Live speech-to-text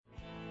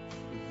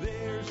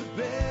a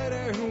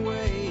better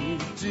way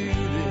to do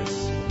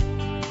this.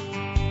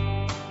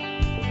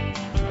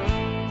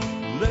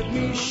 Let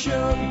me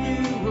show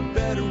you a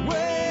better way.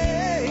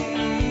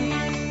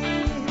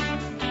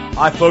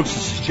 Hi, folks.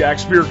 This is Jack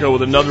Spirko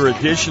with another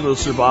edition of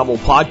the Survival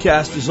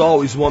Podcast. As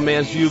always, one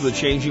man's view of the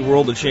changing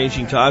world, the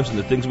changing times, and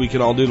the things we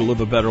can all do to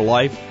live a better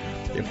life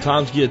if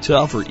times get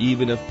tough or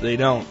even if they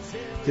don't.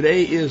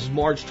 Today is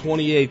March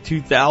 28,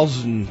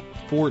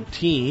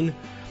 2014,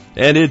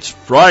 and it's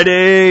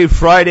Friday.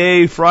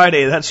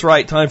 That's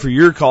right. Time for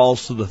your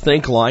calls to the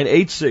Think line,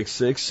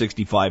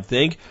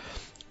 866-65-THINK,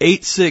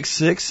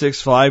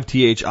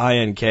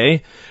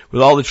 866-65-THINK.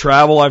 With all the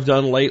travel I've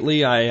done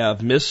lately, I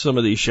have missed some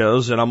of these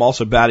shows, and I'm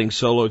also batting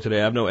solo today.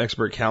 I have no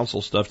expert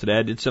council stuff today.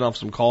 I did send off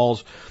some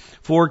calls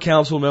for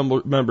council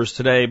members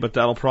today, but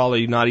that'll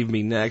probably not even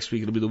be next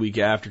week. It'll be the week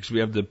after, because we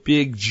have the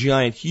big,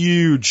 giant,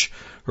 huge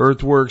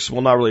Earthworks,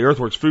 well, not really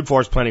Earthworks, Food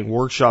Forest Planning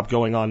workshop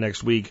going on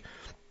next week.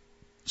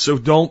 So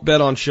don't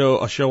bet on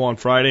a show on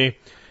Friday.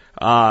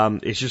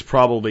 It's just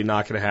probably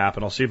not going to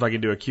happen. I'll see if I can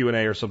do a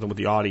Q&A or something with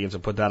the audience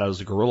and put that out as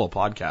a guerrilla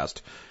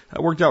podcast.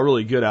 That worked out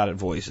really good out at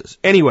Voices.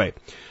 Anyway,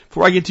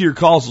 before I get to your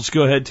calls, let's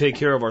go ahead and take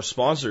care of our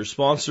sponsors.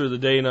 Sponsor of the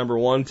day number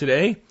one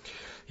today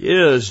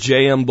is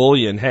JM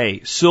Bullion.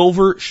 Hey,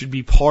 silver should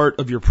be part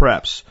of your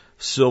preps.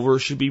 Silver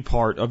should be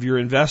part of your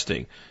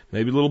investing.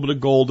 Maybe a little bit of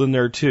gold in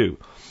there too.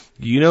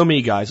 You know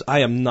me, guys.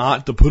 I am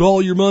not the put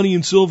all your money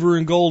in silver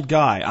and gold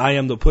guy. I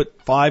am the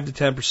put 5 to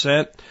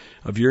 10%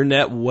 of your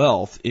net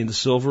wealth into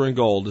silver and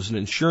gold as an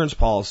insurance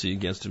policy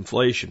against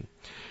inflation.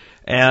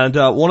 And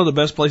one of the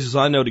best places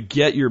I know to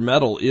get your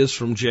metal is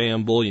from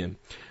JM Bullion.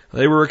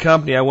 They were a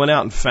company I went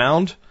out and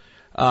found.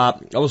 I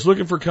was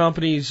looking for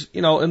companies,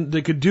 and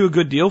they could do a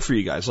good deal for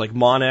you guys, like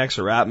Monex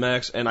or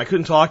Atmex, and I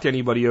couldn't talk to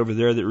anybody over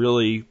there that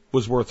really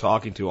was worth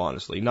talking to,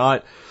 honestly.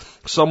 Not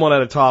someone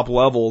at a top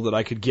level that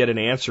I could get an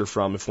answer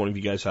from if one of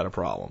you guys had a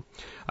problem.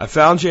 I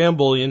found JM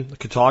Bullion. I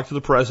could talk to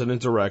the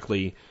president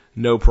directly.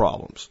 No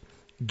problems.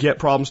 Get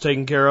problems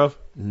taken care of?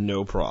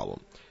 No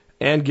problem.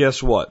 And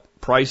guess what?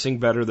 Pricing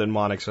better than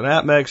Monex and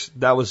Atmex.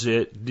 That was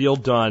it. Deal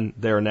done.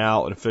 They're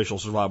now an official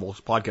Survival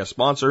Podcast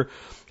sponsor.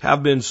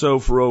 Have been so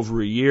for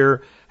over a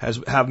year.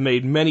 Have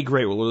made many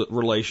great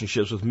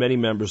relationships with many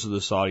members of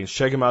this audience.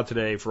 Check them out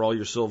today for all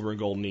your silver and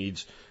gold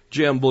needs.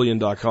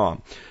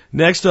 JMBullion.com.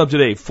 Next up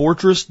today,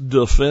 Fortress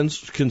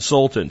Defense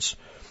Consultants.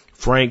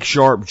 Frank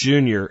Sharp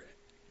Jr.,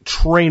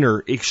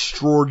 trainer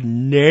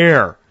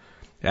extraordinaire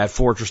at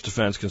Fortress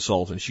Defense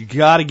Consultants. You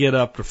got to get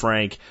up to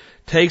Frank.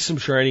 Take some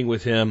training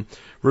with him.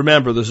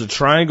 Remember, there's a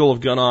triangle of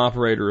gun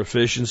operator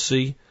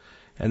efficiency,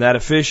 and that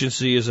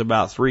efficiency is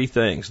about three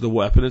things. The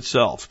weapon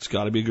itself. It's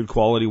got to be a good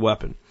quality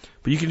weapon.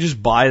 But you can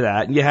just buy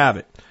that, and you have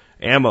it.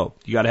 Ammo.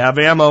 You got to have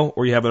ammo,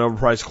 or you have an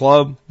overpriced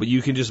club, but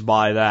you can just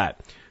buy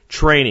that.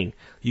 Training.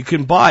 You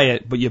can buy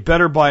it, but you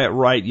better buy it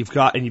right. You've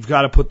got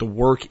to put the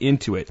work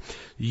into it.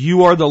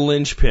 You are the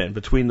linchpin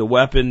between the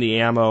weapon, the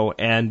ammo,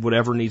 and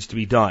whatever needs to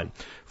be done.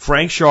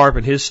 Frank Sharp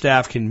and his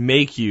staff can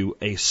make you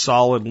a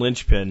solid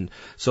linchpin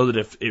so that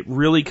if it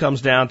really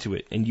comes down to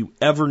it and you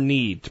ever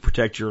need to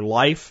protect your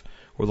life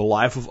or the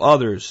life of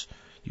others,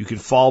 you can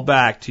fall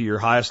back to your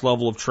highest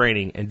level of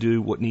training and do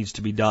what needs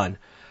to be done.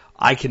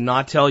 I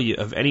cannot tell you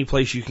of any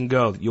place you can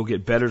go that you'll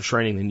get better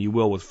training than you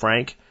will with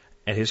Frank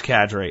and his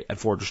cadre at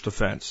Fortress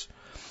Defense.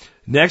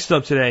 Next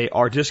up today,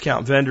 our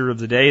discount vendor of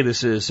the day.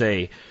 This is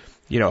a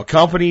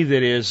company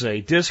that is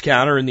a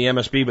discounter in the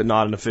MSB but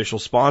not an official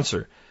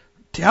sponsor.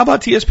 How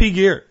about TSP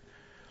Gear?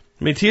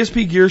 I mean,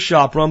 TSP Gear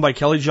Shop, run by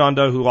Kelly John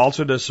Doe, who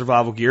also does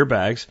survival gear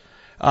bags.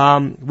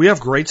 We have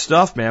great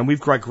stuff, man.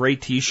 We've got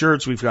great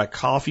T-shirts. We've got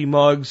coffee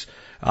mugs,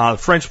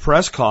 French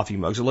press coffee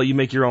mugs that let you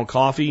make your own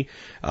coffee.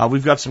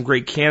 We've got some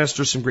great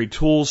canisters, some great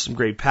tools, some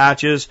great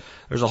patches.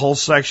 There's a whole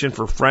section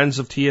for friends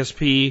of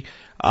TSP,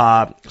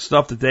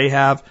 stuff that they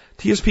have.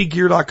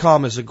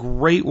 TSPgear.com is a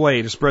great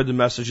way to spread the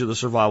message of the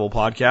Survival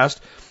Podcast.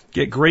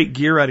 Get great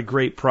gear at a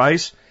great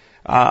price.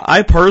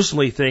 I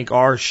personally think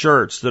our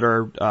shirts that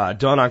are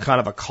done on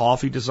kind of a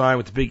coffee design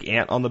with the big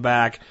ant on the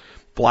back,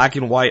 black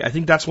and white, I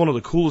think that's one of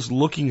the coolest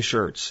looking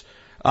shirts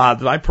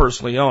that I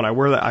personally own.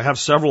 I have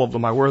several of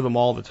them. I wear them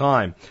all the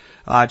time.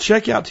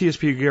 Check out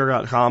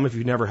tspgear.com if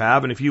you never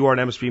have, and if you are an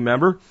MSB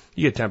member,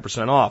 you get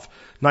 10% off.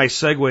 Nice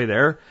segue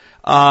there.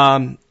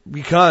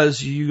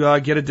 Because you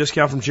get a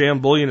discount from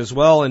JM Bullion as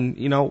well, and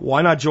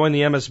why not join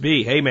the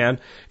MSB? Hey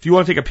man, if you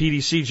want to take a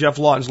PDC, Jeff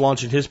Lawton's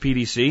launching his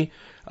PDC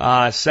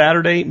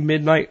Saturday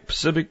midnight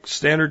Pacific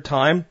Standard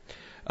Time.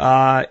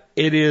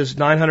 It is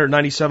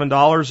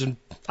 $997, and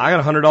I got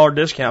a $100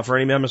 discount for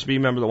any MSB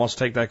member that wants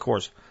to take that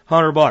course.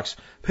 $100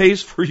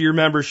 pays for your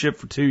membership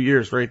for 2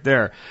 years right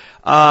there.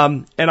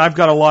 And I've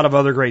got a lot of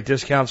other great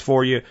discounts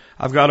for you.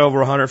 I've got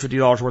over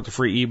 $150 worth of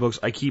free ebooks.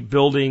 I keep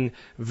building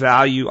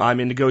value. I'm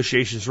in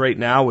negotiations right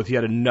now with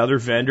yet another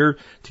vendor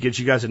to get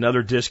you guys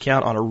another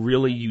discount on a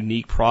really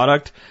unique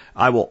product.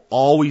 I will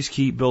always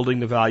keep building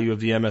the value of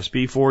the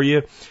MSB for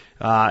you.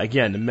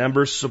 Again, the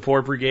Members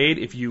Support Brigade.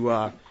 If you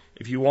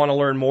want to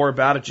learn more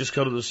about it, just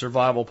go to the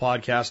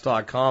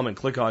survivalpodcast.com and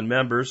click on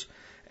members.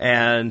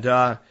 And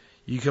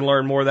You can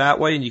learn more that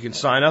way, and you can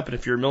sign up. And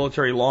if you're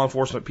military, law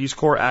enforcement, Peace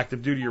Corps,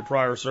 active duty, or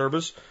prior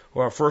service,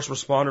 or a first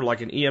responder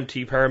like an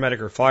EMT, paramedic,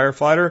 or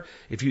firefighter,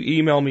 if you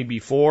email me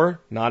before,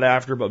 not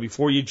after, but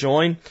before you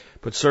join,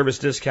 put service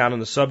discount in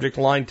the subject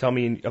line, tell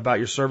me about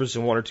your service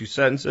in 1 or 2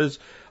 sentences,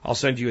 I'll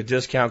send you a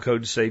discount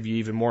code to save you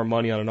even more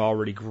money on an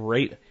already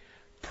great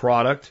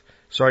product.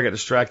 Sorry, I got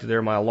distracted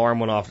there. My alarm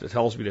went off. It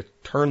tells me to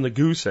turn the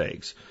goose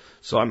eggs.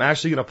 So I'm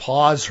actually going to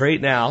pause right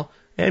now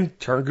and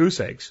turn goose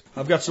eggs.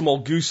 I've got some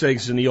old goose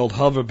eggs in the old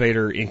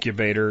hoverbator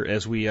incubator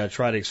as we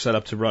try to set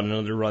up to run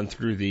another run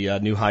through the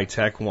new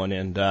high-tech one.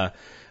 And I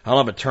don't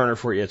have a turner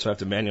for it yet, so I have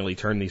to manually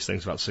turn these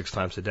things about 6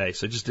 times a day.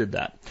 So I just did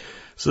that.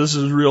 So this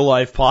is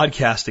real-life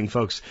podcasting,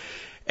 folks.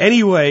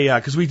 Anyway,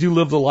 because we do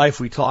live the life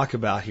we talk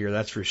about here,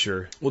 that's for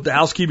sure. With the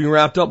housekeeping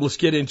wrapped up, let's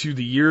get into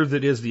the year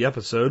that is the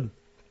episode.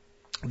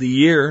 The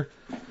year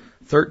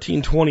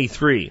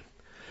 1323.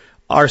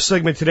 Our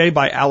segment today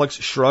by Alex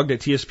Shrugged at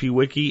TSP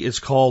Wiki is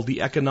called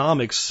The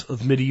Economics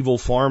of Medieval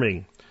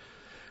Farming.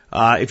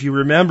 If you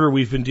remember,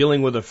 we've been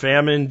dealing with a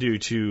famine due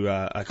to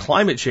a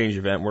climate change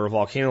event where a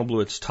volcano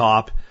blew its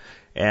top,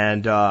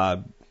 and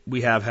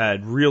we have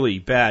had really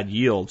bad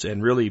yields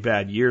and really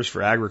bad years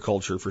for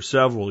agriculture for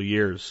several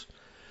years.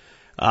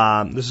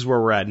 This is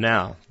where we're at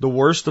now. The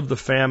worst of the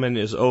famine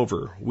is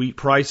over. Wheat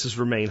prices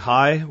remain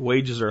high,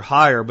 wages are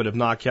higher, but have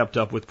not kept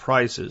up with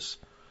prices.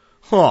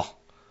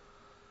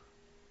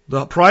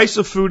 The price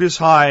of food is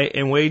high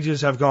and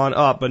wages have gone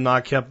up but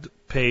not kept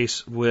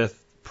pace with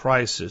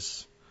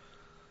prices.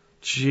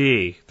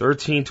 Gee,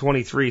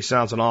 1323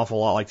 sounds an awful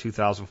lot like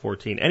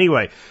 2014.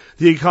 Anyway,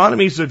 the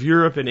economies of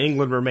Europe and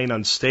England remain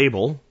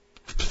unstable.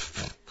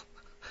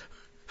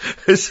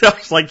 It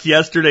sounds like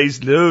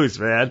yesterday's news,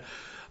 man.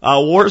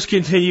 Wars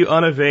continue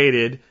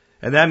unabated,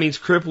 and that means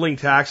crippling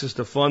taxes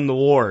to fund the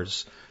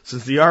wars,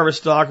 since the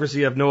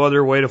aristocracy have no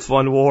other way to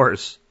fund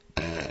wars.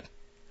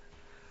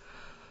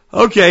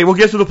 Okay, we'll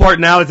get to the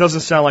part now that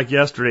doesn't sound like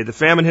yesterday. The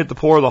famine hit the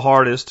poor the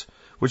hardest,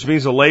 which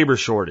means a labor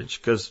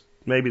shortage, because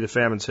maybe the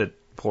famine's hit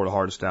the poor the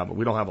hardest now, but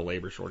we don't have a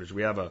labor shortage.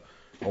 We have a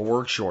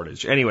work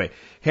shortage. Anyway,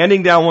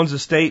 handing down one's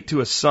estate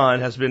to a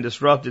son has been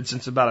disrupted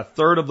since about a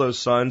third of those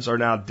sons are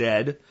now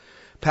dead,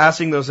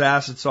 passing those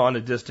assets on to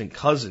distant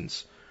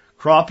cousins.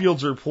 Crop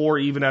yields are poor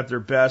even at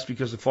their best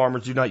because the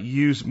farmers do not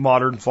use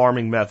modern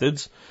farming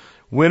methods.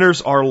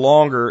 Winters are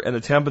longer and the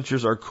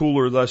temperatures are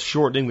cooler, thus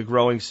shortening the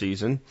growing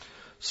season.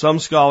 Some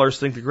scholars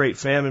think the Great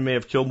Famine may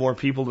have killed more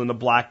people than the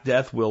Black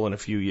Death will in a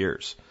few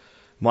years.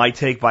 My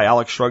take by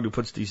Alex Shrugged, who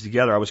puts these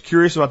together. I was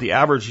curious about the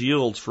average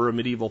yields for a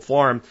medieval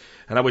farm,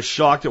 and I was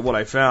shocked at what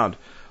I found.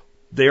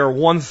 They are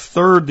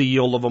 1/3 the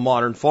yield of a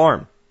modern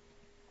farm.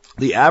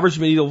 The average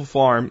medieval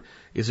farm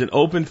is an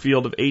open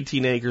field of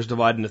 18 acres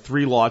divided into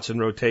 3 lots in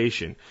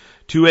rotation.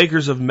 2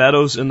 acres of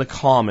meadows in the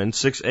common,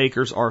 6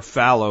 acres are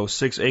fallow,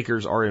 6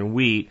 acres are in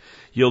wheat,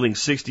 yielding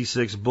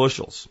 66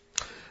 bushels.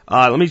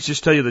 Let me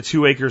just tell you the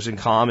 2 acres in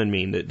common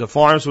mean that the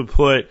farms would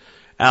put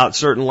out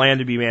certain land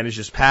to be managed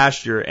as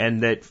pasture,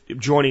 and that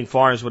joining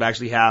farms would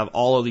actually have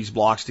all of these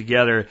blocks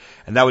together,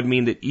 and that would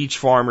mean that each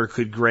farmer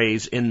could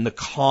graze in the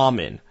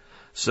common.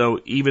 So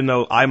even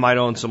though I might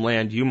own some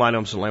land, you might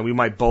own some land, we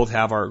might both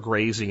have our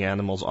grazing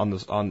animals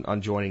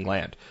on joining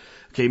land.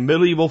 Okay,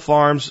 medieval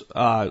farms,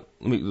 let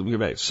me go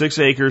back. 6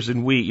 acres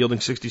in wheat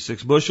yielding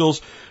 66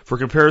 bushels. For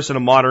comparison,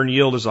 a modern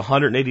yield is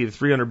 180 to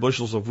 300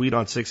 bushels of wheat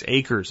on 6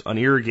 acres,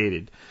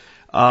 unirrigated.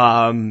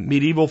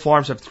 Medieval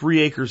farms have 3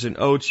 acres in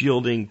oats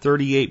yielding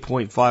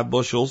 38.5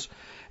 bushels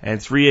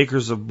and 3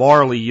 acres of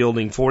barley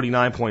yielding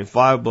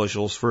 49.5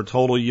 bushels for a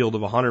total yield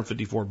of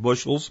 154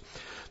 bushels.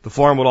 The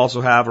farm would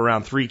also have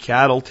around 3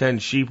 cattle, 10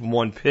 sheep, and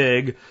 1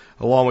 pig,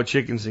 along with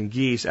chickens and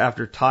geese.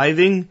 After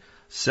tithing,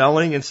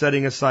 selling, and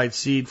setting aside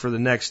seed for the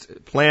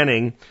next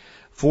planting,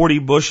 40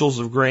 bushels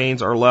of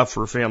grains are left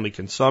for family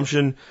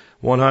consumption,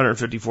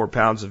 154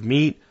 pounds of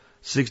meat,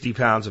 60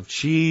 pounds of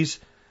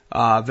cheese,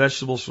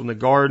 vegetables from the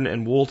garden,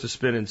 and wool to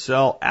spin and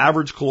sell.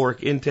 Average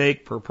caloric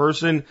intake per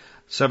person,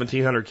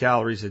 1,700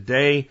 calories a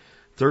day,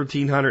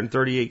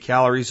 1,338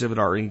 calories if it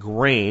are in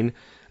grain.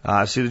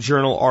 See the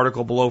journal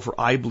article below for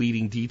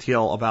eye-bleeding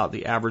detail about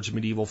the average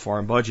medieval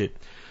farm budget.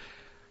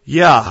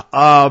 Yeah,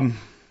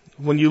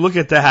 when you look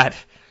at that,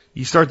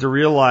 you start to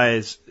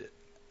realize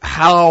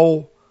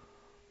how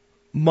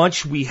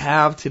much we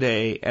have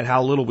today and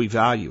how little we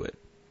value it.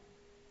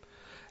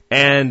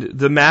 And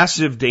the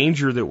massive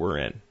danger that we're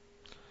in.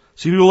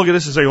 See, people look at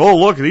this and say, oh,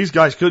 look, these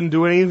guys couldn't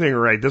do anything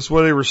right. That's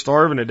why they were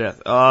starving to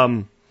death.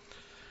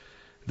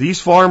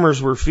 These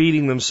farmers were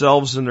feeding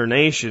themselves and their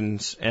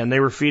nations, and they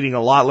were feeding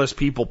a lot less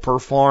people per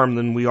farm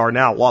than we are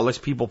now, a lot less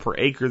people per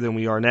acre than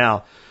we are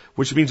now,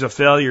 which means a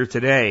failure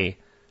today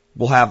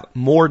will have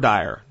more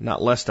dire,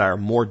 not less dire,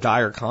 more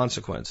dire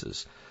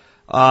consequences.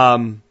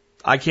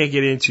 I can't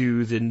get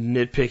into the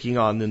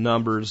nitpicking on the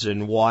numbers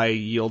and why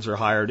yields are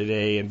higher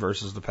today and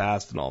versus the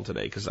past and all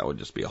today, because that would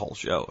just be a whole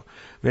show.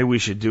 Maybe we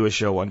should do a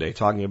show one day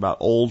talking about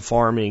old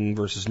farming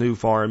versus new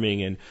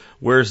farming and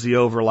where's the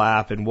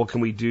overlap and what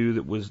can we do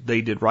that they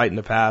did right in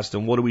the past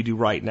and what do we do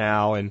right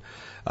now and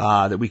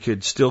that we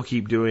could still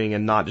keep doing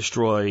and not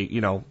destroy,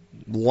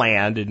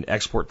 land and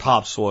export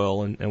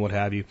topsoil and what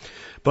have you.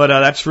 But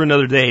that's for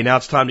another day. Now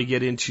it's time to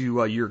get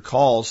into your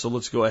calls. So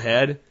let's go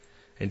ahead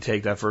and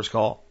take that first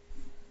call.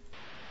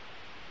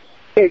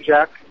 Hey,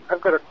 Jack.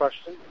 I've got a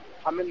question.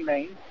 I'm in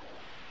Maine.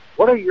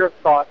 What are your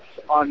thoughts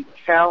on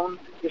town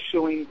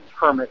issuing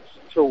permits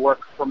to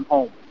work from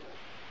home?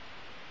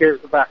 Here's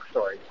the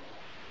backstory.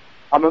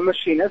 I'm a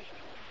machinist.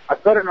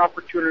 I've got an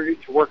opportunity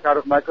to work out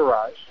of my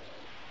garage.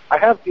 I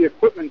have the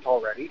equipment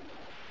already.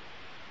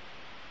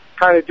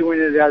 Kind of doing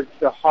it as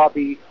a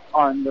hobby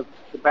on the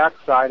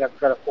backside. I've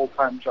got a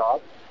full-time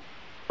job.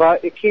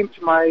 But it came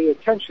to my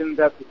attention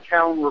that the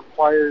town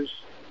requires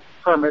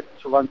permits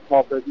to run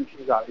small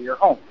businesses out of your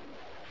home.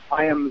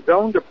 I am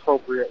zoned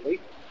appropriately.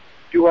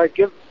 Do I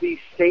give the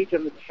state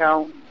and the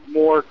town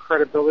more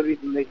credibility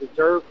than they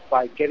deserve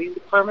by getting the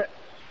permit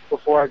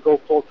before I go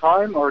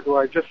full-time, or do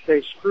I just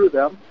say screw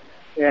them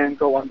and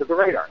go under the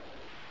radar?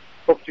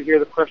 Hope to hear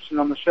the question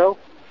on the show.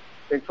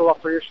 Thanks a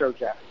lot for your show,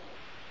 Jack.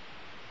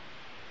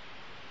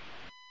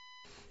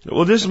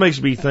 What this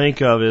makes me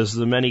think of is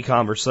the many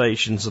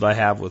conversations that I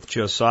have with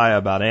Josiah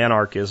about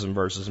anarchism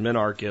versus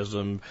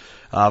minarchism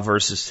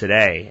versus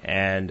today,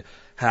 and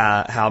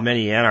how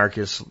many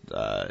anarchists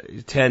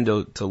tend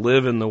to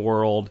live in the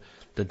world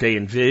that they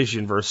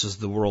envision versus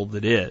the world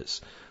that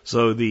is.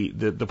 So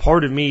the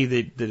part of me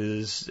that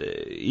is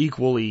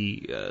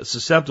equally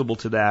susceptible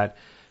to that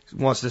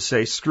wants to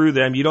say, screw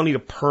them, you don't need a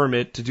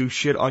permit to do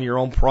shit on your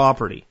own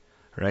property,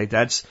 right?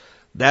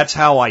 That's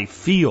how I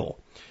feel.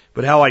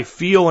 But how I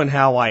feel and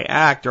how I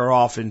act are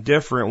often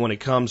different when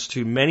it comes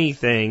to many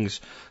things,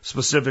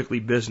 specifically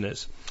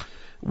business.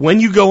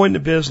 When you go into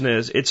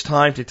business, it's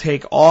time to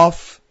take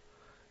off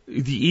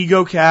the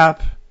ego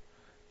cap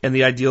and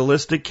the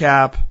idealistic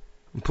cap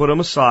and put them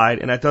aside.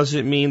 And that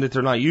doesn't mean that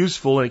they're not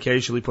useful and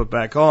occasionally put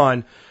back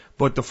on.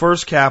 But the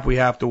first cap we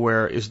have to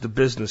wear is the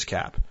business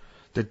cap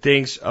that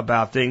thinks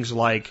about things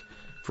like,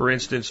 for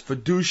instance,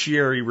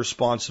 fiduciary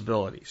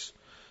responsibilities.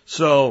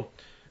 So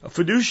a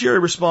fiduciary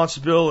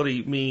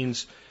responsibility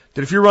means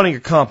that if you're running a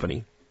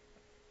company,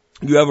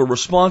 you have a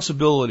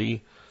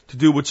responsibility to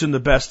do what's in the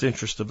best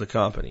interest of the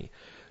company.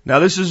 Now,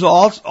 this is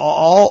often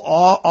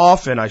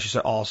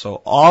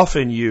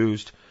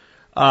used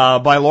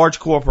by large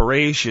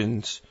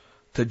corporations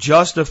to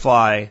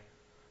justify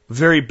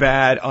very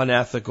bad,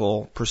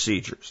 unethical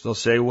procedures. They'll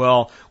say,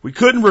 well, we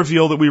couldn't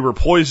reveal that we were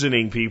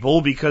poisoning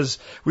people because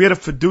we had a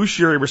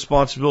fiduciary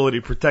responsibility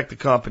to protect the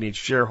company and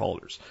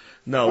shareholders.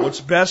 No, what's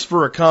best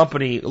for a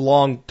company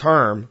long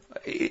term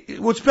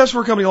is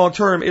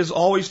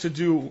always to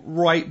do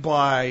right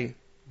by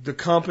the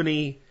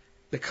company,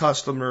 the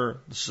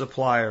customer, the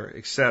supplier,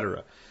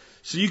 etc.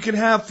 So you can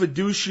have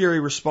fiduciary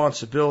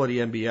responsibility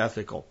and be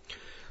ethical.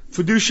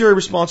 Fiduciary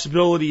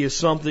responsibility is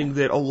something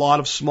that a lot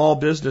of small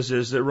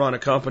businesses that run a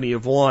company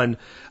of one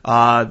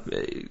kind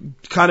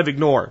of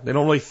ignore. They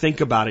don't really think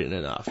about it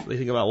enough. They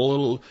think about,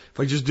 well, if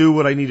I just do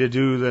what I need to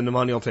do, then the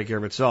money will take care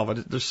of itself.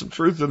 There's some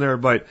truth in there,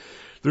 but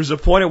there's a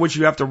point at which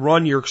you have to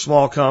run your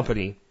small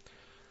company,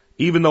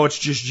 even though it's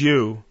just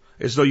you,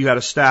 as though you had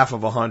a staff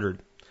of 100.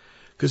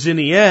 Because in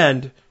the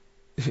end,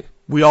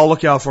 we all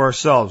look out for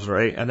ourselves,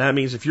 right? And that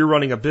means if you're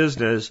running a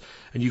business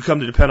and you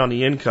come to depend on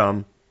the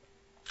income,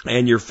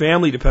 and your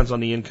family depends on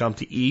the income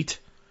to eat,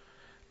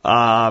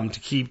 to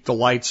keep the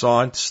lights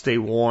on, to stay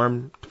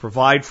warm, to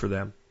provide for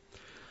them,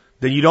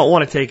 then you don't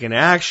want to take an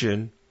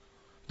action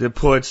that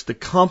puts the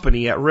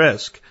company at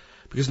risk.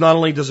 Because not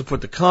only does it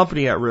put the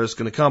company at risk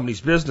and the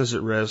company's business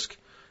at risk,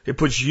 it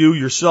puts you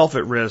yourself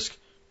at risk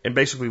and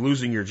basically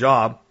losing your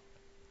job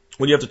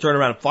when you have to turn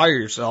around and fire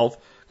yourself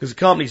because the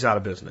company's out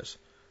of business.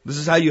 This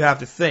is how you have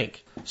to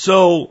think.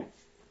 So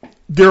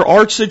there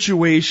are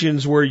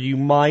situations where you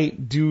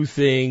might do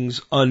things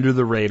under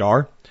the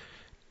radar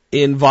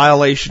in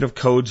violation of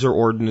codes or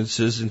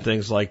ordinances and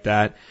things like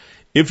that.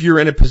 If you're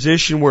in a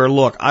position where,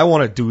 look, I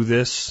want to do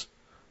this,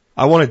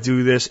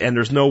 and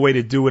there's no way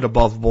to do it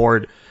above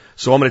board,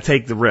 so I'm going to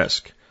take the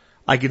risk.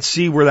 I can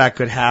see where that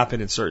could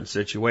happen in certain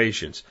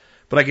situations.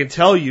 But I can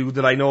tell you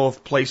that I know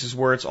of places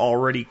where it's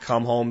already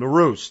come home to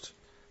roost.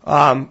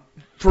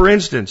 For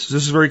instance,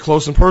 this is very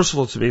close and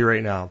personal to me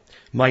right now.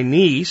 My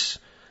niece,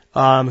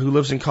 who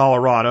lives in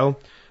Colorado,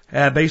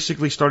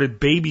 basically started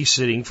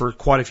babysitting for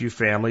quite a few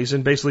families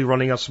and basically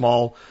running a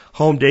small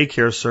home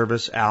daycare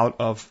service out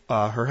of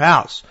her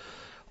house.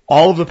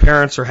 All of the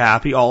parents are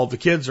happy. All of the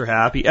kids are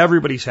happy.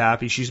 Everybody's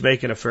happy. She's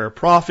making a fair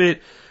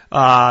profit.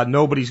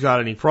 Nobody's got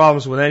any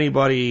problems with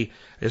anybody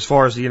as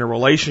far as the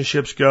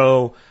interrelationships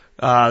go.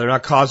 They're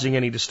not causing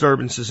any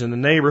disturbances in the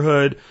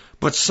neighborhood.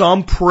 But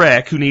some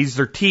prick who needs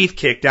their teeth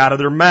kicked out of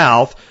their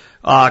mouth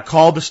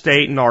called the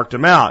state and narked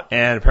them out.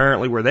 And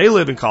apparently where they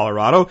live in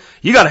Colorado,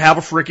 you got to have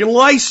a freaking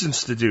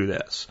license to do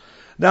this.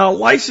 Now, a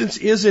license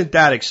isn't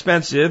that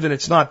expensive, and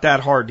it's not that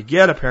hard to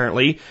get,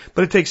 apparently,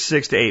 but it takes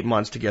 6 to 8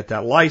 months to get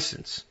that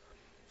license.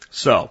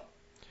 So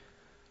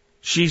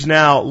she's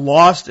now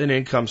lost an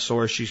income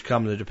source she's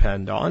come to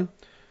depend on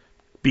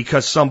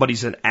because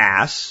somebody's an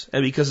ass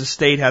and because the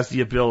state has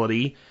the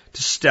ability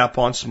to step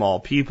on small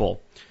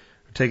people.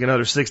 It would take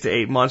another 6 to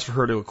 8 months for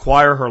her to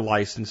acquire her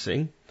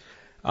licensing,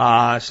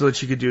 so that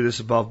she could do this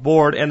above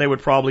board. And they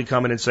would probably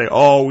come in and say,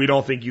 oh, we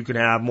don't think you can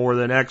have more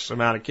than X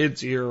amount of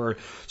kids here, or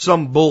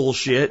some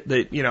bullshit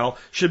that,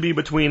 should be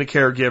between a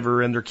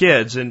caregiver and their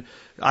kids. And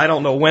I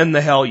don't know when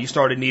the hell you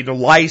started needing a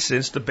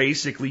license to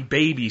basically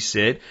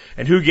babysit,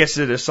 and who gets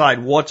to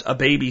decide what's a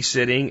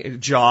babysitting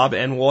job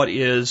and what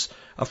is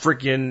a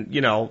freaking,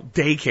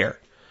 daycare.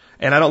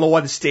 And I don't know why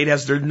the state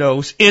has their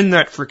nose in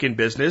that freaking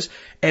business.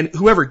 And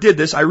whoever did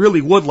this, I really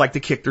would like to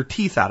kick their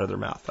teeth out of their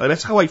mouth.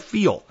 That's how I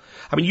feel.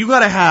 I mean, you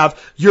gotta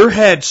have your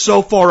head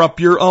so far up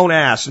your own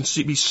ass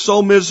and be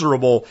so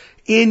miserable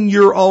in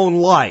your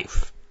own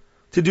life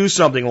to do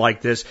something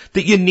like this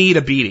that you need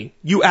a beating.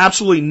 You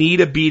absolutely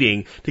need a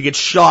beating to get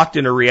shocked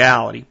into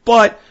reality.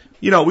 But,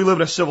 we live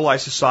in a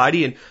civilized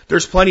society, and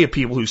there's plenty of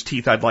people whose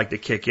teeth I'd like to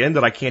kick in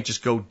that I can't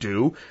just go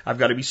do. I've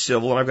got to be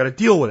civil and I've got to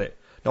deal with it.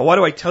 Now, why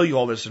do I tell you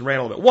all this and rant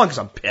a little bit? One, because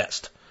I'm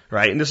pissed,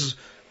 right? And this is,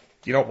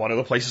 one of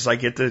the places I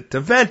get to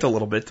vent a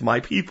little bit to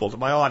my people, to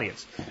my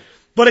audience.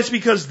 But it's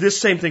because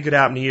this same thing could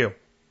happen to you.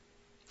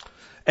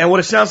 And what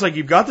it sounds like,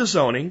 you've got the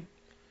zoning.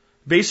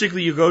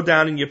 Basically, you go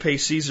down and you pay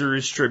Caesar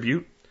his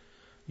tribute.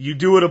 You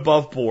do it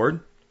above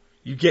board.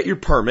 You get your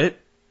permit.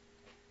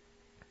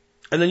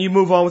 And then you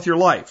move on with your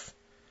life.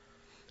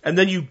 And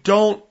then you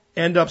don't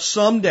end up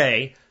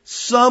someday,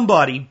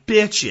 somebody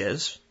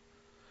bitches,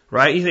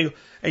 right? You think,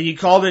 and you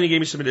called in and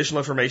gave me some additional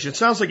information. It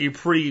sounds like you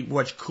pretty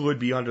much could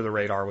be under the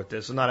radar with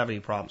this and not have any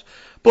problems.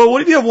 But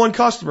what if you have one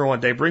customer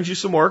one day, brings you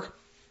some work,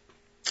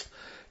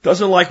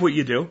 doesn't like what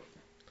you do,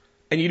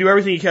 and you do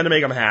everything you can to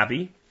make them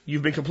happy?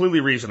 You've been completely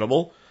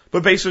reasonable.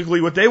 But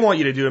basically what they want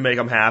you to do to make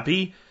them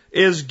happy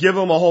is give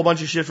them a whole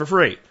bunch of shit for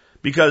free,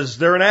 because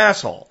they're an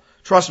asshole.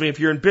 Trust me, if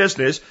you're in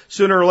business,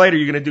 sooner or later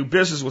you're going to do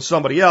business with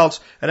somebody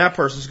else, and that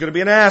person's going to be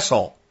an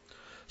asshole.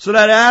 So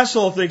that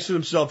asshole thinks to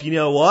himself, you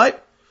know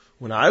what?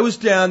 When I was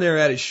down there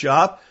at his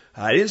shop,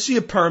 I didn't see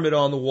a permit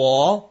on the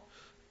wall,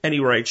 and he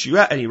rats you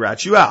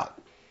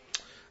out.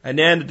 And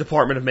then the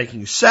Department of Making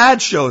You Sad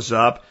shows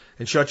up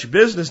and shuts your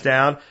business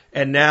down,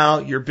 and now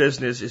your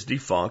business is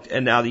defunct,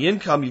 and now the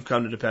income you've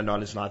come to depend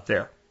on is not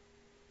there.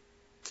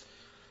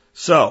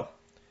 So,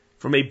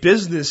 from a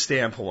business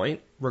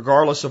standpoint,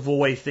 regardless of the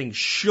way things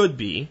should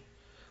be,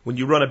 when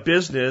you run a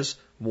business,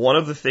 one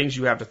of the things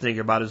you have to think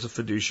about is a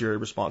fiduciary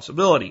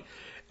responsibility.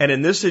 And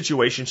in this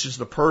situation, since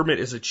the permit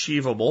is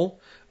achievable,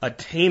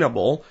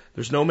 attainable,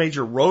 there's no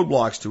major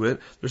roadblocks to it,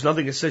 there's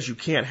nothing that says you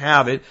can't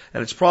have it,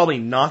 and it's probably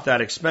not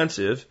that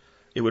expensive,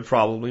 it would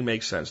probably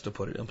make sense to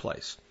put it in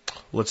place.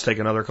 Let's take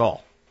another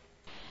call.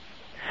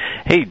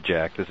 Hey,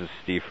 Jack, this is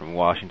Steve from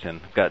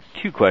Washington. I've got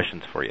 2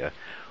 questions for you.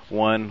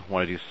 One,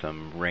 want to do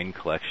some rain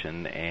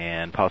collection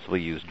and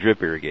possibly use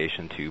drip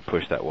irrigation to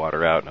push that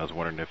water out. And I was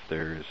wondering if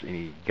there's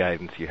any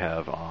guidance you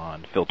have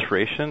on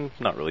filtration,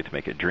 not really to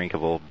make it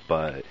drinkable,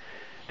 but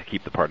to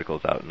keep the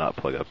particles out and not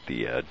plug up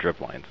the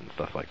drip lines and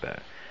stuff like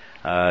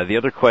that. The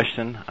other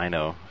question, I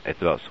know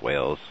it's about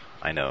swales.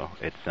 I know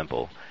it's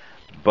simple,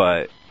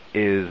 but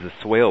is the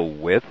swale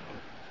width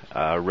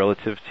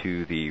relative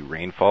to the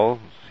rainfall?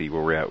 See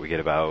where we're at. We get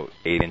about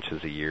 8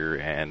 inches a year,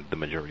 and the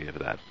majority of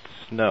that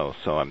snow.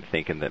 So I'm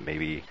thinking that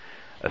maybe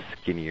a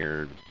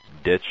skinnier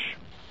ditch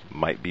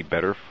might be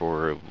better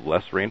for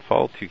less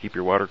rainfall to keep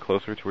your water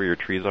closer to where your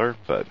trees are.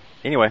 But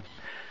anyway,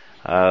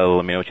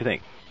 let me know what you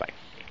think. Bye.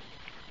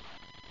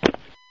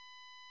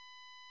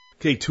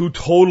 Okay, 2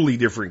 totally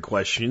different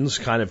questions,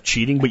 kind of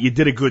cheating, but you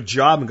did a good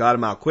job and got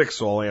them out quick,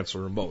 so I'll answer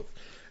them both.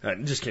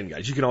 Just kidding,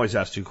 guys. You can always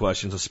ask 2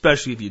 questions,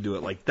 especially if you do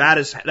it like that.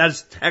 Is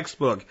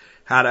textbook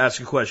how to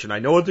ask a question. I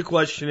know what the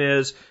question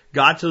is,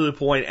 got to the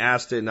point,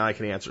 asked it, and now I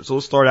can answer it. So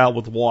let's start out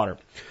with water.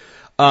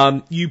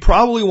 You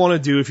probably want to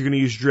do, if you're going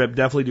to use drip,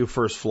 definitely do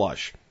first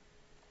flush.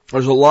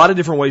 There's a lot of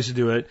different ways to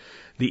do it.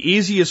 The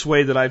easiest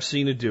way that I've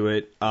seen to do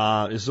it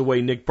is the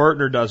way Nick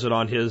Bertner does it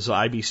on his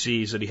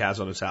IBCs that he has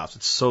on his house.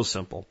 It's so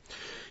simple.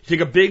 You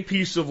take a big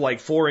piece of like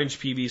 4-inch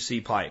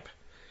PVC pipe.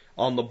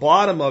 On the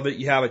bottom of it,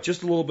 you have it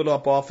just a little bit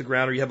up off the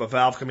ground, or you have a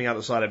valve coming out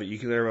the side of it. You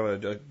can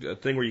have a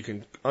thing where you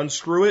can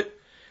unscrew it,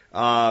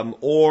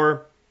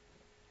 or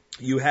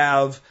you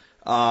have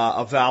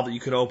a valve that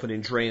you can open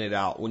and drain it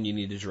out when you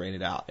need to drain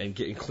it out and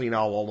clean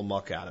out all the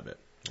muck out of it.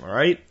 All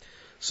right?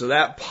 So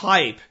that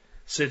pipe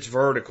sits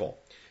vertical,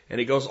 and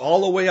it goes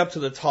all the way up to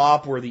the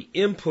top where the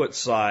input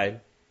side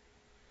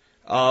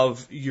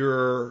of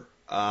your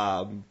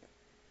water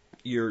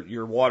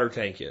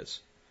tank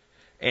is.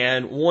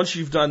 And once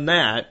you've done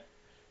that,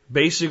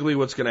 basically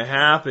what's going to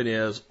happen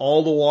is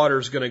all the water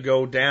is going to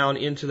go down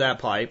into that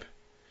pipe,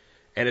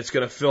 and it's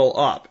going to fill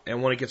up.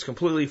 And when it gets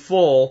completely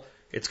full,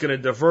 it's going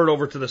to divert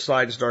over to the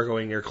side and start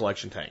going in your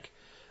collection tank.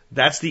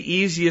 That's the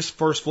easiest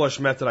first flush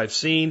method I've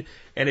seen.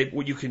 And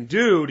what you can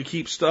do to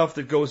keep stuff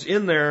that goes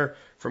in there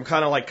from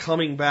kind of like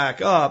coming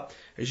back up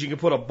is you can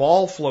put a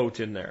ball float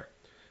in there.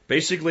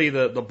 Basically,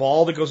 the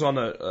ball that goes on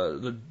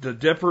the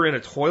dipper in a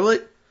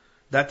toilet,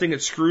 that thing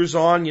that screws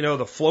on,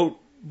 the float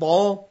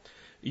ball,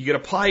 you get a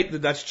pipe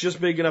that's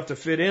just big enough to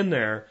fit in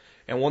there,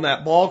 and when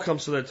that ball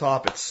comes to the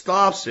top, it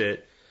stops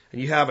it,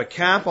 and you have a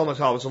cap on the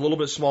top that's a little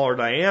bit smaller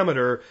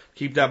diameter,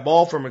 keep that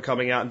ball from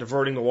coming out and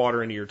diverting the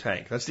water into your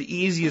tank. That's the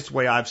easiest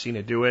way I've seen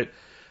to do it.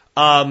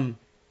 And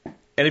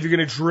if you're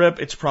going to drip,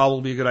 it's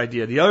probably a good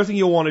idea. The other thing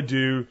you'll want to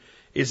do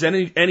is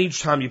any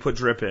time you put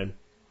drip in,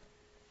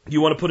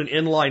 you want to put an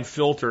inline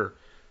filter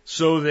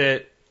so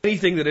that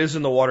anything that is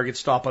in the water gets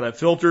stopped by that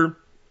filter.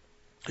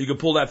 You can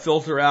pull that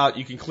filter out,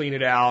 you can clean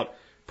it out,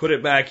 put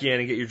it back in,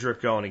 and get your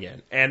drip going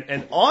again.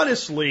 And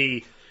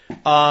honestly,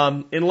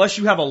 unless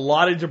you have a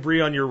lot of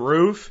debris on your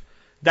roof,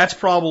 that's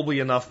probably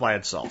enough by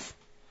itself.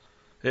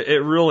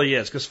 It really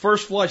is, because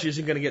first flush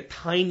isn't going to get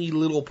tiny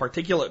little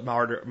particulate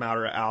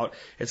matter out.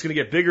 It's going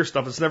to get bigger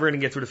stuff. It's never going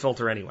to get through the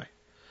filter anyway.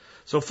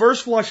 So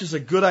first flush is a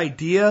good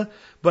idea,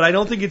 but I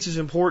don't think it's as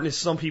important as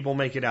some people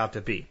make it out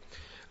to be,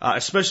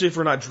 especially if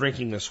we're not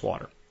drinking this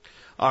water.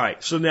 All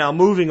right, so now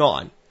moving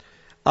on.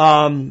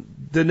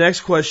 The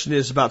next question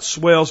is about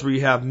swales where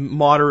you have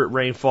moderate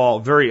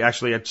rainfall.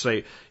 I'd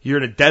say you're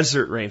in a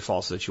desert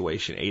rainfall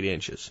situation, 8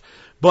 inches.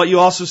 But you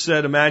also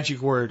said a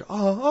magic word,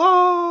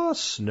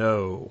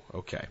 snow.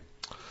 Okay.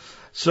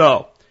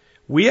 So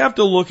we have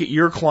to look at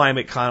your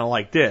climate kind of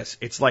like this.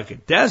 It's like a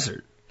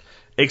desert,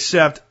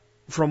 except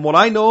from what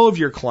I know of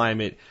your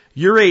climate,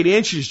 your 8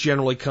 inches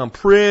generally come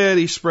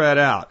pretty spread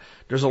out.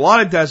 There's a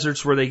lot of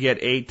deserts where they get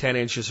 8, 10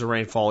 inches of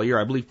rainfall a year.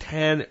 I believe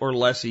 10 or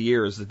less a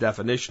year is the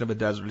definition of a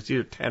desert. It's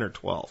either 10 or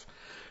 12,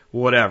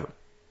 whatever.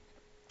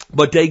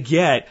 But they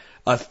get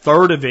a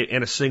third of it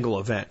in a single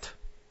event.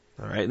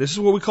 All right. This is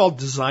what we call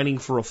designing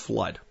for a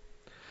flood.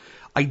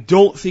 I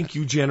don't think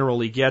you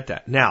generally get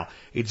that. Now,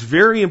 it's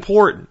very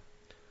important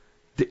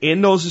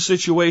in those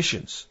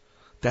situations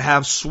to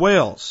have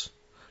swales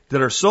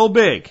that are so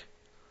big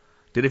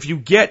that if you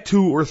get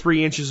 2 or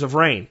 3 inches of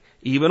rain,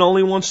 even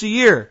only once a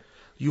year,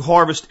 you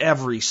harvest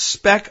every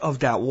speck of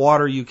that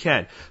water you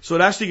can. So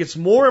it actually gets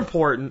more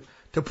important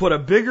to put a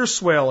bigger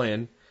swale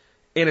in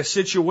a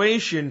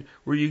situation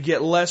where you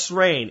get less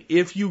rain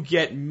if you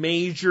get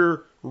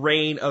major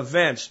rain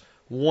events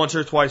once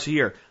or twice a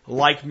year,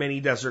 like many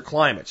desert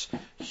climates.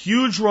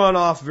 Huge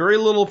runoff, very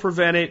little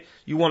prevent it.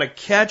 You want to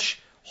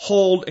catch,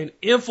 hold, and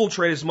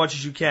infiltrate as much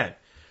as you can.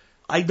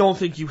 I don't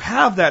think you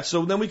have that,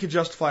 so then we could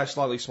justify a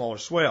slightly smaller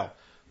swale.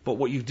 But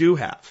what you do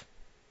have,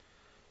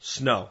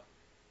 snow.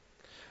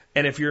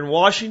 And if you're in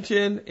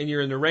Washington and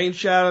you're in the rain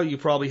shadow, you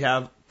probably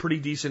have pretty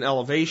decent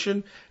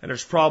elevation, and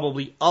there's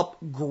probably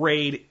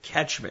upgrade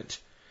catchment.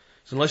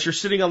 So unless you're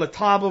sitting on the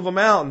top of a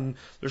mountain,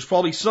 there's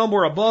probably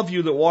somewhere above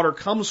you that water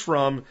comes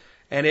from,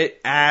 and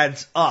it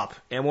adds up.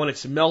 And when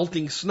it's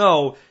melting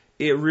snow,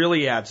 it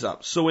really adds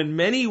up. So in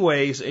many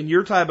ways, in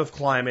your type of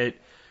climate,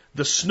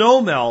 the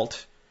snow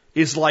melt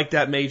is like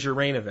that major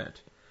rain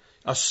event.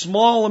 A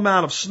small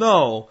amount of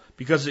snow,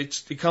 because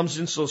it comes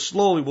in so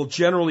slowly, will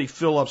generally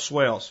fill up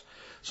swales.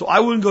 So I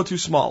wouldn't go too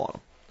small on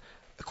them.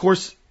 Of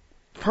course,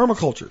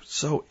 permaculture,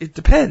 so it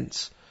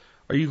depends.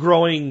 Are you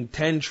growing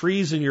 10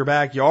 trees in your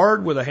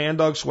backyard with a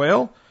hand-dug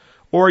swale?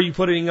 Or are you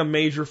putting a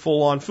major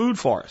full-on food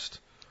forest?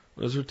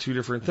 Those are two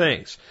different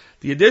things.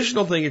 The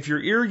additional thing, if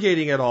you're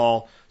irrigating at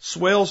all,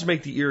 swales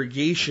make the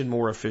irrigation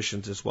more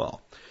efficient as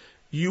well.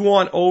 You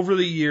want, over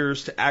the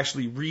years, to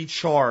actually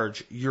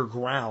recharge your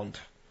ground.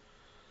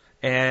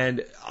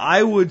 And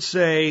I would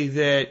say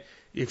that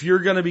if you're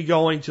going to be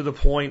going to the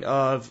point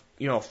of,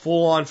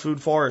 full-on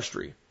food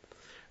forestry,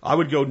 I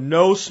would go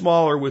no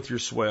smaller with your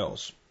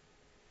swales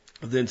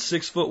than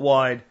 6 foot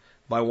wide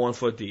by 1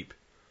 foot deep.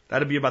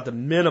 That'd be about the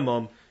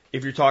minimum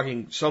if you're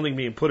talking something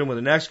being put in with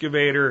an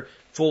excavator,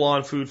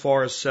 full-on food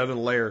forest,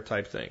 7-layer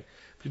type thing.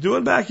 If you're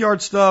doing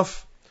backyard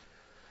stuff,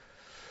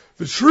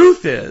 the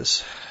truth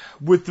is,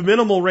 with the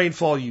minimal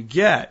rainfall you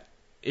get,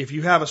 if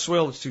you have a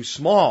swale that's too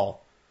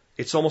small,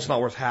 it's almost not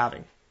worth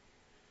having.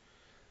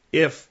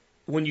 If,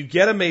 when you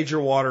get a major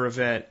water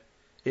event,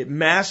 it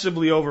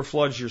massively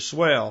overfloods your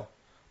swale,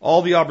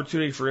 all the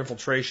opportunity for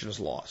infiltration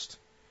is lost.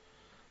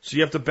 So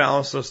you have to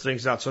balance those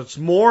things out. So it's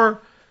more,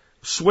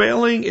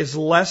 swaling is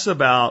less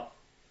about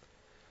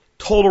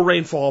total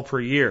rainfall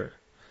per year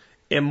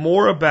and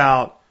more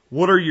about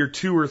what are your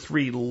 2 or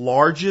 3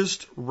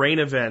 largest rain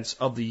events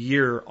of the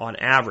year on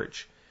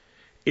average.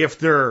 If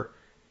they're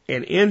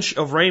an inch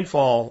of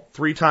rainfall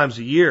 3 times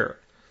a year,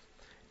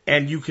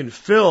 and you can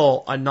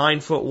fill a 9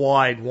 foot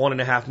wide,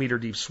 1.5 meter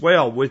deep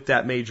swale with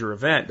that major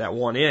event, that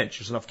 1 inch,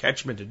 there's enough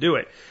catchment to do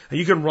it. And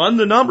you can run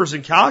the numbers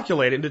and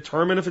calculate it and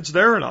determine if it's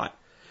there or not.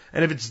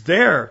 And if it's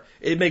there,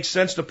 it makes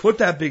sense to put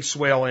that big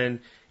swale in,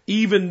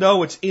 even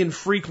though it's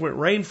infrequent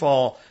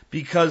rainfall,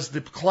 because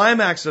the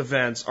climax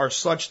events are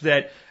such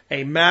that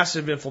a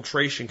massive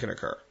infiltration can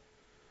occur.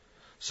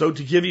 So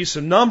to give you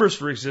some numbers,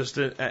 for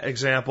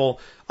example,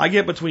 I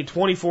get between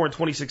 24 and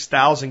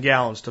 26,000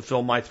 gallons to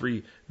fill my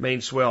 3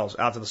 main swales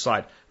out to the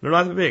side. They're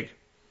not that big.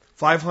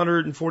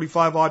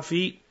 545 odd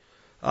feet,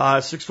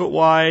 6 foot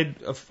wide,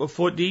 a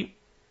foot deep.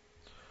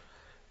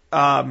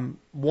 1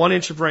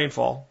 inch of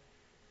rainfall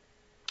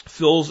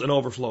fills and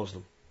overflows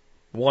them.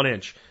 1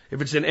 inch.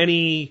 If it's in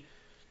any,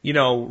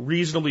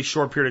 reasonably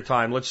short period of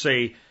time, let's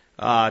say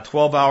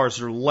 12 hours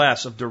or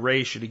less of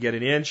duration to get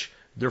an inch,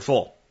 they're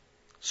full.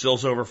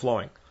 Sill's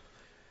overflowing.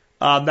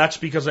 That's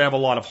because I have a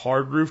lot of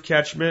hard roof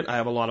catchment. I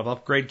have a lot of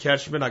upgrade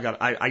catchment.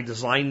 I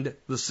designed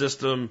the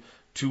system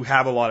to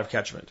have a lot of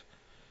catchment.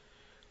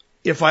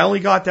 If I only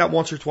got that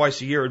once or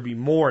twice a year, it would be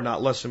more,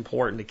 not less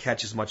important to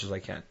catch as much as I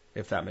can,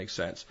 if that makes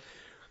sense.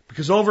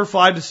 Because over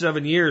 5 to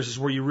 7 years is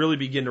where you really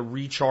begin to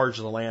recharge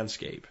the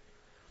landscape.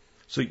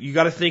 So you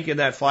got to think in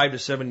that 5 to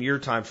 7 year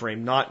time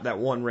frame, not that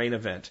one rain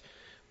event.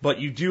 But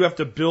you do have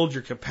to build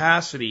your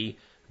capacity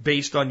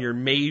based on your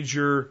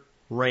major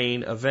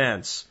rain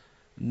events,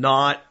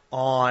 not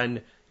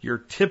on your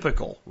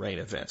typical rain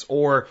events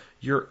or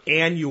your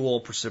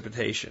annual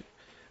precipitation.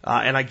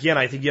 And again,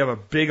 I think you have a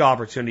big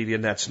opportunity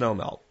in that snow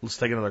melt. Let's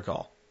take another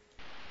call.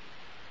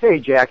 Hey,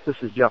 Jack, this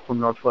is Jeff from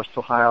Northwest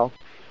Ohio.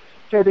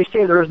 Hey, they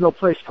say there is no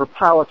place for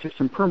politics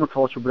in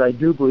permaculture, but I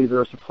do believe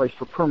there is a place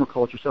for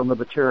permaculture and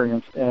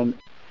libertarians in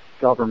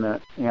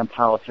government and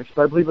politics.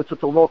 But I believe it's at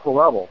the local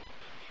level.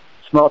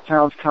 Small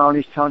towns,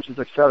 counties, townships,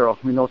 etc.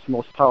 We know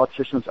most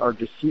politicians are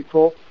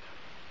deceitful,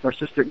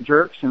 narcissistic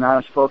jerks, and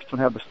honest folks don't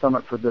have the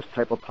stomach for this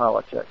type of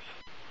politics.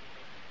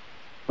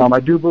 I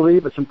do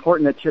believe it's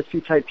important that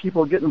TSP-type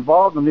people get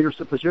involved in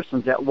leadership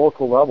positions at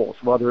local levels,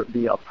 whether it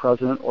be a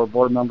president or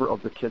board member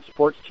of the kids'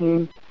 sports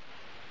team,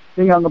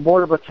 being on the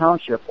board of a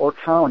township or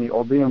county,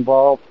 or being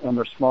involved in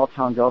their small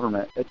town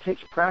government. It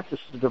takes practice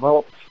to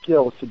develop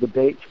skills to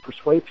debate, to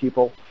persuade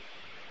people,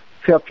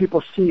 to have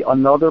people see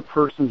another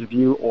person's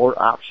view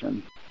or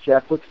option.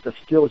 Jack, look at the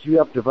skills you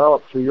have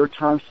developed through your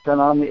time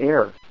spent on the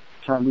air,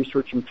 time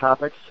researching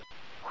topics,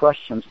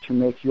 questions to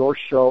make your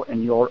show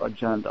and your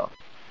agenda.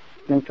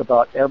 Think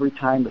about every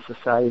time the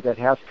society that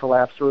has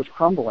collapsed or is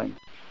crumbling.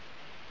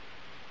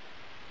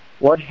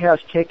 What has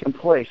taken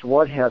place?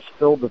 What has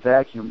filled the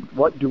vacuum?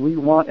 What do we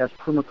want as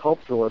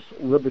permaculturalists,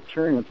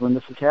 libertarians, when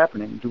this is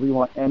happening? Do we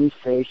want any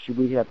say? Should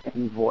we have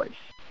any voice?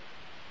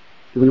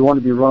 Do we want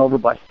to be run over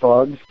by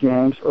thugs,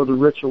 gangs, or the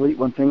rich elite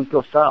when things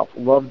go south?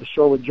 Love the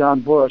show with John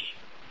Bush,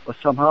 but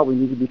somehow we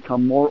need to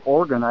become more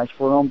organized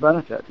for our own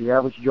benefit. The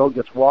average Joe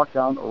gets walked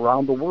down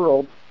around the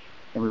world,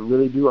 and we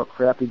really do a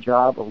crappy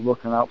job of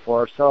looking out for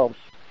ourselves.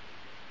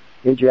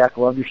 Hey, Jack,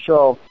 love your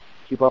show.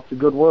 Keep up the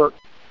good work.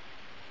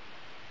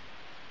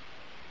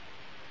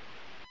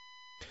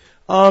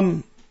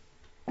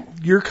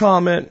 Your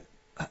comment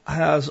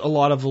has a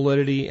lot of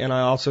validity, and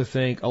I also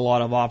think a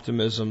lot of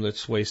optimism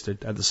that's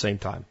wasted at the same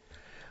time.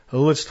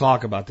 Let's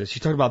talk about this.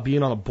 You talked about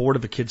being on a board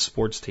of a kid's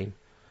sports team.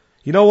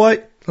 You know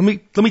what? Let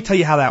me tell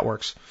you how that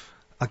works.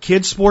 A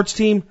kid's sports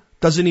team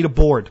doesn't need a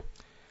board.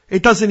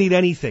 It doesn't need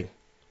anything.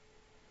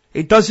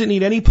 It doesn't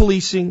need any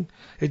policing.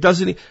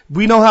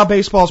 We know how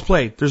baseball's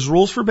played. There's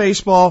rules for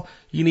baseball.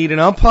 You need an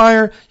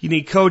umpire, you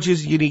need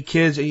coaches, you need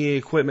kids, and you need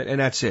equipment, and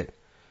that's it.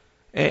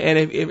 And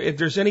if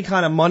there's any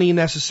kind of money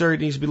necessary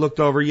that needs to be looked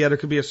over, yeah, there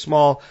could be a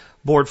small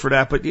board for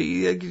that, but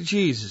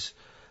Jesus.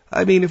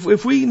 I mean,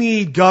 if we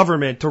need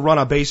government to run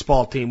a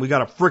baseball team, we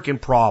got a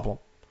frickin' problem.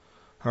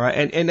 All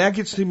right, and that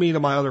gets to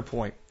my other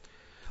point.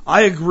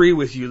 I agree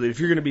with you that if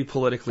you're going to be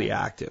politically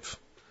active,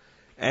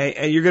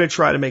 and you're going to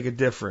try to make a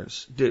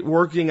difference, that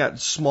working at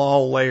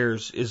small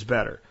layers is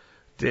better.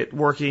 That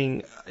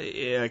working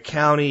in a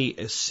county,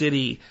 a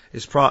city,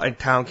 and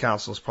town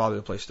council is probably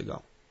the place to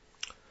go.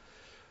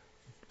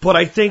 But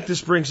I think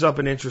this brings up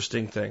an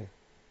interesting thing.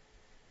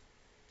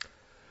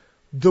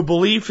 The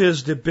belief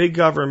is that big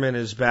government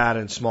is bad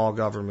and small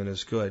government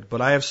is good. But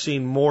I have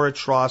seen more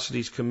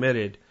atrocities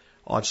committed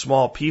on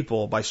small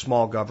people by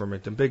small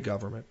government than big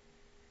government.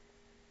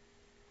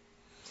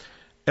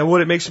 And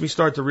what it makes me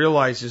start to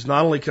realize is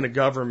not only can a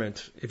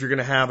government, if you're going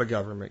to have a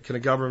government, can a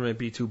government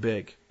be too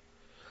big?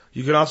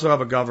 You can also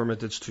have a government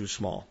that's too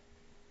small.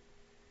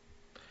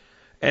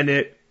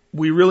 And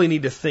we really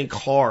need to think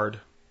hard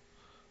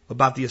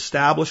about the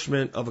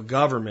establishment of a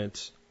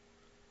government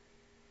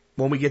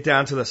when we get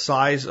down to the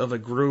size of a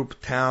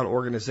group, town,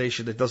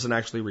 organization that doesn't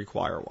actually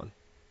require one.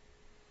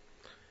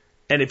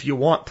 And if you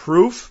want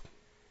proof,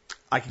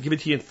 I can give it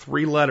to you in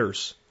 3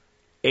 letters.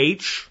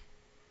 H-O-A.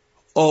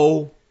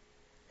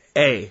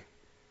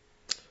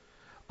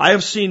 I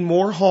have seen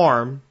more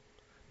harm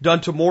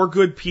done to more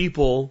good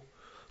people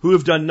who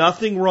have done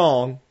nothing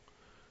wrong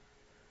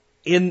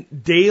in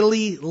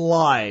daily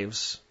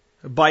lives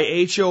by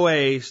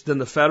HOAs than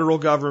the federal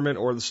government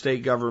or the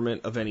state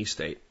government of any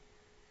state.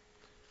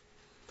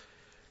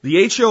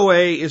 The HOA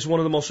is one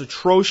of the most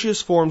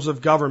atrocious forms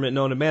of government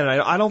known to man.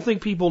 And I don't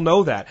think people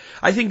know that.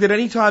 I think that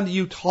any time that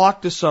you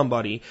talk to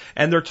somebody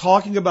and they're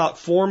talking about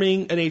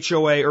forming an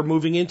HOA or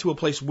moving into a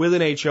place with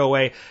an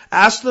HOA,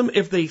 ask them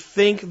if they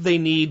think they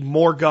need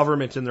more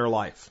government in their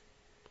life.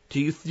 Do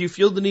you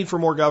feel the need for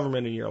more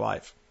government in your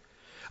life?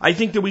 I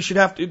think that we should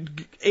have to.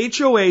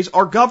 HOAs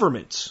are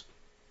governments.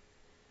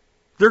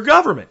 They're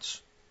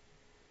governments.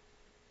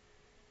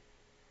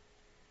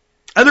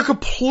 And they're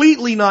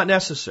completely not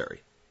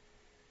necessary.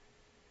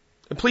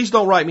 And please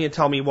don't write me and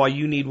tell me why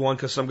you need one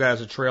because some guy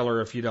has a trailer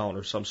if you don't,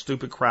 or some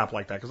stupid crap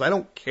like that, because I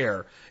don't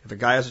care if a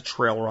guy has a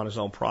trailer on his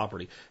own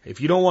property.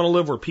 If you don't want to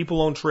live where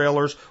people own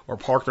trailers or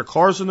park their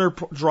cars in their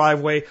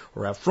driveway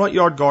or have front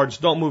yard gardens,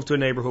 don't move to a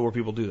neighborhood where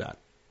people do that.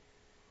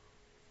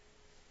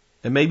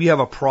 And maybe you have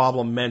a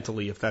problem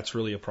mentally if that's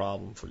really a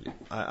problem for you.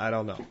 I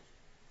don't know.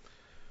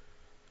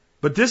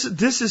 But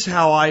this is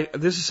how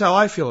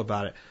I feel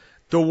about it.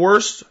 The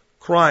worst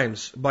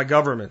crimes by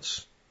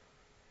governments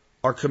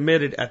are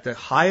committed at the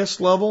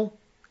highest level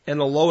and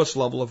the lowest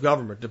level of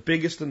government, the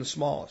biggest and the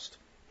smallest.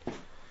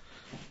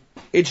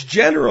 It's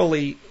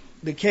generally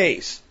the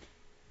case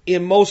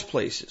in most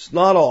places,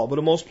 not all, but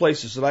in most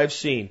places that I've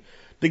seen,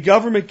 the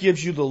government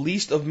gives you the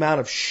least amount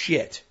of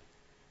shit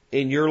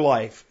in your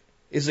life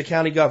is the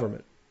county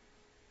government.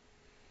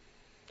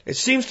 It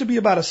seems to be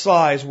about a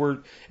size where,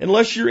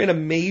 unless you're in a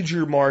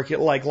major market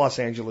like Los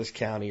Angeles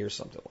County or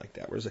something like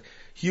that, where there's a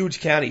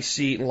huge county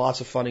seat and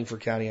lots of funding for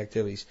county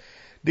activities,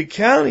 the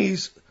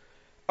counties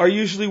are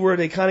usually where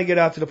they kind of get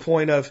out to the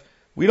point of,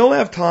 we don't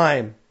have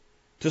time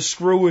to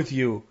screw with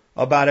you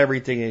about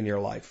everything in your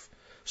life.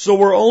 So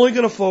we're only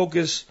going to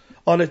focus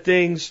on the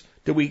things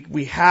that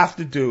we have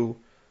to do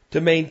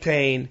to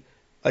maintain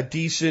a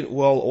decent,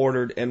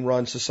 well-ordered and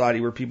run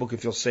society where people can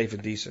feel safe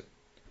and decent.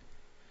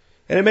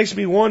 And it makes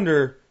me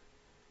wonder,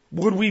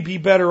 would we be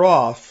better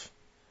off,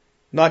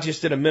 not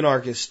just in a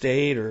minarchist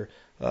state or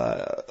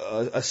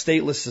a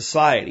stateless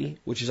society,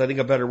 which is, I think,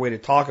 a better way to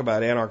talk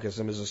about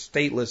anarchism, is a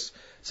stateless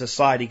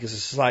society because a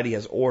society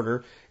has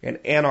order,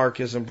 and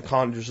anarchism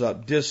conjures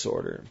up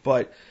disorder.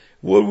 But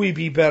would we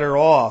be better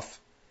off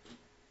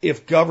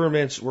if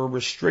governments were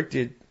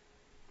restricted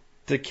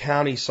to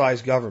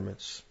county-sized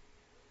governments?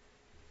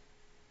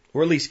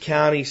 Or at least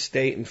county,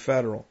 state, and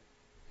federal.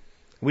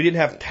 We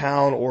didn't have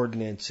town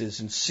ordinances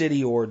and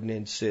city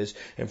ordinances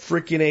and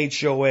frickin'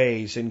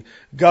 HOAs and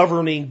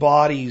governing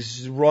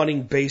bodies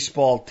running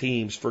baseball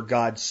teams, for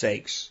God's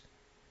sakes.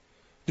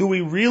 Do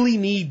we really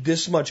need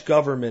this much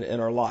government in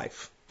our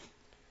life?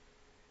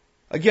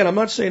 Again, I'm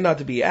not saying not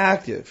to be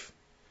active,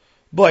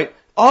 but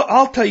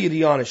I'll tell you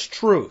the honest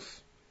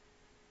truth.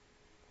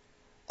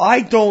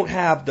 I don't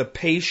have the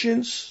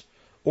patience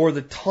or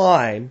the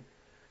time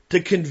to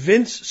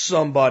convince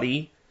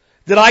somebody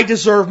that I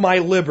deserve my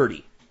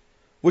liberty.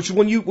 Which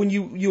when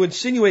you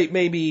insinuate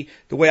maybe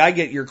the way I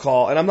get your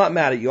call, and I'm not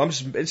mad at you,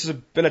 it's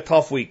been a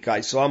tough week,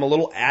 guys, so I'm a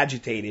little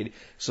agitated,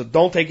 so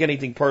don't take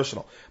anything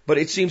personal. But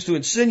it seems to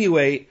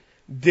insinuate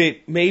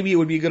that maybe it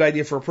would be a good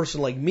idea for a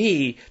person like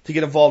me to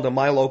get involved in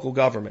my local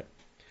government.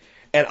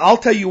 And I'll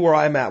tell you where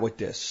I'm at with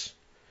this.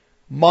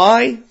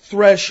 My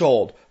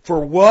threshold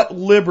for what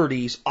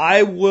liberties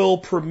I will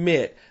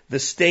permit the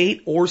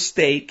state,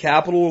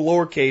 capital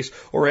or lowercase,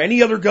 or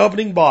any other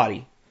governing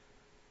body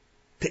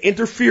to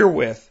interfere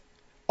with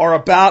are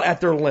about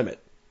at their limit.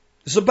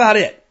 This is about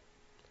it.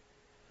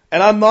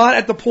 And I'm not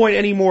at the point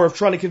anymore of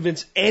trying to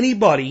convince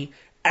anybody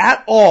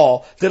at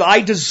all that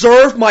I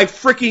deserve my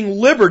freaking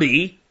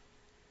liberty.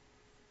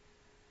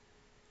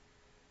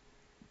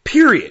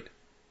 Period.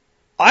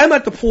 I'm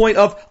at the point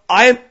of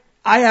I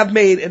have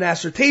made an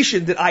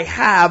assertion that I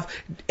have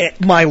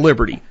my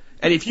liberty.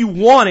 And if you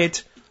want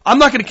it, I'm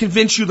not going to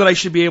convince you that I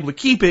should be able to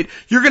keep it.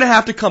 You're going to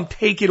have to come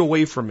take it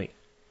away from me.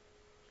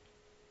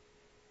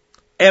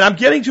 And I'm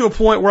getting to a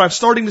point where I'm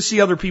starting to see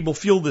other people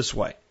feel this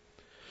way.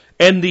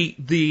 And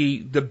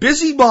the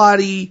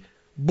busybody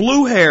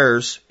blue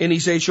hairs in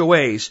these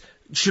HOAs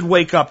should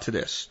wake up to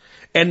this.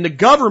 And the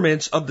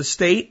governments of the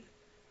state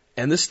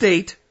and the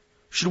state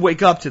should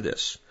wake up to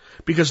this.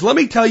 Because let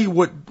me tell you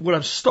what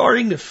I'm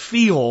starting to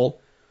feel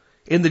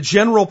in the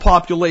general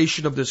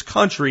population of this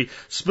country,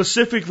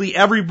 specifically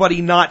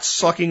everybody not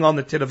sucking on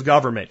the tit of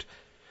government.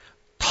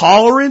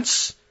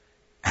 Tolerance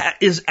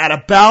is at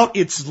about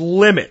its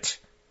limit.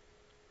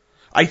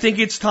 I think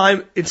it's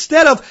time,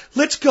 instead of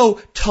let's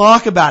go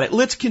talk about it,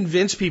 let's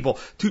convince people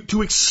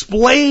to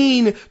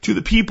explain to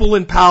the people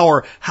in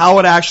power how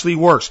it actually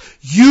works.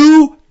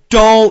 You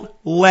don't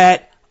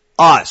let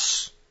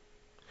us.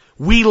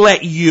 We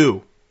let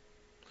you.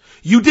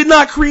 You did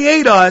not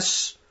create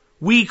us.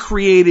 We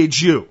created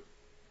you.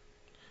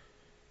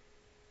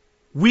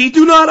 We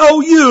do not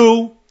owe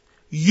you.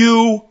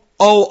 You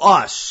owe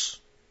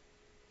us.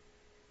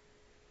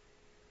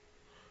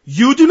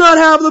 You do not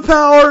have the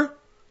power.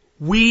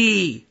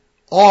 We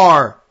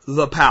are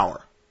the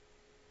power.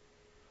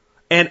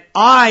 And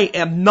I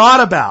am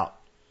not about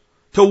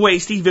to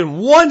waste even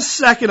 1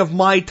 second of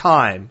my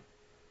time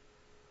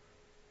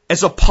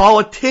as a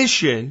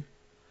politician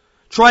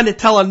trying to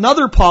tell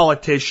another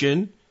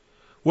politician,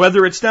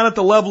 whether it's down at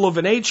the level of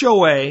an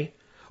HOA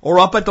or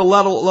up at the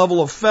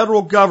level of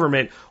federal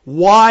government,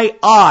 why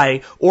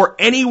I or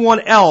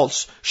anyone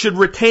else should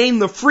retain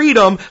the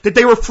freedom that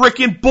they were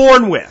frickin'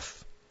 born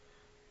with.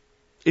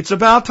 It's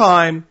about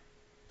time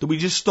that we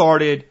just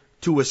started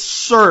to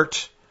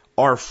assert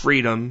our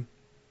freedom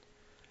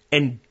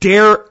and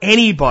dare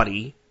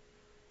anybody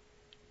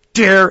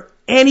to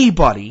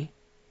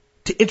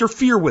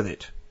interfere with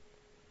it.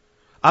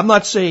 I'm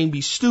not saying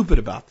be stupid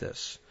about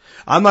this.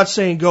 I'm not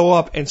saying go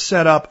up and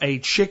set up a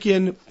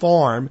chicken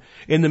farm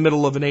in the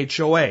middle of an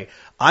HOA.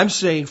 I'm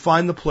saying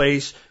find the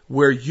place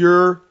where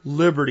your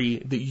liberty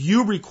that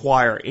you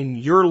require in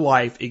your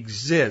life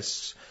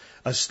exists.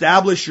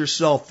 Establish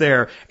yourself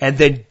there and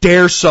then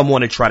dare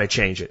someone to try to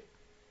change it.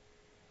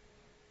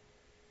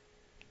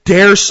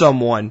 dare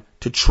someone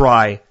to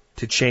try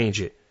to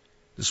change it.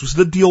 This was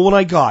the deal when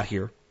I got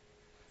here.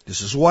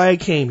 This is why I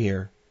came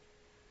here.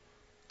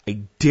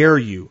 I dare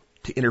you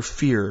to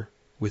interfere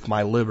with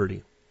my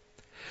liberty.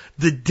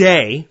 The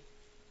day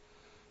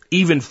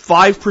even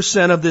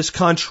 5% of this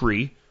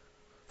country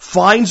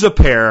finds a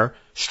pair,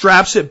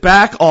 straps it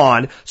back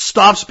on,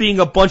 stops being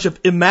a bunch of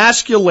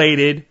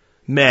emasculated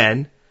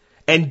men,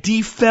 and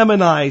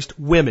defeminized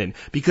women,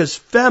 because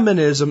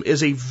feminism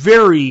is a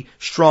very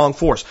strong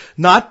force.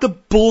 Not the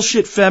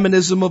bullshit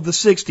feminism of the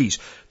 60s.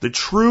 The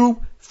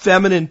true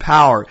feminine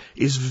power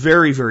is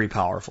very, very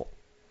powerful.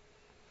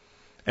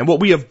 And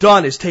what we have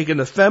done is taken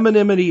the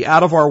femininity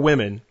out of our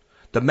women,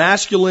 the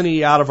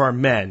masculinity out of our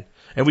men,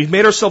 and we've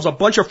made ourselves a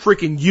bunch of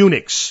freaking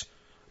eunuchs.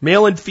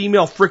 Male and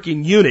female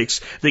freaking eunuchs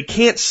that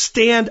can't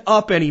stand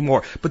up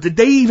anymore. But the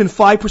day even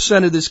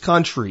 5% of this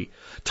country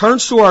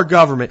turns to our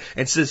government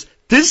and says,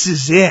 this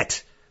is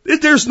it.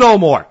 There's no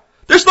more.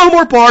 There's no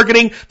more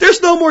bargaining.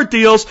 There's no more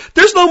deals.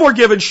 There's no more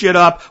giving shit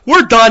up.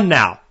 We're done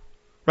now.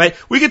 Right?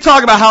 We can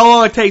talk about how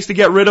long it takes to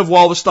get rid of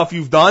all the stuff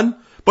you've done,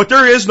 but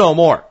there is no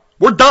more.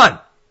 We're done.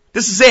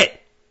 This is it.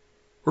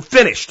 We're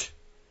finished.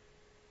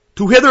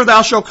 To hither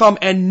thou shalt come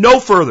and no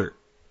further.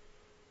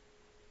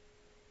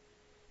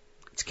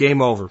 It's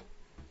game over.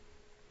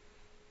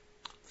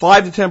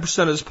 5 to 10%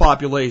 of this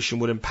population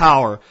would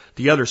empower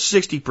the other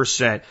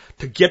 60%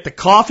 to get the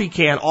coffee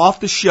can off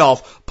the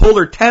shelf, pull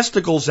their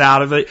testicles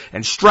out of it,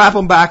 and strap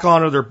them back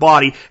onto their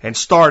body and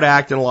start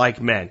acting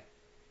like men.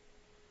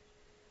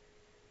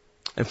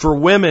 And for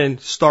women,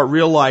 start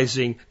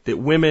realizing that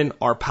women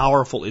are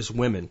powerful as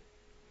women.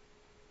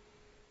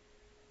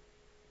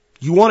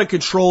 You want to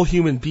control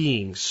human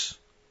beings.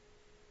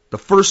 The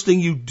first thing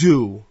you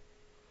do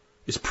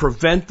is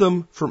prevent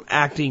them from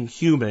acting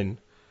human.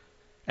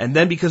 And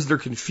then because they're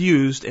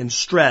confused and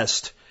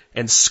stressed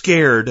and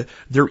scared,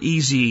 they're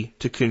easy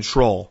to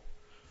control.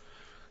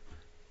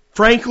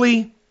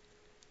 Frankly,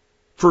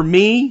 for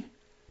me,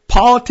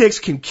 politics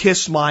can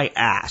kiss my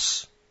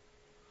ass.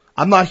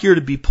 I'm not here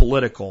to be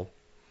political.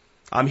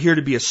 I'm here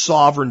to be a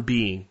sovereign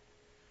being.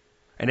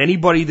 And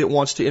anybody that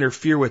wants to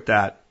interfere with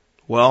that,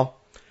 well,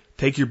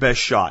 take your best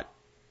shot.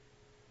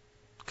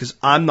 Because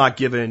I'm not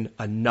giving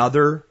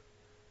another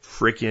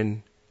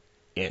frickin'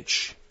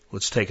 inch.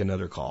 Let's take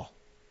another call.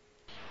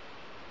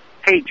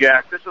 Hey,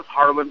 Jack, this is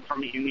Harlan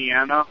from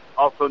Indiana,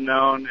 also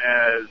known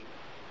as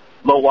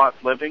Low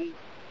Watts Living.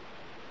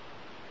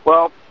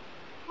 Well,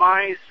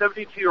 my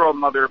 72-year-old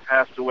mother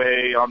passed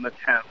away on the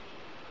 10th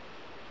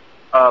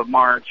of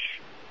March,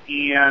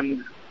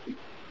 and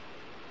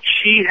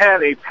she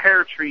had a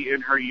pear tree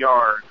in her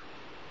yard.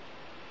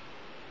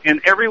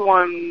 And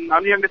everyone,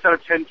 I'm the youngest out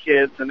of 10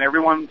 kids, and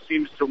everyone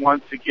seems to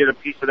want to get a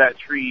piece of that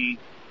tree.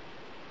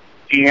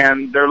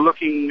 And they're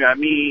looking at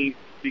me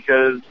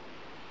because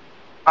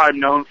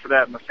I'm known for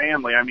that in the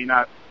family. I mean,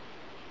 not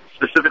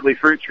specifically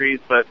fruit trees,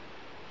 but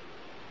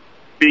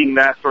being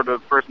that sort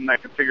of person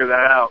that can figure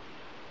that out.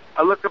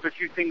 I looked up a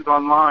few things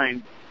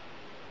online,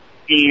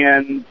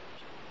 and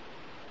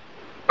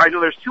I know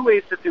there's two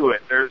ways to do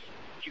it.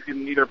 You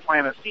can either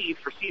plant a seed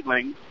for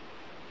seedlings,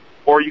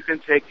 or you can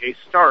take a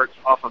start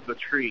off of the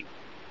tree.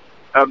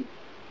 The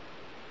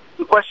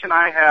question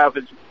I have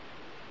is,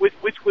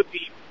 which would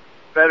be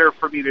better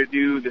for me to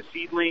do, the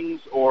seedlings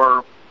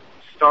or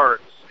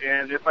starts?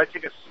 And if I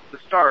take the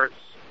starts,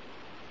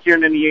 here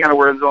in Indiana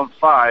we're in zone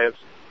 5,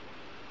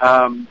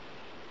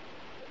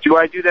 do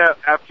I do that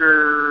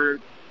after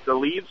the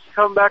leaves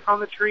come back on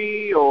the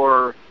tree,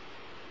 or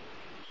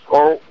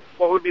what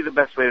would be the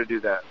best way to do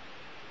that?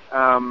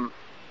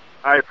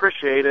 I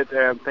appreciate it,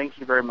 and thank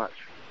you very much.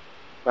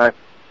 Bye.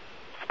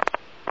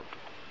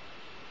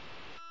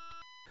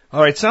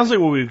 All right, sounds like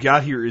what we've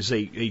got here is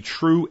a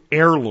true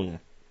heirloom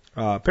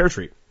pear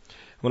tree.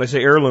 When I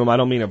say heirloom, I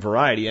don't mean a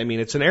variety. I mean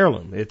it's an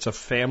heirloom. It's a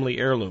family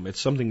heirloom. It's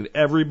something that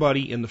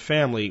everybody in the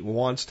family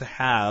wants to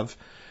have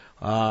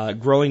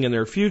growing in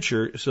their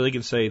future, so they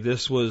can say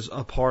this was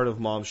a part of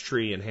Mom's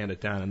tree and hand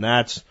it down. And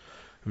that's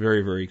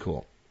very, very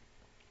cool.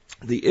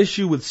 The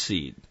issue with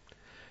seed,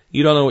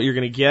 you don't know what you're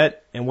going to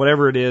get, and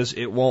whatever it is,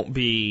 it won't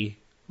be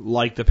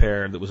like the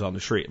pear that was on the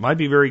tree. It might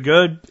be very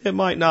good. It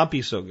might not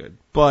be so good.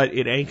 But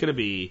it ain't going to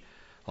be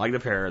like the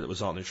pear that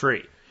was on the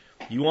tree.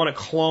 You want a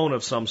clone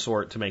of some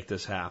sort to make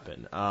this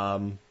happen.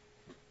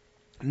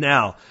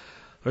 Now,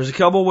 there's a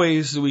couple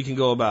ways that we can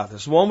go about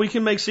this. One, we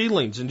can make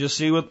seedlings and just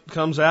see what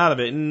comes out of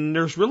it. And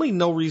there's really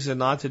no reason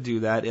not to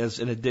do that as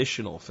an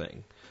additional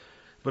thing.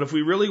 But if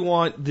we really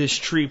want this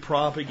tree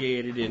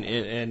propagated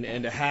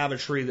and to have a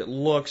tree that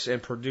looks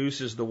and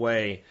produces the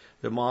way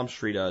that Mom's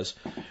tree does,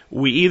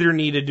 we either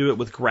need to do it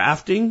with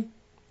grafting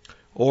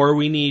or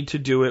we need to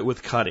do it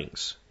with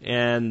cuttings.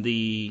 And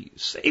the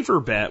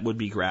safer bet would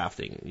be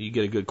grafting. You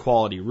get a good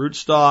quality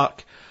rootstock.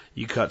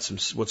 You cut some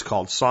what's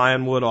called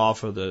scion wood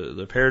off of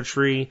the pear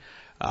tree.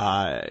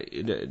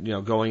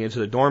 Going into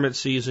the dormant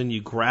season,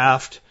 you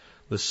graft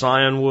the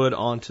scion wood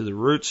onto the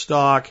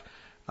rootstock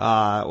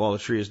while the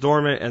tree is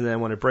dormant, and then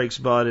when it breaks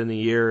bud in the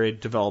year,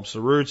 it develops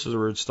the roots of the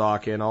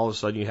rootstock, and all of a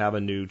sudden you have a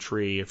new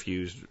tree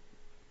infused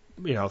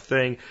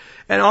thing.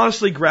 And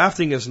honestly,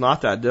 grafting is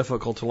not that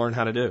difficult to learn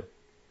how to do.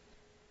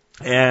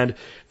 And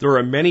there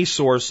are many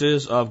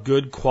sources of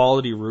good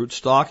quality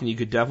rootstock, and you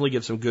could definitely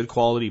get some good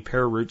quality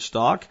pear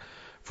rootstock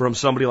from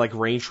somebody like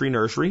Raintree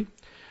Nursery,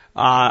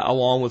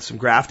 along with some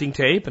grafting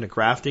tape and a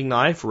grafting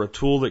knife or a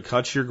tool that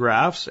cuts your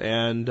grafts.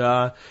 And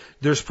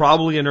there's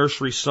probably a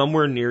nursery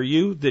somewhere near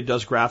you that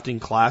does grafting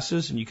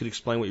classes, and you could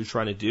explain what you're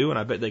trying to do, and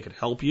I bet they could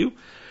help you.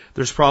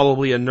 There's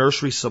probably a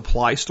nursery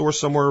supply store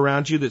somewhere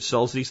around you that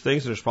sells these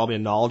things, and there's probably a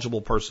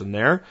knowledgeable person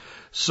there.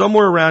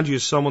 Somewhere around you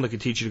is someone that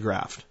could teach you to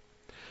graft.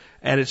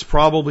 And it's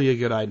probably a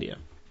good idea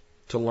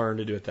to learn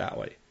to do it that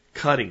way.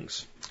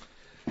 Cuttings.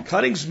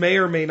 Cuttings may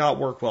or may not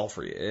work well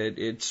for you.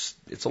 It's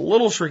a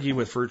little tricky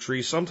with fruit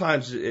trees.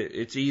 Sometimes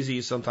it's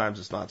easy, sometimes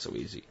it's not so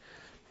easy.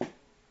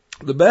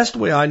 The best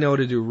way I know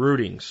to do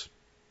rootings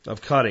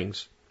of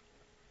cuttings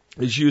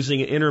is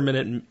using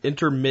an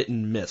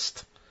intermittent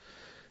mist.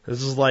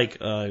 This is like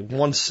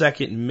 1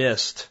 second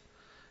mist,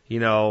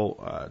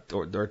 or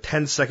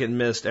 10-second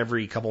mist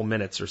every couple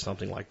minutes or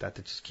something like that.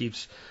 That just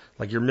keeps,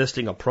 like you're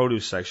misting a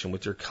produce section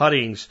with your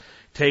cuttings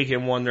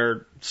taken when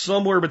they're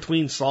somewhere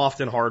between soft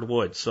and hard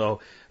wood.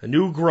 So a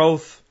new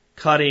growth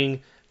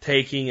cutting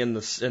taking in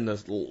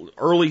the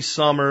early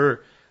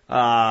summer,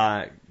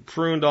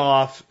 pruned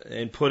off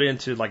and put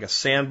into like a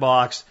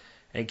sandbox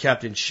and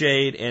kept in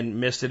shade and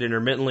misted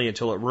intermittently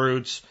until it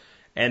roots.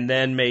 And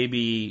then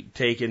maybe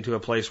take into a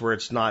place where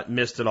it's not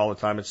misted all the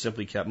time, it's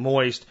simply kept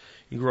moist.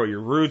 You grow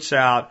your roots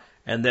out,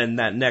 and then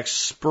that next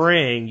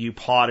spring you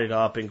pot it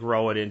up and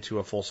grow it into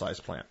a full-size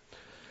plant.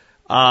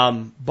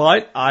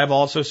 But I've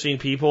also seen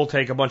people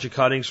take a bunch of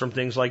cuttings from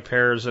things like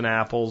pears and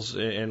apples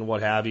and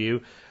what have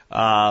you,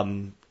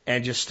 and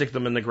just stick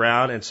them in the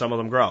ground, and some of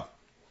them grow.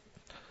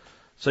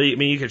 So,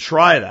 you could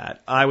try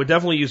that. I would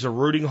definitely use a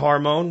rooting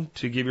hormone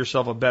to give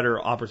yourself a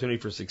better opportunity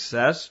for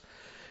success.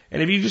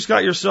 And if you just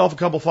got yourself a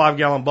couple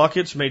 5-gallon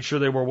buckets, made sure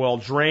they were well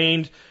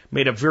drained,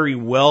 made a very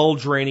well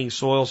draining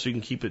soil so you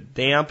can keep it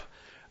damp,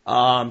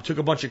 took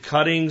a bunch of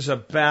cuttings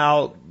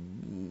about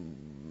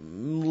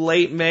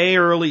late May,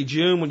 early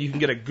June when you can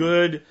get a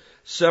good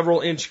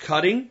several inch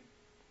cutting,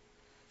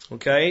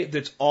 okay,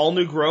 that's all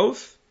new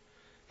growth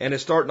and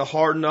it's starting to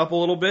harden up a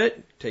little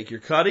bit. Take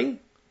your cutting,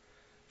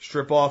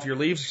 strip off your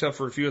leaves except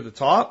for a few at the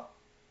top,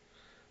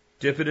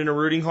 dip it in a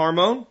rooting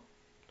hormone,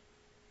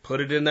 put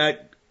it in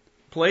that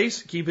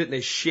place, keep it in a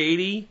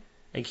shady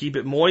and keep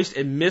it moist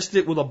and mist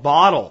it with a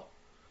bottle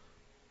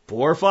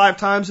 4 or 5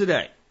 times a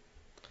day.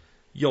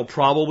 You'll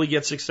probably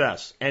get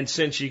success. And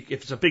if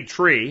it's a big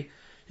tree,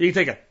 you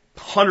can take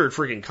 100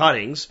 freaking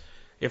cuttings.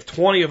 If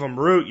 20 of them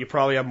root, you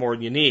probably have more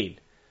than you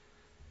need.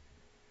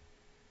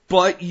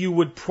 But you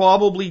would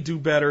probably do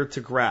better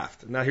to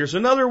graft. Now here's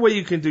another way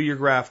you can do your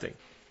grafting.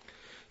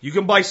 You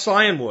can buy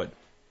cyanwood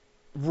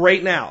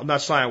right now.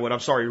 Not cyanwood, I'm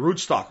sorry,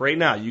 rootstock right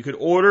now. You could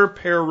order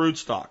pear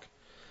rootstock.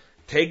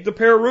 Take the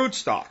pear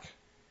rootstock,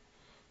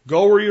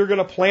 go where you're going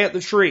to plant the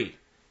tree,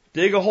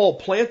 dig a hole,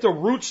 plant the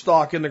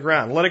rootstock in the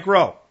ground, let it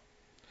grow.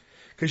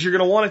 Because you're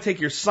going to want to take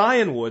your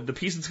cyanwood, the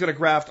piece that's going to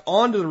graft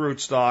onto the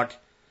rootstock,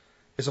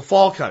 is a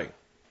fall cutting.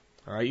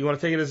 All right, you want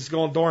to take it as it's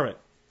going dormant.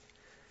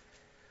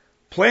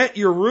 Plant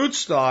your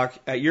rootstock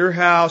at your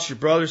house, your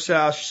brother's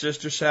house, your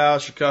sister's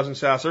house, your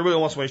cousin's house, everybody that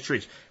wants one of these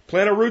trees.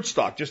 Plant a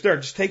rootstock just there.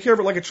 Just take care of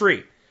it like a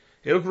tree.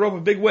 It'll grow up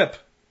a big whip.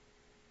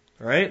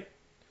 All right?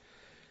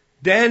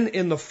 Then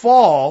in the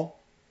fall,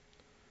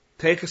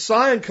 take a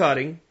scion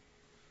cutting,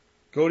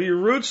 go to your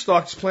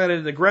rootstock that's planted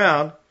in the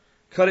ground,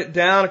 cut it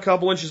down a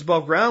couple inches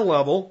above ground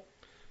level,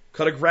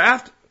 cut a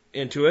graft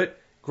into it,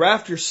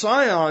 graft your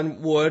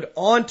scion wood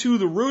onto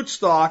the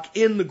rootstock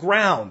in the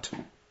ground.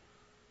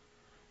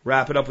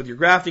 Wrap it up with your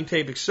grafting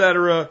tape,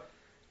 etc.,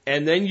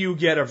 and then you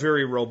get a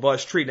very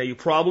robust tree. Now you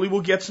probably will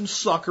get some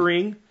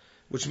suckering,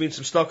 which means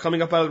some stuff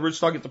coming up out of the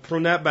rootstock, you have to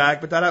prune that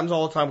back, but that happens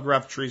all the time with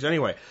grafted trees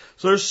anyway.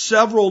 So there's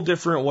several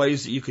different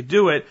ways that you could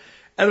do it,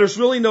 and there's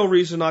really no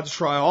reason not to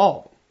try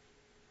all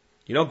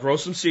of them. Grow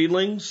some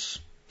seedlings.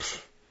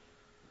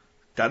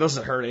 That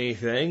doesn't hurt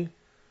anything.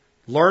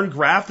 Learn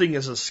grafting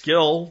as a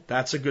skill.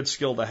 That's a good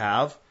skill to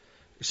have.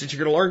 Since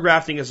you're going to learn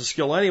grafting as a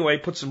skill anyway,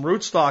 put some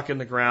rootstock in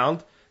the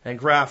ground and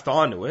graft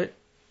onto it.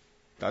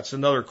 That's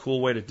another cool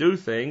way to do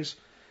things.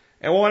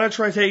 And why not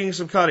try taking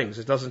some cuttings?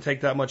 It doesn't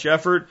take that much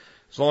effort.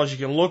 As long as you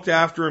can look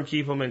after them,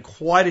 keep them in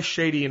quite a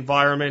shady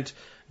environment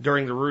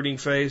during the rooting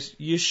phase,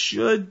 you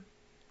should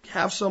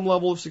have some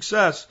level of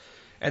success.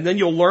 And then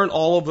you'll learn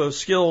all of those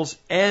skills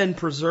and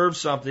preserve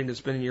something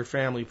that's been in your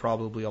family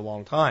probably a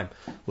long time.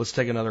 Let's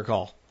take another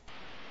call.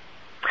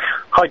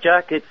 Hi,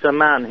 Jack. It's a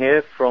man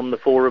here from the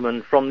forum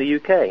and from the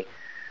UK.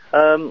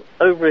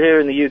 Over here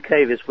in the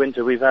UK this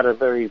winter, we've had a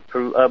lot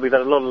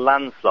of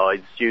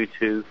landslides due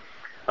to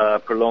a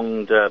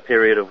prolonged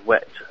period of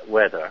wet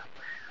weather.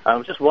 I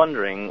was just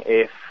wondering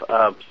if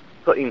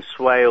putting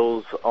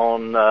swales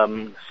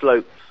on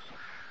slopes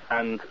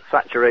and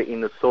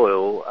saturating the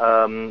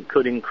soil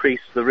could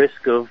increase the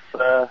risk of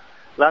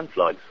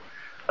landslides.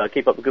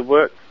 Keep up the good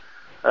work.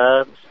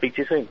 Speak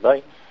to you soon.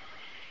 Bye.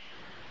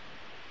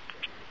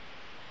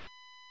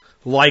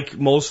 like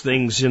most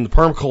things in the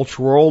permaculture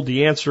world,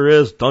 the answer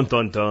is dun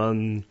dun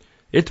dun.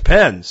 It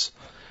depends.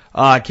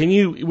 Can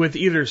you, with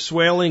either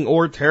swaling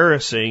or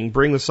terracing,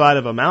 bring the side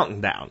of a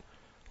mountain down?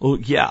 Oh,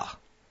 yeah.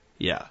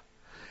 Yeah.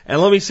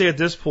 And let me say at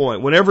this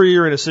point, whenever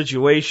you're in a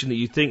situation that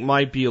you think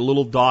might be a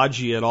little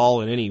dodgy at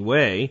all in any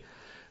way,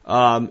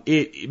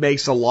 it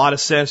makes a lot of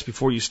sense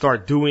before you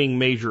start doing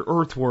major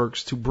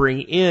earthworks to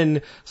bring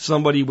in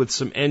somebody with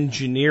some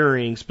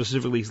engineering,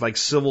 specifically like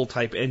civil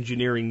type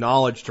engineering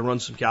knowledge, to run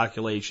some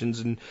calculations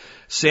and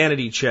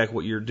sanity check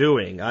what you're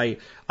doing. I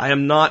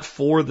am not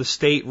for the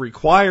state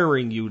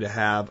requiring you to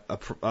have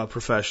a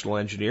professional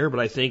engineer,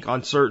 but I think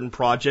on certain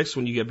projects,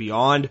 when you get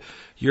beyond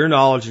your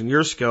knowledge and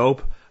your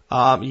scope,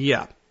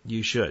 yeah,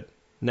 you should.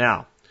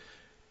 Now,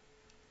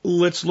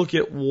 let's look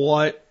at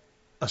what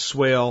a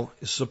swale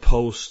is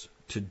supposed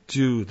to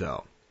do,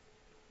 though.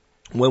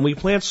 When we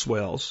plant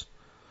swales,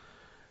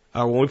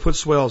 when we put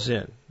swales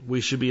in,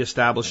 we should be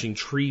establishing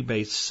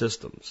tree-based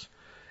systems.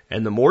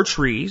 And the more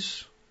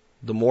trees,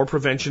 the more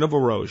prevention of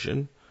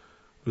erosion,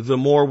 the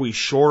more we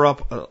shore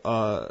up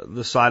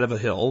the side of a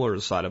hill or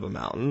the side of a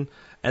mountain,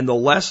 and the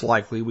less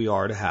likely we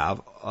are to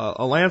have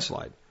a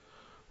landslide.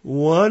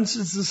 Once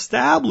it's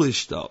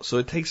established, though, so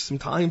it takes some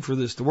time for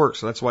this to work.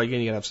 So that's why, again,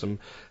 you gotta have some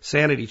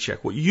sanity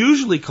check. What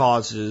usually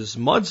causes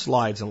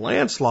mudslides and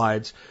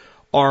landslides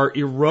are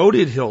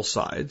eroded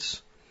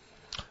hillsides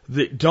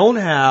that don't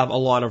have a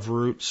lot of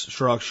root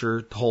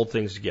structure to hold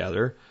things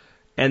together,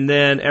 and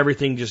then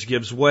everything just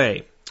gives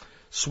way.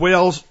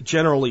 Swales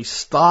generally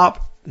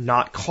stop,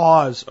 not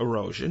cause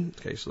erosion.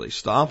 Okay, so they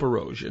stop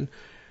erosion.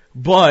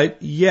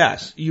 But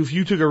yes, if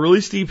you took a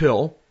really steep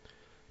hill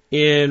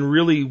in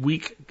really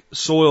weak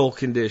soil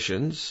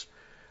conditions,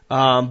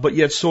 but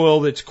yet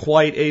soil that's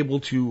quite able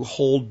to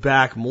hold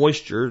back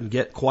moisture and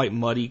get quite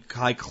muddy,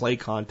 high clay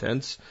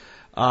contents,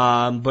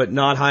 but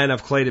not high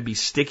enough clay to be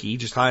sticky,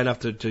 just high enough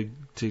to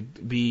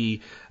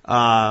be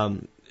able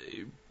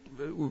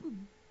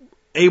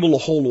to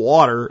hold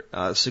water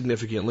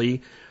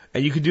significantly.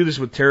 And you could do this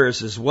with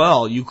terrace as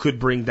well. You could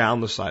bring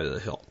down the side of the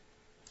hill.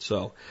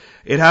 So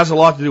it has a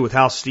lot to do with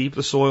how steep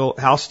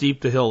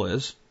the hill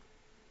is,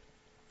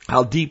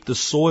 how deep the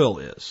soil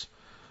is,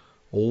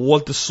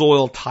 what the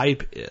soil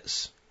type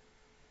is,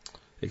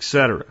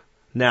 etc.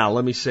 Now,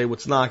 let me say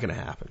what's not going to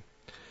happen.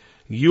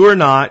 You are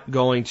not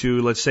going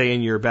to, let's say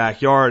in your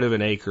backyard of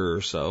an acre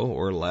or so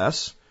or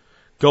less,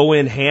 go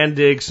in, hand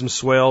dig some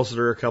swales that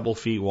are a couple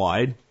feet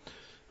wide,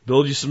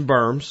 build you some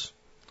berms,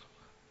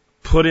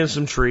 put in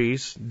some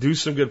trees, do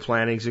some good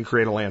plantings, and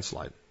create a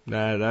landslide.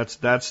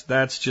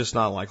 That's just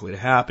not likely to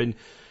happen.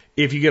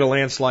 If you get a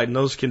landslide in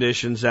those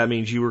conditions, that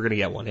means you were going to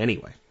get one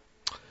anyway.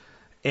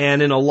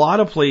 And in a lot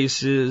of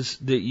places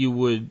that you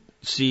would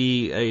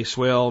see a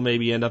swale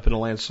maybe end up in a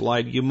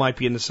landslide, you might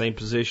be in the same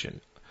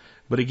position.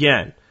 But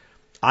again,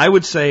 I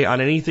would say on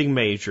anything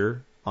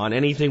major, on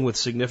anything with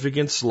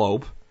significant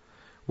slope,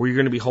 where you're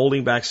going to be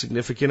holding back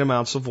significant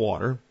amounts of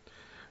water,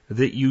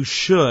 that you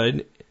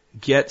should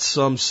get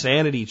some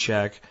sanity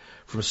check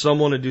from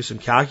someone to do some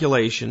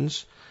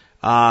calculations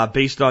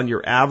based on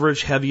your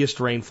average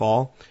heaviest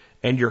rainfall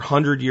and your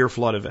 100-year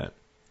flood event.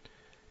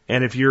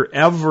 And if you're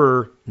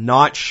ever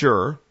not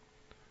sure,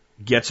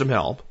 get some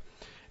help.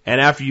 And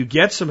after you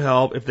get some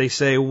help, if they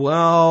say,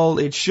 well,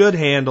 it should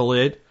handle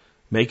it,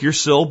 make your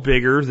sill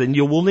bigger than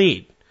you will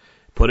need.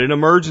 Put an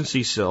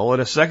emergency sill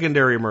and a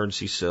secondary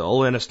emergency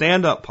sill and a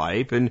stand-up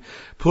pipe and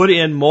put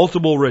in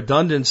multiple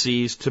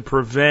redundancies to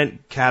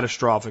prevent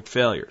catastrophic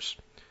failures.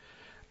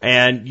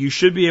 And you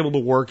should be able to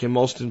work in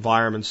most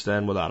environments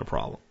then without a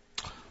problem.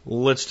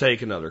 Let's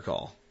take another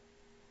call.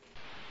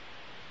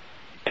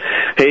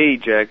 Hey,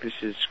 Jack, this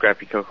is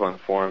Scrappy Coco on the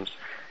forums.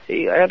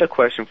 Hey, I had a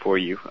question for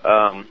you.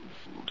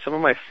 Some of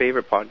my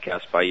favorite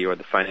podcasts by you are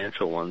the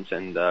financial ones,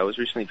 and I was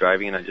recently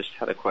driving and I just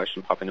had a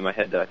question pop into my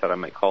head that I thought I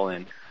might call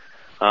in.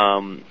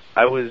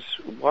 I was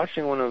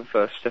watching one of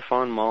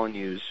Stefan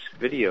Molyneux's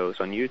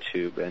videos on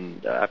YouTube,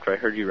 and after I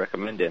heard you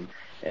recommend him,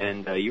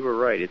 and you were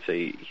right,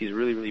 he's a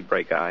really, really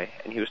bright guy,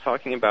 and he was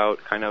talking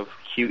about kind of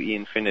QE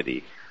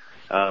infinity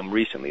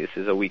recently. This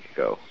is a week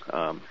ago.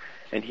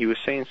 And he was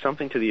saying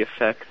something to the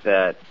effect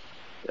that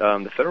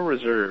the Federal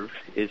Reserve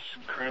is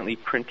currently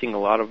printing a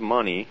lot of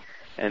money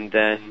and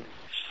then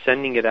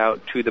sending it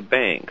out to the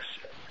banks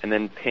and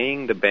then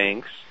paying the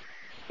banks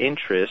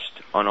interest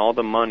on all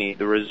the money,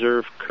 the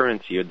reserve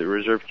currency or the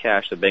reserve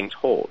cash the banks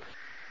hold,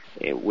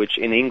 which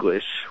in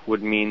English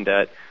would mean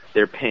that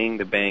they're paying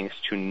the banks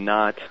to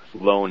not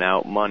loan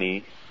out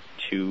money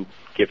to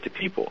give to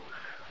people,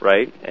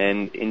 right?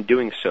 And in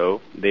doing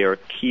so, they are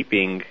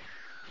keeping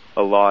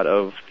a lot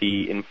of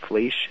the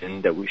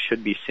inflation that we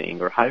should be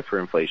seeing, or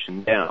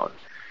hyperinflation, down.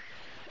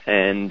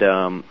 And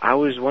I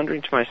was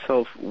wondering to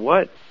myself,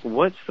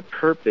 what's the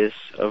purpose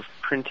of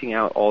printing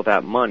out all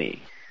that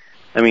money?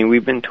 I mean,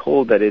 we've been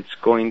told that it's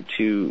going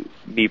to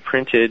be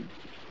printed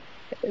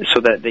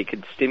so that they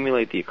could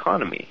stimulate the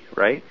economy,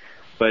 right?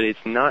 But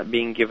it's not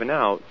being given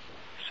out.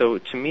 So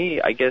to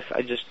me, I guess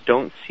I just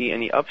don't see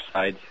any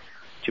upsides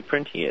to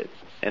printing it.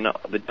 And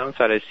the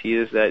downside I see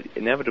is that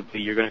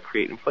inevitably you're going to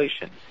create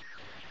inflation.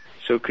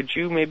 So could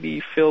you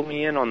maybe fill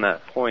me in on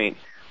that point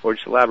or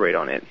just elaborate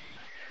on it?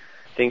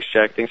 Thanks,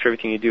 Jack. Thanks for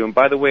everything you do. And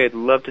by the way, I'd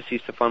love to see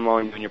Stefan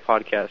Molyneux on your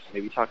podcast.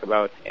 Maybe talk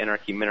about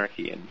anarchy,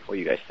 minarchy, and what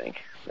you guys think.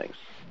 Thanks.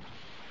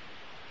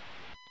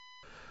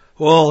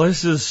 Well,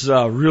 this is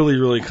really,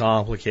 really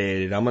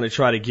complicated. I'm going to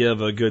try to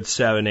give a good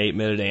 7-8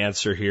 minute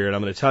answer here. And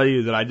I'm going to tell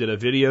you that I did a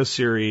video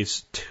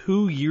series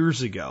 2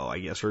 years ago, I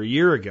guess, or a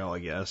year ago, I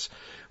guess.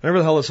 Whenever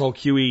the hell this whole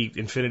QE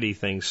infinity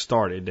thing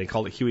started, they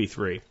called it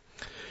QE3.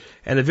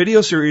 And the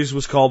video series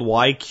was called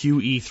Why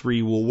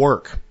QE3 Will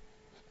Work.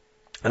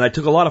 And I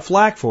took a lot of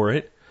flack for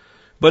it.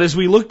 But as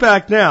we look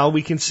back now,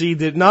 we can see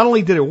that not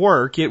only did it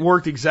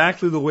worked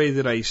exactly the way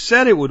that I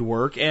said it would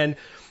work, and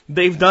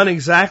they've done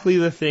exactly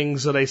the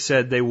things that I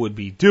said they would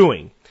be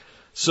doing.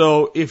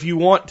 So if you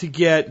want to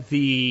get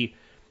the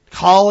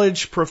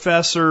college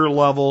professor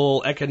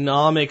level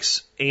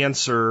economics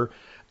answer,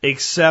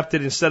 except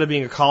that instead of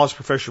being a college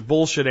professor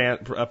bullshit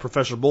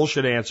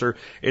answer,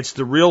 it's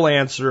the real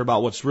answer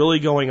about what's really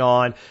going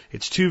on.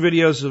 It's 2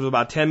 videos of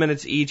about 10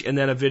 minutes each, and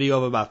then a video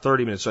of about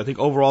 30 minutes. So I think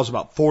overall it's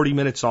about 40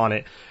 minutes on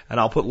it, and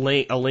I'll put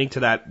a link to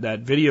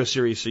that video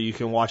series so you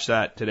can watch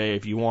that today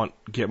if you want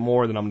to get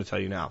more than I'm going to tell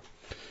you now.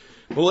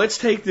 Well, let's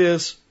take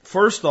this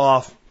first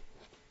off,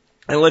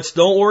 and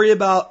don't worry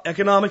about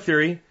economic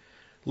theory.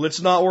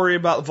 Let's not worry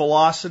about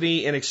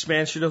velocity and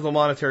expansion of the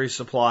monetary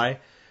supply.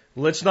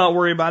 Let's not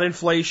worry about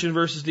inflation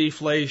versus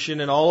deflation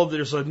and all of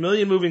there's a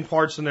million moving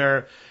parts in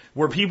there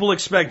where people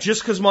expect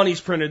just because money's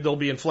printed there'll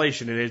be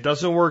inflation, and it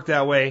doesn't work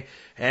that way.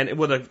 And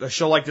with a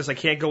show like this, I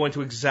can't go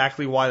into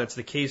exactly why that's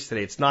the case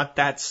today. It's not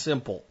that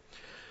simple.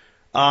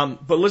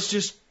 But let's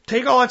just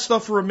take all that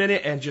stuff for a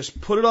minute and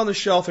just put it on the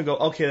shelf and go,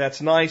 okay,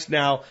 that's nice.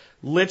 Now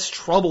let's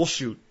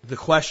troubleshoot the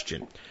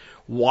question.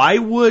 Why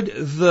would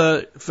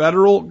the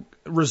Federal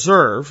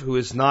Reserve, who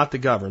is not the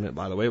government,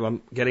 by the way,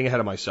 I'm getting ahead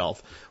of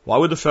myself, why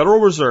would the Federal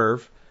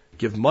Reserve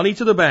give money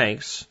to the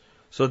banks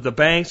so that the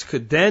banks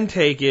could then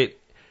take it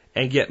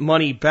and get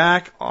money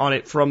back on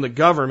it from the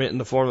government in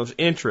the form of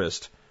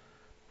interest?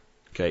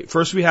 Okay,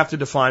 first we have to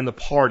define the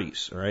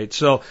parties, all right?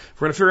 So if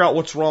we're going to figure out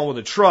what's wrong with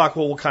a truck,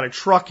 well, what kind of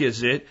truck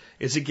is it?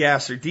 Is it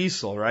gas or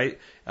diesel, right?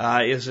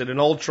 Is it an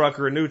old truck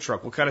or a new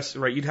truck? What kind of,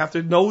 right? You'd have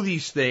to know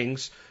these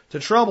things to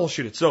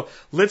troubleshoot it. So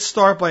let's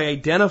start by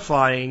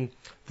identifying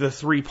the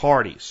 3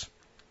 parties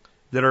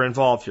that are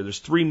involved here. There's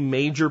 3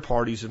 major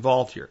parties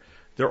involved here.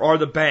 There are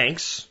the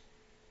banks,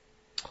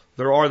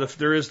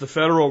 there is the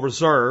Federal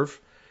Reserve,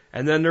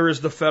 and then there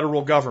is the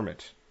federal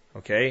government.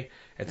 Okay?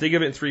 And think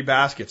of it in 3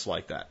 baskets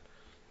like that.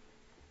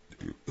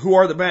 Who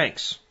are the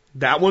banks?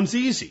 That one's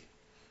easy.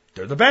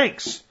 They're the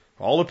banks.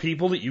 All the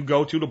people that you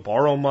go to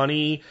borrow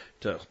money,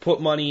 to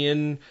put money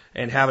in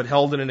and have it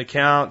held in an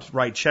account,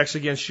 write checks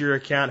against your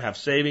account, have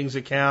savings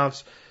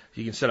accounts.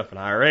 You can set up an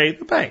IRA,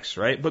 the banks,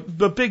 right? But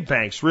the big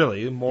banks,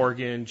 really,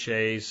 Morgan,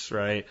 Chase,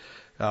 right?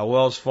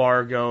 Wells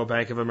Fargo,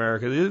 Bank of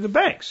America, the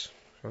banks.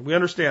 We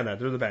understand that.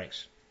 They're the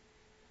banks.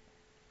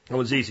 That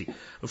was easy.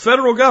 The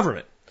federal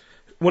government.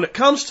 When it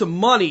comes to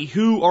money,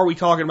 who are we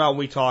talking about when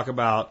we talk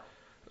about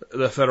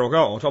the federal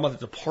government? We're talking about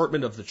the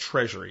Department of the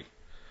Treasury.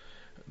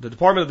 The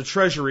Department of the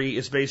Treasury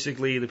is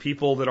basically the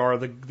people that are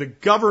the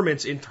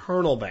government's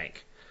internal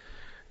bank.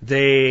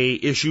 They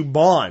issue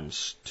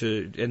bonds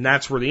and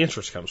that's where the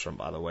interest comes from,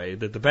 by the way,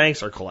 that the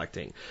banks are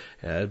collecting.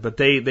 But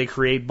they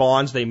create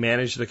bonds, they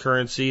manage the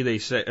currency, they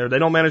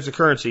don't manage the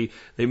currency,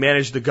 they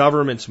manage the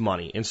government's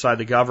money inside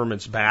the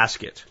government's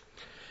basket.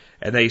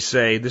 And they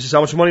say, this is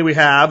how much money we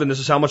have, and this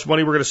is how much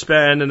money we're going to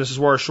spend, and this is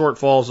where our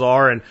shortfalls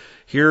are, and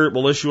here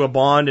we'll issue a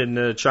bond, and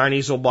the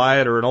Chinese will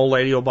buy it, or an old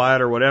lady will buy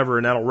it, or whatever,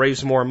 and that'll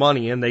raise more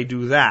money, and they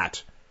do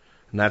that.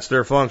 And that's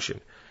their function.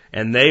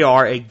 And they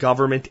are a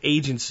government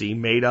agency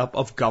made up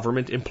of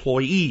government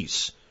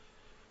employees.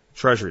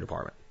 Treasury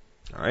Department.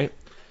 All right?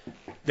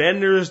 Then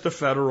there is the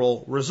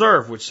Federal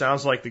Reserve, which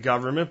sounds like the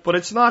government, but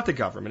it's not the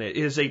government. It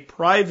is a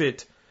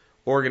private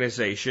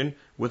organization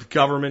with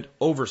government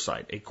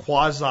oversight, a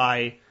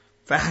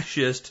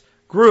quasi-fascist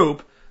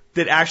group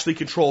that actually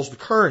controls the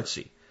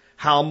currency.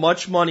 How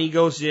much money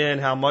goes in,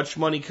 how much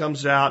money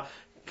comes out,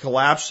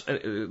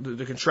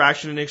 the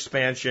contraction and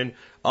expansion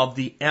of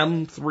the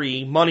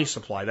M3 money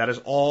supply. That is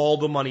all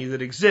the money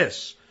that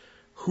exists.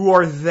 Who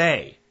are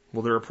they?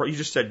 Well, you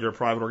just said they're a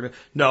private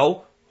organization.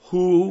 No,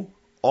 who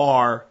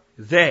are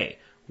they?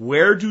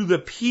 Where do the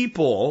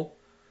people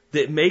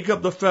that make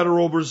up the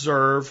Federal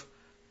Reserve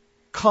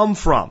come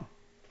from?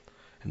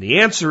 And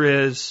the answer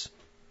is,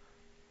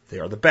 they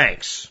are the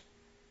banks.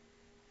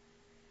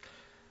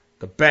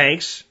 The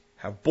banks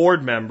have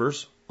board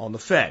members on the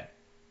Fed.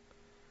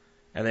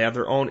 And they have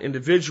their own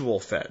individual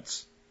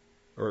feds.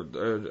 Or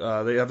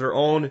they have their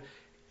own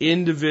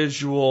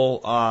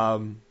individual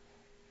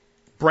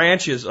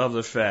branches of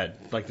the Fed,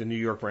 like the New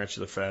York branch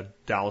of the Fed,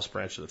 Dallas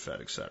branch of the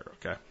Fed, etc.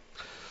 Okay?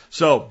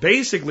 So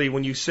basically,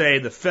 when you say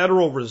the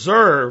Federal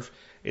Reserve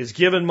is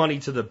giving money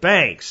to the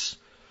banks,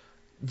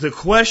 the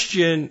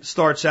question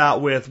starts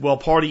out with, well,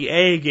 Party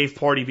A gave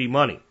Party B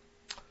money.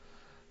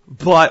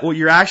 But what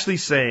you're actually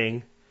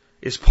saying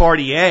is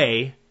Party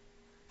A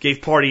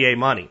gave Party A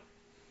money.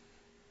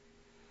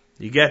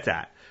 You get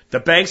that? The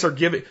banks are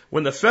giving,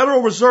 when the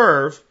Federal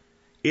Reserve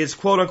is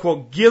quote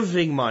unquote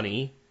giving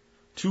money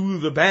to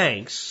the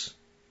banks,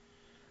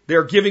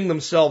 they're giving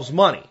themselves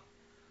money.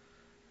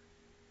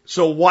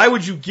 So why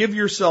would you give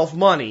yourself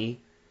money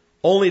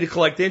only to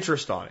collect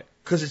interest on it?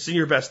 Because it's in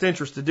your best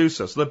interest to do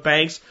so. So the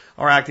banks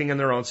are acting in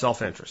their own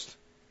self-interest.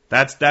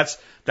 That's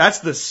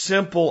the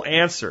simple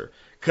answer.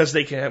 Because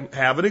they can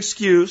have an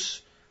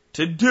excuse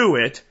to do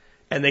it,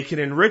 and they can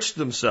enrich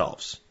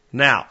themselves.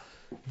 Now,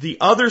 the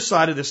other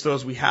side of this, though,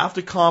 is we have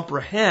to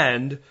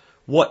comprehend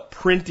what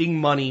printing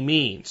money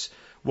means.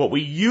 What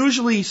we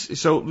usually,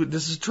 so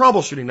this is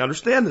troubleshooting to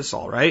understand this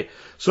all, right?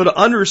 So to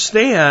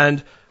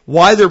understand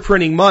why they're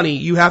printing money,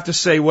 you have to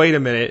say, wait a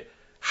minute,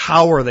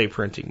 how are they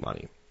printing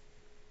money?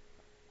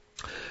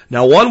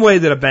 Now, one way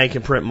that a bank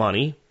can print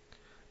money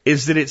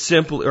is that it's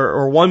simple,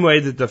 or one way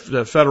that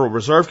the Federal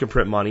Reserve can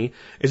print money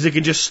is it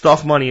can just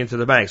stuff money into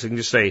the banks. It can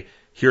just say,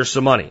 here's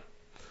some money.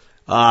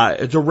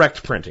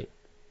 Direct printing,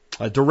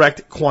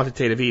 direct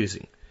quantitative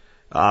easing.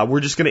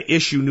 We're just going to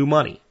issue new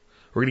money.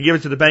 We're going to give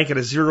it to the bank at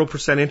a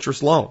 0%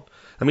 interest loan.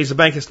 That means the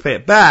bank has to pay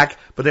it back,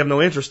 but they have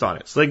no interest on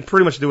it. So they can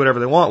pretty much do whatever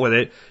they want with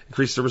it,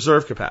 increase the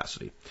reserve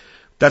capacity.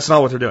 That's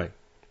not what they're doing.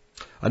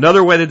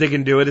 Another way that they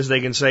can do it is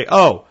they can say,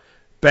 oh,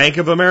 Bank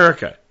of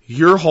America,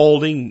 you're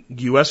holding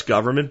U.S.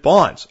 government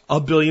bonds,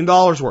 $1 billion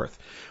worth.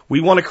 We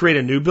want to create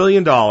a new $1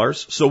 billion,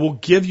 so we'll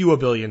give you $1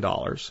 billion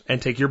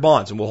and take your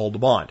bonds and we'll hold the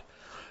bond.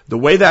 The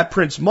way that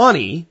prints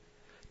money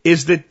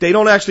is that they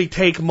don't actually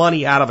take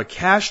money out of a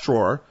cash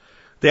drawer.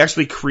 They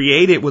actually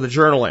create it with a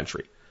journal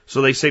entry.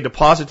 So they say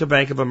deposit to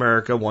Bank of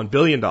America $1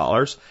 billion,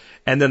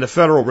 and then the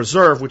Federal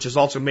Reserve, which is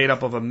also made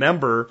up of a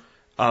member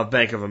of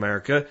Bank of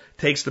America,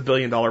 takes the $1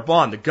 billion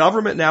bond. The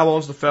government now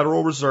owns the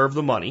Federal Reserve,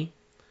 the money.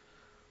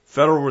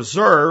 Federal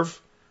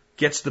Reserve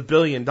gets the $1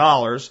 billion.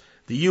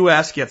 The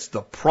U.S. gets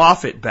the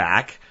profit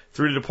back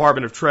through the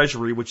Department of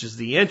Treasury, which is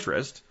the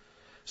interest.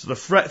 So the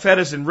Fed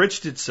has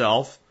enriched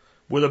itself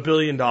with $1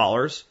 billion.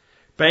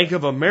 Bank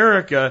of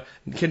America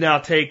can now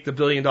take the $1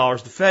 billion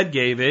the Fed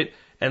gave it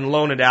and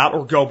loan it out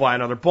or go buy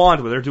another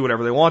bond with it or do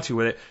whatever they want to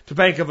with it. To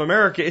Bank of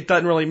America, it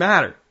doesn't really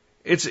matter.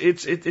 It's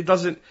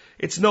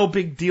no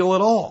big deal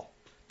at all.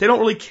 They don't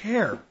really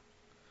care.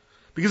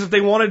 Because if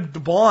they wanted the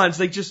bonds,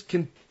 they just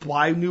can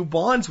buy new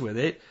bonds with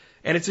it,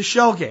 and it's a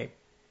shell game.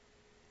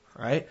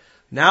 Right?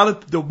 Now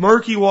that the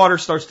murky water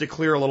starts to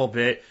clear a little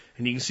bit,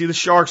 and you can see the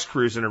sharks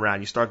cruising around,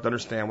 you start to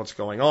understand what's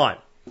going on.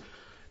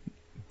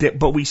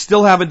 But we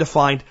still haven't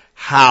defined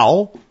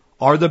how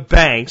are the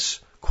banks,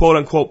 quote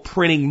unquote,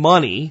 printing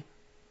money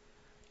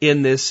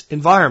in this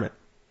environment.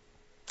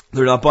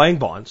 They're not buying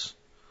bonds.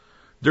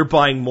 They're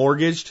buying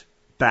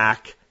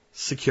mortgaged-backed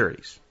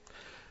securities.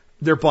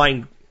 They're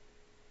buying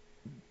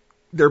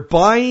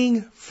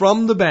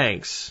from the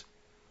banks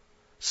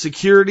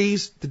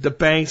securities that the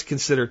banks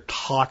consider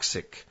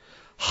toxic,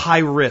 high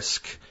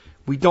risk.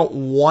 We don't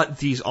want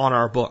these on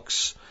our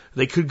books.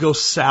 They could go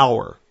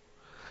sour.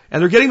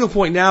 And they're getting to the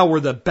point now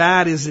where the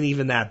bad isn't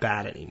even that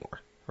bad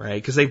anymore,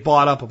 right? Because they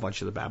bought up a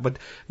bunch of the bad. But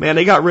man,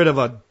 they got rid of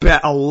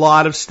a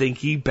lot of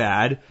stinky,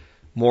 bad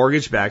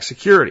mortgage-backed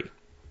security.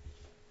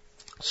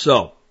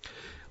 So,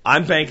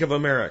 I'm Bank of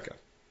America.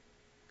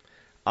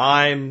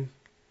 I'm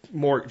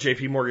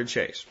JP Morgan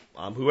Chase.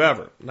 I'm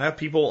whoever. And I have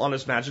people on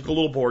this magical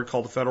little board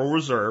called the Federal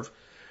Reserve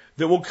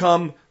that will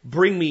come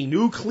bring me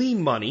new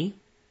clean money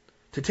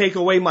to take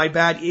away my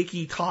bad,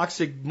 icky,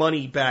 toxic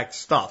money-backed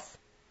stuff.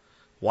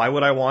 Why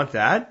would I want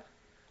that?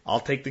 I'll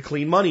take the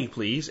clean money,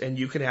 please, and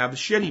you can have the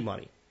shitty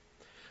money.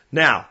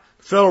 Now,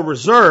 the Federal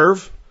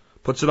Reserve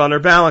puts it on their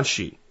balance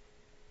sheet.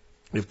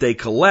 If they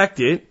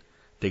collect it,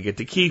 they get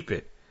to keep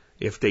it.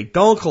 If they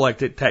don't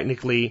collect it,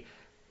 technically,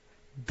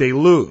 they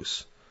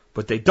lose.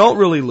 But they don't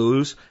really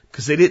lose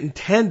because they didn't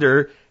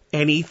tender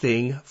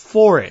anything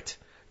for it.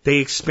 They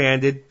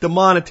expanded the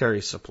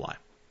monetary supply.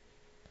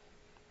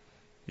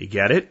 You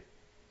get it?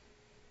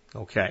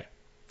 Okay.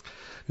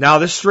 Now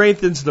this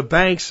strengthens the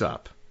banks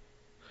up.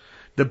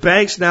 The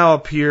banks now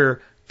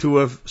appear to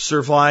have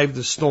survived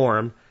the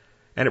storm,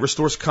 and it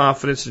restores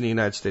confidence in the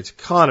United States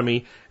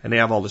economy, and they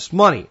have all this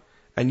money,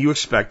 and you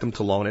expect them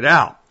to loan it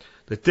out.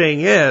 The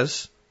thing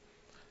is,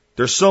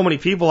 there's so many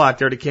people out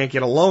there that can't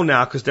get a loan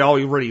now because they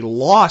already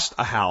lost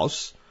a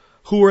house.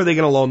 Who are they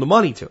going to loan the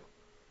money to?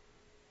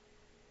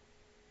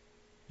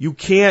 You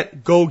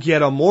can't go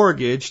get a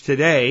mortgage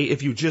today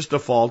if you just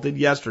defaulted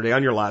yesterday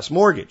on your last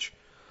mortgage.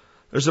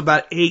 There's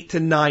about 8 to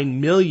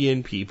 9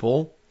 million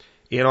people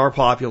in our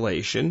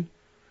population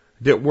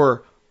that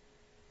were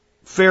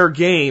fair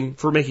game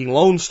for making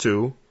loans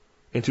to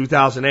in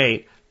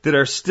 2008 that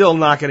are still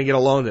not going to get a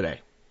loan today.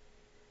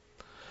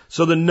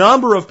 So the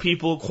number of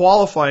people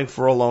qualifying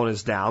for a loan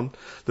is down.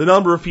 The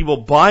number of people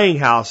buying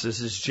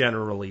houses is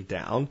generally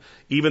down,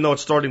 even though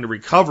it's starting to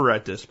recover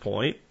at this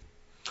point.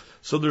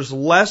 So there's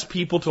less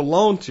people to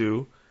loan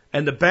to,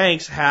 and the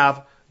banks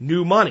have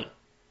new money.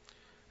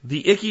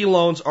 The icky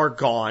loans are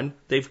gone.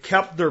 They've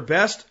kept their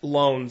best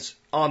loans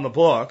on the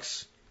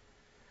books.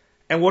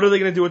 And what are they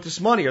going to do with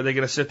this money? Are they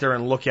going to sit there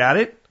and look at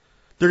it?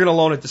 They're going to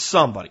loan it to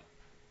somebody.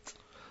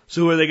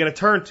 So who are they going to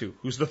turn to?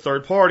 Who's the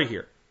third party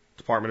here?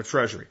 Department of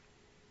Treasury.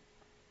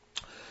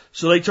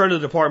 So they turn to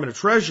the Department of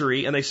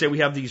Treasury and they say, we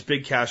have these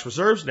big cash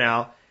reserves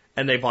now,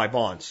 and they buy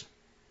bonds.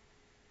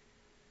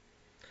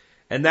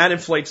 And that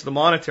inflates the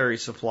monetary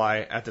supply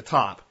at the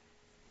top.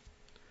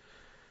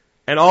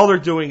 And all they're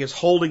doing is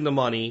holding the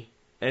money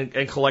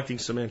and collecting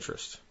some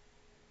interest.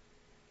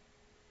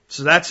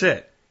 So that's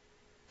it.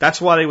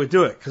 That's why they would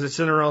do it, because it's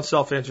in their own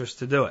self-interest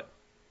to do it.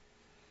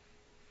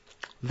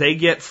 They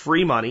get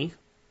free money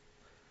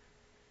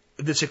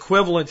that's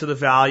equivalent to the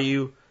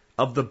value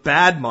of the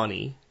bad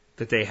money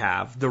that they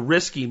have, the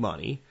risky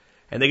money,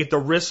 and they get the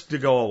risk to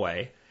go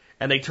away,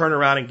 and they turn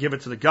around and give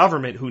it to the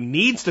government who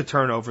needs to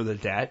turn over the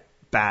debt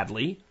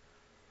badly.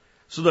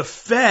 So the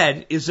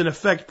Fed is in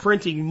effect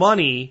printing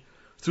money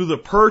through the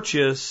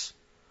purchase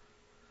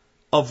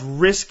of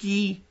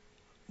risky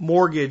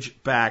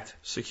mortgage-backed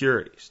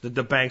securities that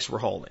the banks were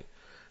holding.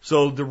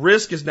 So the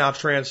risk is now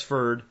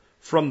transferred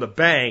from the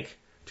bank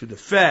to the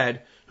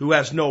Fed, who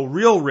has no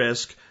real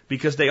risk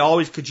because they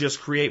always could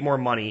just create more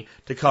money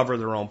to cover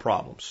their own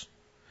problems.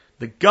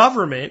 The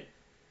government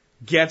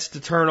gets to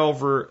turn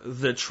over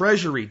the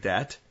Treasury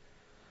debt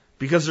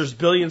because there's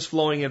billions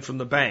flowing in from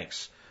the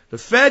banks. The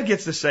Fed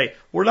gets to say,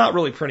 we're not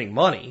really printing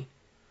money.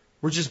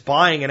 We're just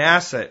buying an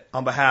asset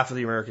on behalf of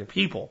the American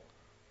people.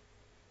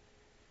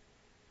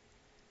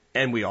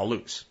 And we all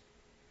lose.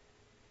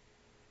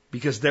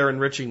 Because they're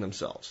enriching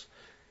themselves.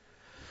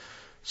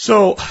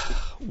 So,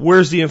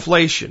 where's the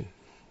inflation?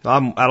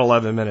 I'm at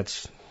 11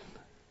 minutes.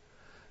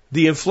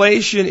 The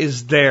inflation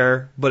is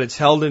there, but it's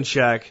held in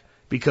check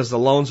because the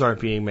loans aren't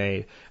being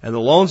made. And the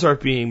loans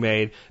aren't being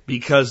made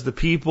because the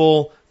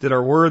people that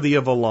are worthy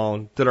of a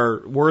loan, that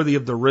are worthy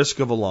of the risk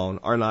of a loan,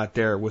 are not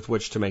there with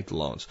which to make the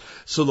loans.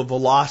 So the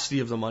velocity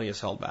of the money is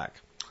held back.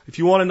 If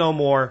you want to know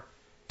more,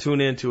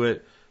 tune into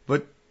it.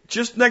 But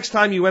just next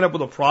time you end up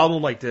with a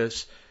problem like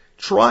this,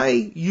 try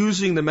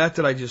using the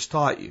method I just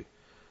taught you.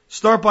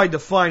 Start by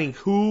defining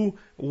who,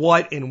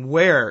 what, and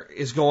where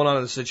is going on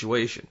in the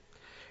situation.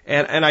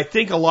 And I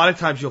think a lot of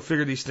times you'll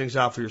figure these things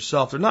out for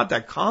yourself. They're not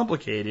that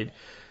complicated.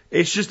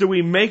 It's just that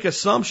we make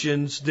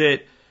assumptions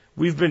that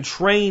we've been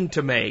trained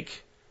to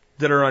make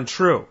that are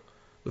untrue.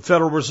 The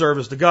Federal Reserve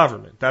is the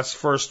government. That's the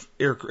first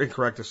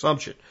incorrect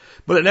assumption.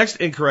 But the next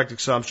incorrect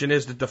assumption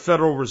is that the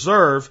Federal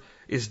Reserve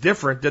is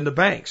different than the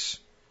banks.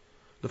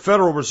 The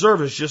Federal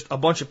Reserve is just a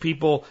bunch of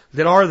people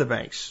that are the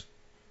banks.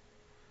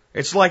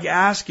 It's like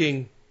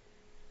asking,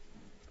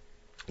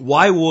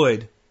 why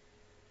would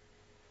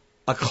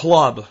a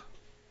club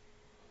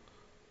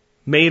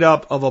made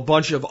up of a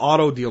bunch of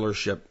auto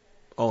dealership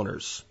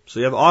owners, so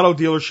you have Auto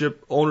Dealership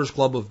Owners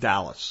Club of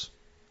Dallas,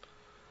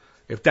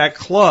 if that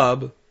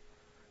club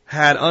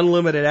had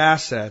unlimited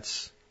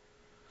assets,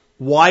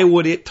 why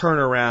would it turn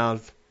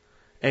around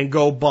and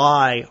go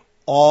buy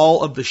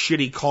all of the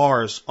shitty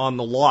cars on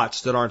the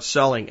lots that aren't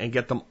selling and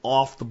get them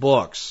off the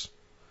books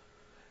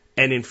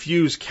and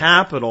infuse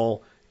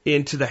capital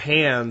into the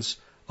hands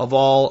of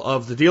all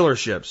of the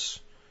dealerships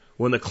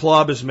when the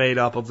club is made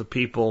up of the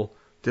people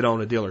that own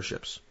the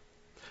dealerships?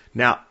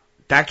 Now,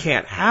 that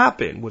can't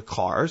happen with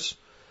cars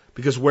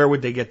because where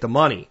would they get the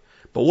money?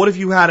 But what if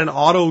you had an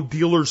Auto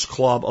Dealers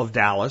Club of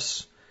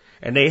Dallas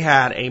and they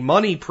had a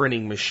money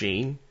printing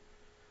machine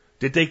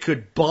that they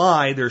could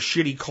buy their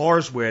shitty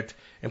cars with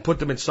and put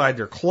them inside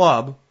their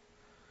club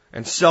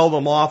and sell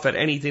them off at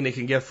anything they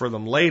can get for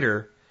them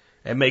later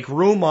and make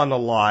room on the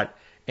lot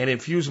and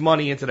infuse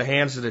money into the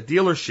hands of the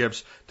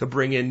dealerships to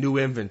bring in new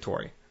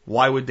inventory?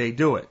 Why would they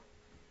do it?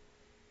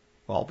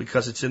 Well,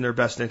 because it's in their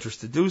best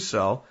interest to do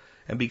so,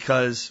 and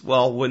because,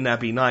 well, wouldn't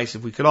that be nice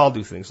if we could all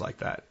do things like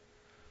that?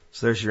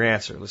 So there's your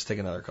answer. Let's take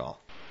another call.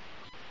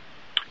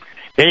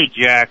 Hey,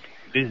 Jack.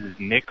 This is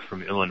Nick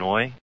from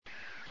Illinois.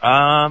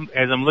 As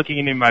I'm looking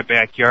into my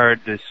backyard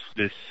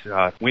this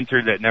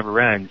winter that never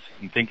ends,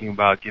 I'm thinking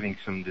about getting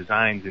some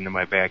designs into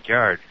my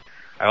backyard.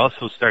 I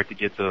also start to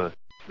get the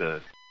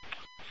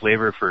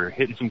flavor for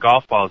hitting some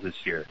golf balls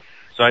this year.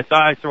 So I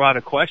thought I'd throw out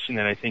a question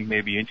that I think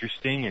may be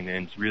interesting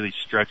and really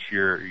stretch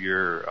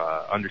your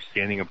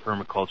understanding of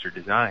permaculture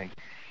design.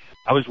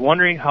 I was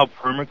wondering how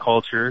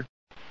permaculture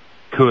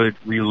could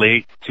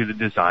relate to the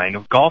design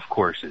of golf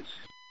courses.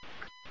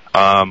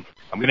 I'm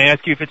going to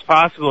ask you if it's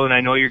possible, and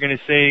I know you're going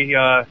to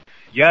say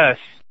yes,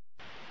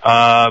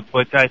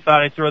 but I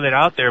thought I'd throw that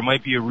out there. It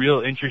might be a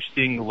real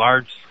interesting,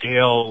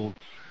 large-scale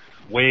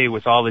way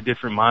with all the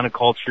different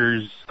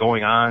monocultures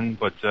going on,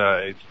 but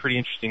it's a pretty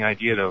interesting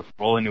idea to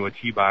roll into a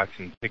tee box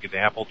and pick an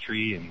apple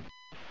tree, and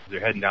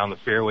they're heading down the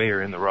fairway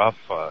or in the rough,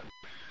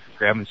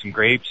 grabbing some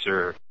grapes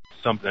or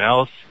something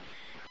else.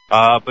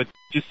 But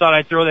just thought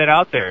I'd throw that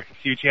out there,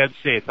 see what you had to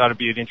say. I thought it'd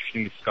be an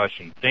interesting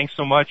discussion. Thanks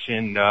so much,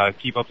 and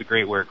keep up the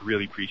great work.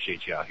 Really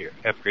appreciate you out here.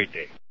 Have a great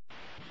day.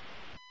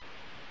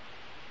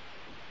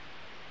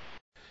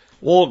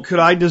 Well, could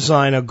I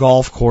design a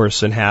golf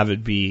course and have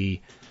it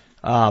be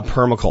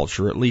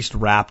permaculture, at least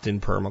wrapped in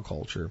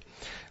permaculture?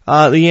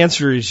 The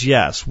answer is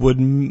yes. Would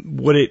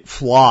it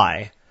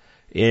fly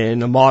in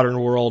the modern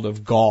world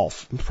of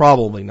golf?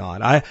 Probably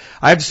not. I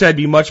have to say I'd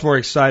be much more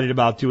excited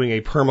about doing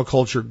a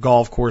permaculture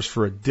golf course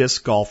for a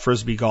disc golf,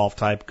 frisbee golf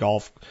type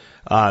golf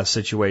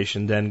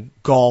situation than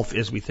golf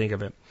as we think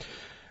of it.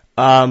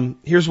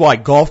 Here's why.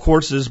 Golf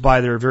courses,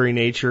 by their very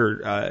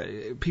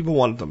nature, people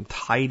want them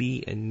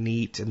tidy and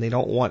neat, and they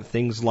don't want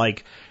things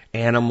like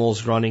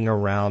animals running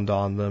around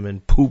on them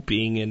and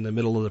pooping in the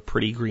middle of the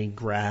pretty green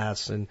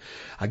grass. And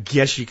I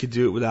guess you could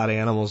do it without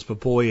animals,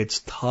 but boy,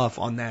 it's tough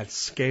on that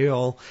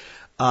scale.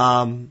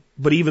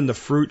 But even the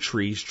fruit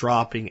trees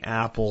dropping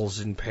apples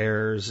and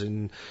pears,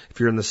 and if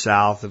you're in the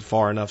South and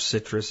far enough,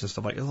 citrus and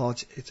stuff like that, oh,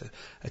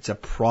 it's a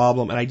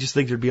problem. And I just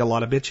think there'd be a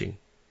lot of bitching.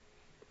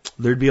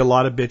 There'd be a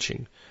lot of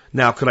bitching.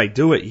 Now, could I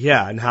do it?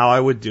 Yeah. And how I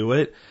would do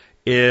it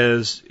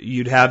is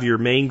you'd have your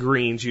main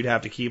greens, you'd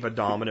have to keep a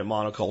dominant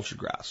monoculture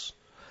grass.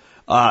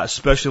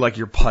 Especially like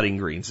your putting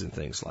greens and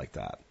things like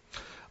that.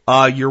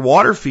 Your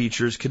water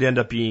features could end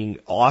up being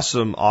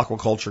awesome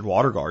aquacultured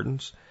water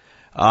gardens.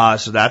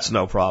 So that's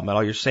no problem at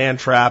all. Your sand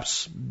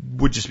traps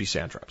would just be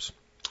sand traps.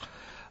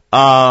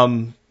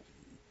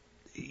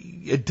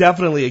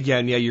 Definitely,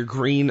 again, yeah, your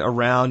green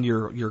around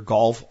your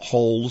golf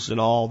holes and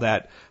all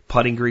that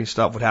putting green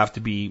stuff would have to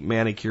be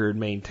manicured,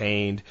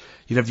 maintained.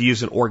 You'd have to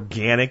use an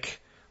organic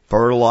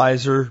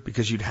fertilizer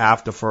because you'd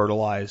have to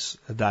fertilize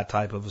that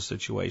type of a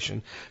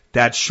situation.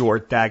 That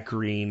short, that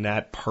green,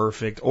 that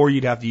perfect. Or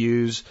you'd have to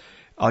use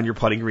on your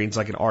putting greens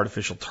like an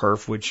artificial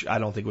turf, which I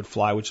don't think would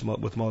fly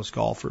with most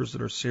golfers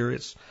that are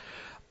serious.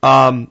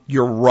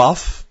 Your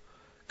rough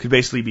could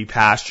basically be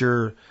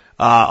pasture.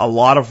 A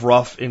lot of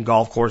rough in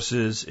golf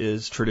courses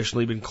is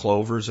traditionally been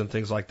clovers and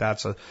things like that.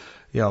 So,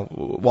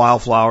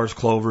 wildflowers,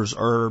 clovers,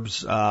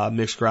 herbs,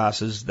 mixed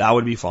grasses, that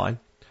would be fine.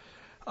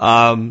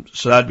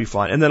 So that'd be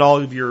fine. And then all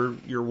of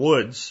your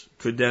woods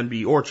could then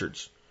be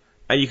orchards.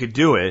 And you could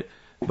do it,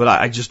 but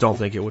I just don't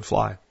think it would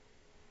fly.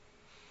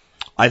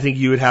 I think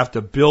you would have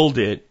to build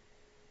it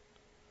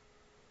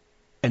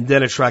and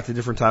then attract a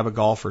different type of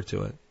golfer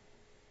to it.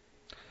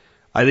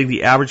 I think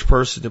the average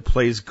person that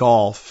plays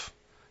golf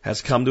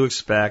has come to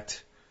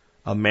expect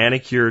a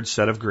manicured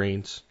set of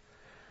greens.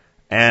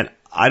 And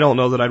I don't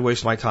know that I'd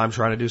waste my time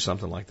trying to do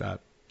something like that.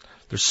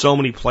 There's so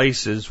many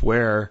places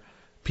where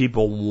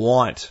people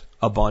want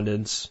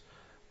abundance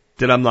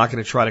that I'm not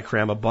going to try to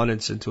cram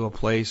abundance into a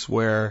place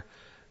where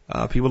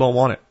people don't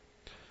want it.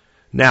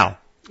 Now,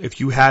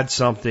 if you had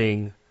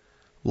something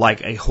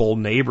like a whole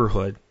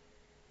neighborhood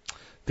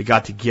that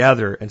got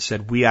together and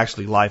said, we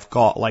actually like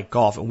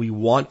golf and we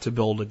want to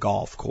build a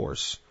golf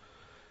course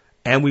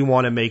and we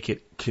want to make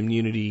it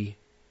community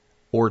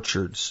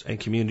orchards and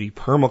community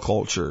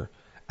permaculture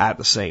at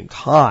the same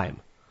time,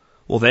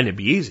 well, then it'd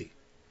be easy.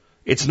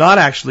 It's not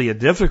actually a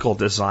difficult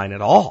design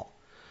at all.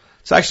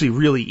 It's actually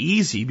really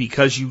easy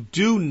because you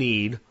do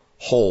need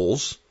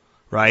holes,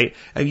 right?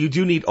 And you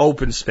do need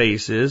open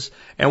spaces.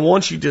 And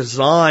once you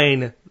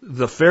design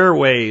the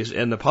fairways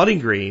and the putting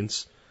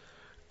greens,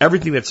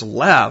 everything that's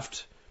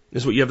left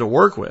is what you have to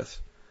work with.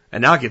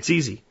 And now it gets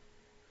easy.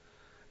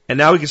 And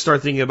now we can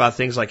start thinking about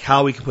things like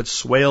how we can put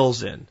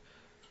swales in.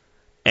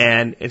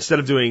 And instead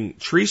of doing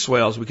tree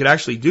swales, we could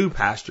actually do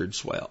pastured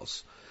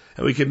swales.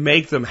 And we could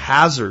make them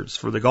hazards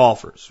for the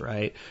golfers,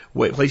 right?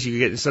 Place you could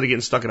get, instead of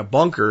getting stuck in a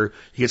bunker,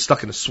 you get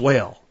stuck in a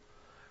swale.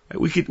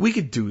 Right? We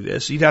could do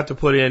this. You'd have to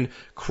put in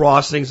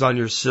crossings on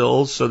your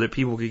sills so that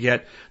people could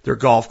get their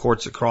golf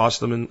courts across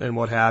them and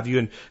what have you,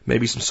 and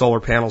maybe some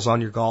solar panels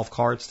on your golf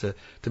carts to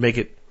make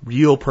it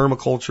real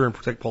permaculture and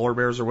protect polar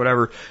bears or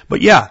whatever.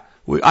 But yeah,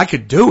 I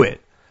could do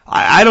it.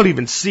 I don't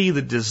even see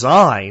the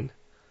design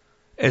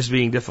as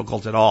being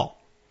difficult at all.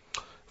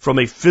 From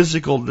a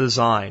physical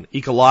design,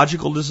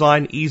 ecological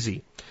design,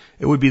 easy.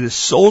 It would be the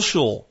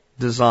social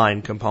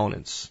design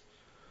components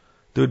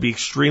that would be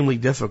extremely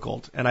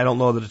difficult, and I don't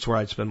know that it's where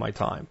I'd spend my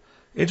time.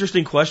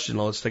 Interesting question,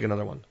 though. Let's take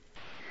another one.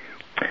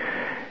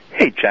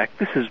 Hey, Jack.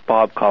 This is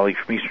Bob Colley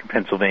from Eastern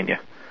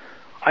Pennsylvania.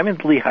 I'm in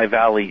the Lehigh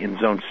Valley in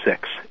Zone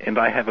 6, and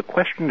I have a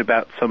question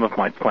about some of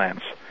my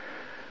plants.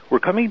 We're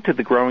coming to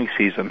the growing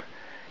season,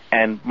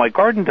 and my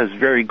garden does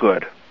very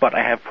good, but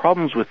I have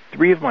problems with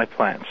 3 of my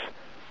plants: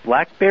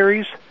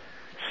 blackberries,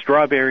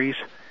 strawberries,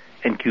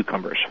 and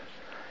cucumbers.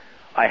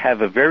 I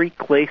have a very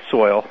clay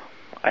soil.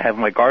 I have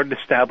my garden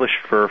established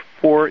for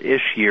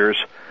 4-ish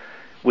years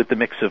with the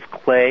mix of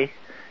clay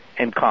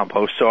and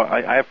compost, so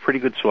I have pretty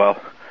good soil.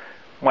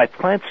 My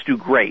plants do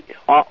great,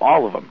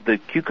 all of them, the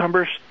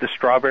cucumbers, the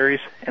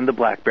strawberries, and the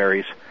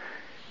blackberries.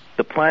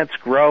 The plants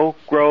grow,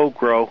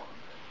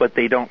 but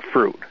they don't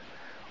fruit.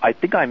 I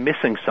think I'm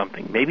missing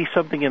something, maybe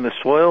something in the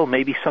soil,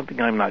 maybe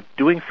something I'm not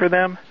doing for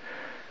them,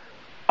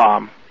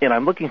 and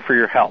I'm looking for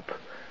your help.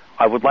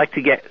 I would like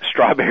to get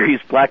strawberries,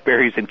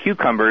 blackberries, and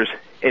cucumbers,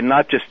 and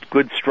not just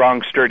good,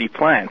 strong, sturdy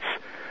plants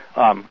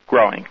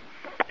growing.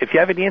 If you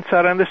have any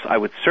insight on this, I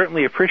would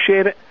certainly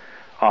appreciate it.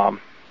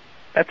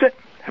 That's it.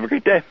 Have a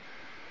great day.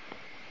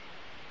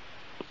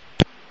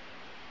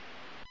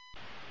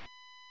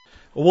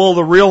 Well,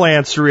 the real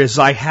answer is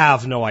I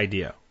have no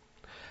idea,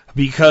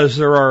 because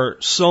there are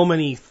so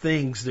many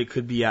things that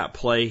could be at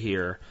play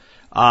here.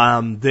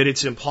 that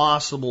it's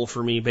impossible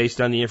for me,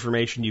 based on the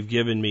information you've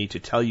given me, to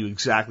tell you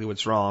exactly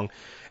what's wrong.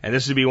 And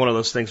this would be one of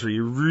those things where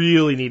you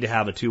really need to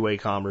have a two-way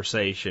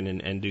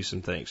conversation and do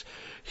some things.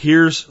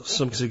 Here's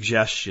some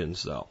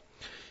suggestions, though.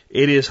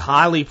 It is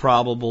highly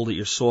probable that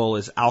your soil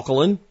is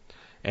alkaline,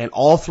 and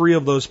all three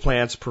of those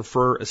plants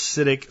prefer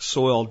acidic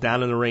soil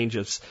down in the range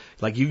of,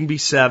 like, you can be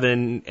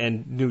 7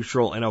 and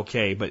neutral and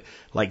okay, but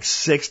like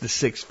 6 to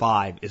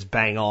 6.5 is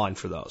bang on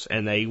for those.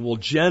 And they will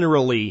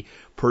generally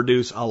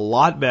produce a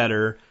lot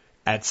better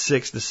at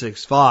 6 to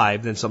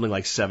 6.5 than something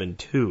like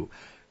 7.2.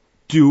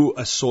 Do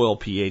a soil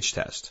pH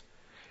test.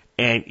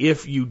 And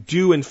if you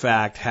do, in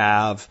fact,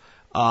 have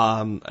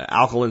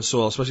alkaline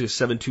soil, especially a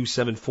 7.2,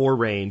 7.4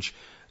 range,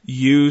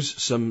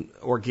 use some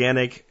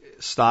organic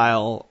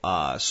style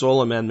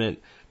soil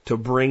amendment to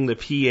bring the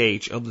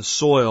pH of the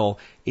soil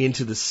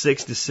into the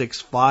 6 to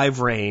 6.5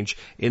 range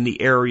in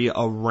the area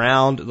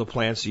around the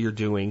plants that you're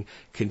doing.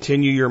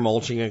 Continue your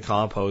mulching and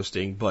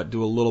composting, but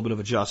do a little bit of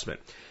adjustment.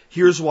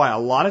 Here's why. A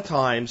lot of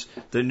times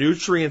the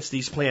nutrients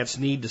these plants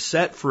need to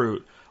set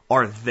fruit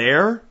are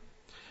there,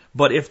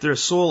 but if their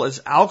soil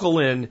is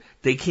alkaline,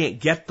 they can't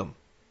get them.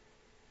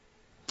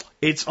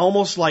 It's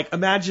almost like,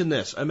 imagine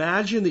this.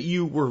 Imagine that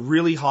you were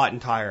really hot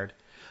and tired.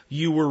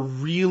 You were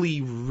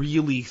really,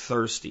 really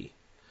thirsty.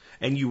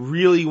 And you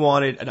really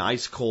wanted an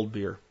ice cold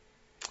beer.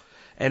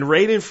 And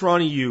right in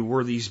front of you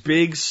were these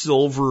big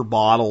silver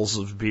bottles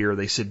of beer.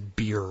 They said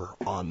beer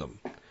on them.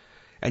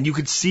 And you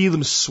could see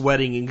them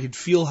sweating and you could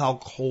feel how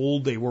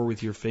cold they were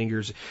with your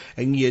fingers.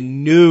 And you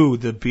knew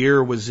the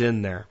beer was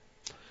in there.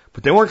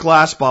 But they weren't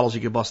glass bottles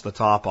you could bust the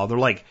top off. They're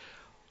like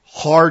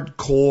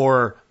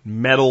hardcore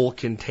metal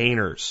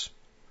containers,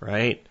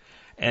 right?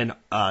 And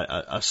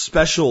a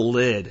special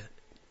lid.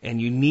 And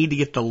you need to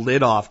get the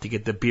lid off to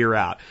get the beer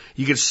out.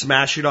 You can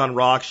smash it on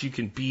rocks, you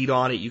can beat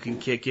on it, you can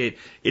kick it.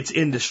 It's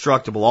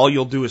indestructible. All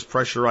you'll do is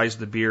pressurize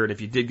the beer, and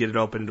if you did get it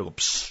open, it'll go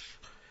psst.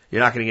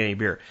 You're not going to get any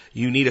beer.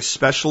 You need a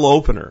special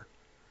opener.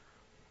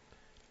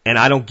 And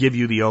I don't give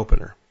you the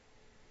opener.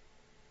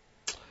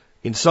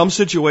 In some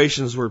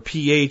situations where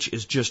pH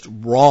is just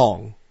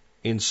wrong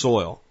in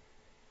soil,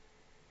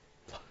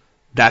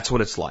 that's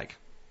what it's like.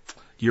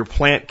 Your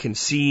plant can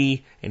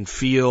see and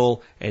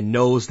feel and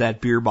knows that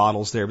beer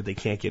bottle's there, but they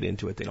can't get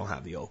into it. They don't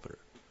have the opener.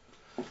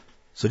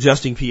 So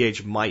adjusting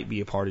pH might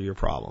be a part of your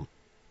problem.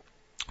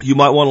 You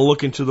might want to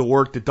look into the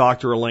work that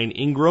Dr. Elaine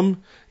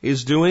Ingram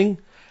is doing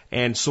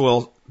and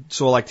soil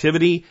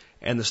activity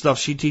and the stuff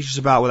she teaches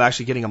about with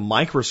actually getting a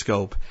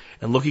microscope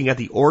and looking at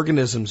the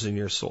organisms in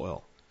your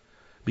soil.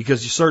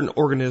 Because certain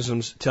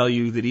organisms tell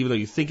you that even though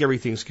you think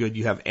everything's good,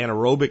 you have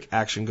anaerobic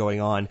action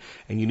going on,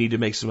 and you need to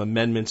make some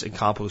amendments and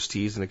compost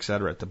teas and et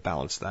cetera to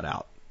balance that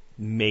out.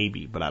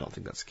 Maybe, but I don't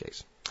think that's the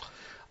case.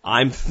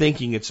 I'm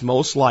thinking it's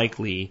most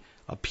likely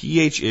a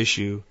pH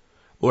issue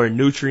or a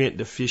nutrient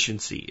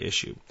deficiency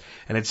issue.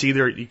 And it's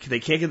either they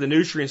can't get the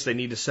nutrients they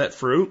need to set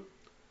fruit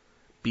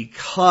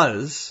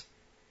because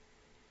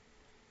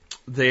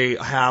they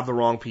have the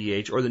wrong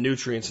pH or the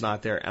nutrient's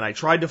not there. And I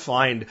tried to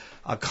find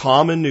a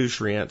common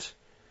nutrient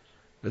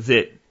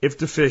that, if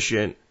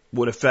deficient,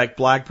 would affect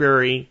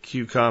blackberry,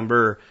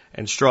 cucumber,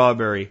 and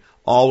strawberry,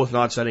 all with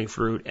not setting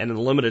fruit. And in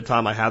the limited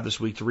time I have this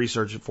week to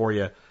research it for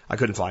you, I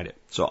couldn't find it.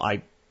 So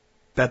I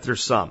bet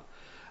there's some.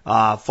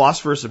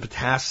 Phosphorus and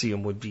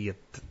potassium would be at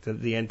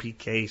the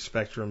NPK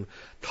spectrum,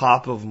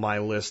 top of my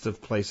list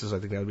of places I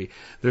think that would be.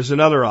 There's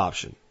another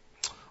option.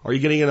 Are you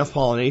getting enough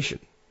pollination?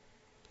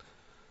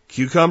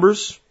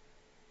 Cucumbers,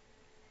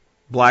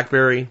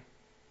 blackberry,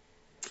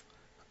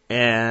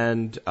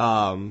 and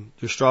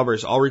your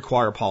strawberries all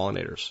require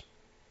pollinators.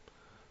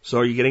 So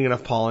are you getting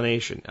enough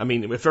pollination? I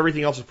mean, if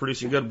everything else is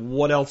producing good,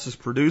 what else is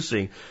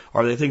producing?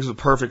 Are they things with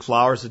perfect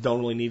flowers that don't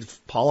really need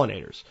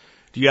pollinators?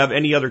 Do you have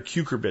any other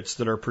cucurbits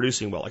that are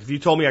producing well? Like if you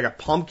told me I got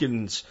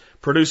pumpkins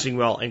producing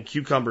well and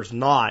cucumbers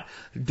not,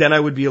 then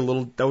that would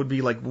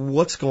be like,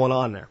 what's going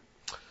on there?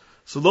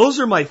 So those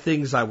are my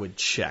things I would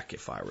check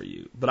if I were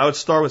you. But I would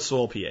start with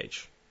soil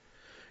pH.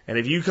 And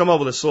if you come up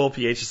with a soil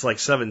pH it's like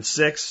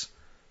 7.6,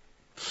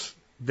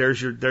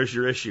 there's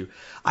your issue.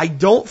 I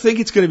don't think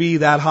it's going to be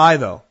that high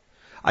though.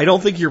 I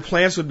don't think your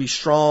plants would be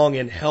strong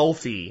and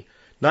healthy,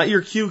 not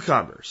your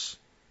cucumbers,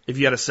 if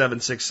you had a 7.6,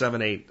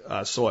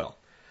 7.8 soil.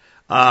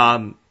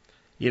 I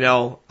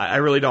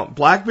really don't.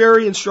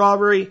 Blackberry and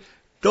strawberry,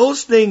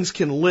 those things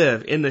can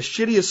live in the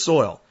shittiest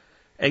soil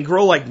and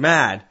grow like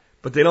mad,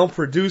 but they don't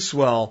produce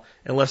well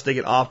unless they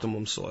get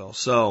optimum soil.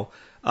 So,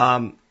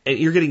 and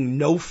you're getting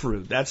no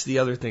fruit. That's the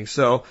other thing.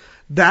 So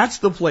that's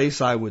the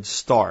place I would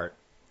start.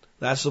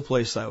 That's the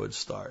place I would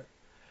start.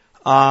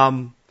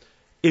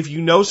 If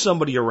you know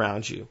somebody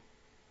around you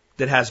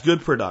that has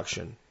good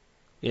production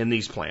in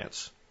these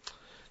plants,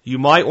 you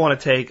might want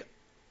to take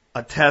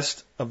a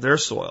test of their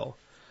soil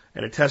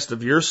and a test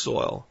of your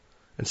soil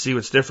and see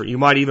what's different. You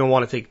might even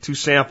want to take 2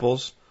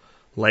 samples,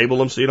 label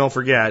them so you don't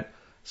forget,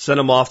 send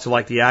them off to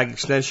like the Ag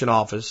Extension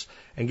office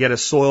and get a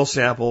soil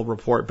sample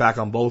report back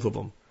on both of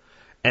them.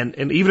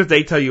 And even if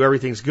they tell you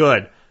everything's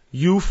good,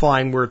 you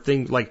find where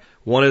things like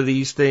One of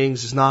these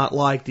things is not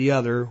like the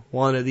other.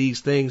 One of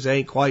these things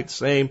ain't quite the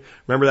same.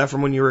 Remember that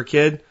from when you were a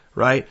kid,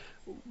 right?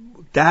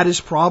 That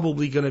is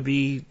probably going to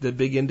be the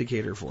big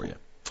indicator for you.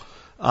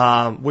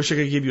 Wish I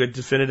could give you a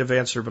definitive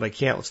answer, but I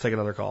can't. Let's take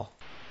another call.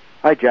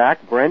 Hi,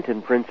 Jack. Brent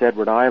in Prince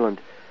Edward Island.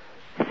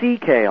 Sea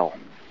kale.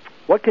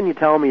 What can you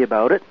tell me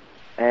about it?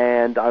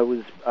 And I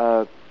was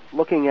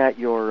looking at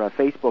your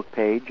Facebook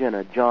page, and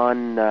a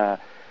John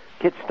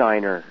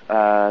Kitsteiner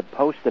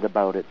posted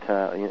about it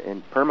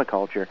in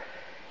permaculture.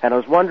 And I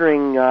was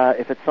wondering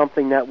if it's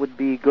something that would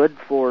be good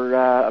for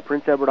a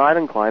Prince Edward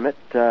Island climate,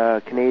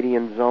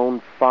 Canadian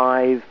Zone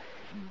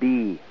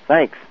 5B.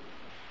 Thanks.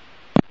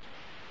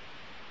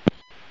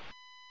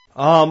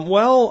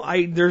 Well,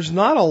 there's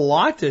not a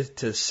lot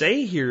to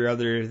say here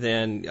other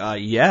than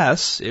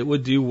yes, it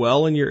would do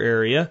well in your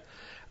area.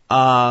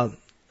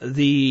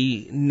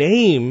 The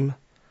name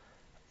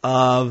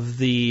of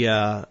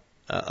the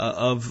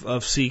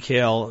of sea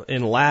kale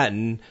in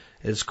Latin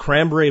is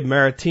Cranberry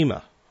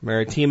maritima.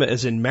 Maritima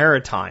is in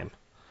maritime,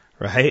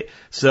 right?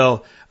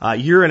 So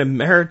you're in a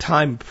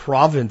maritime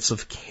province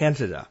of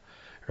Canada,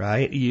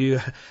 right?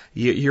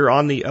 You're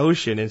on the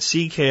ocean, and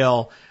sea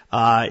kale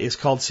is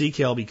called sea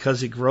kale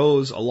because it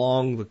grows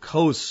along the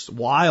coasts,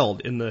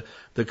 wild in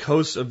the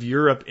coasts of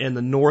Europe and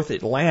the North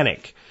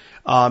Atlantic.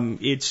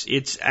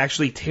 It's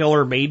actually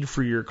tailor-made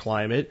for your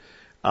climate.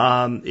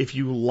 If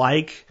you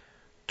like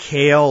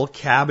kale,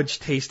 cabbage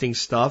tasting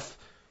stuff,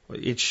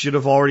 it should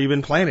have already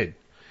been planted.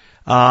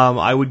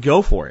 I would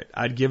go for it.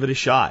 I'd give it a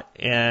shot.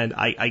 And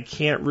I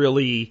can't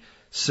really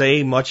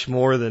say much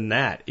more than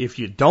that. If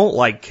you don't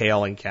like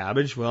kale and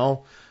cabbage,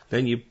 well,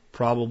 then you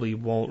probably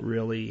won't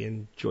really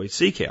enjoy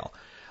sea kale.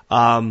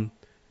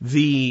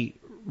 The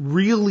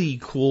really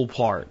cool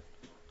part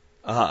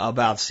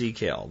about sea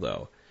kale,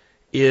 though,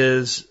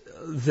 is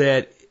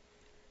that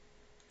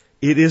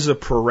it is a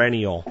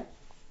perennial.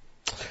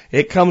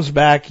 It comes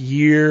back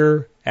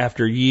year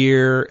after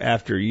year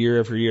after year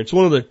after year. It's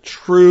one of the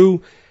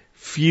true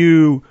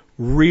few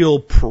real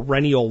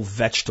perennial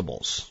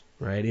vegetables,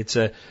 right? It's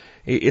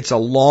a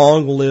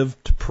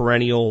long-lived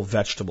perennial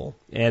vegetable,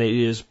 and it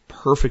is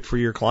perfect for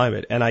your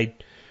climate. And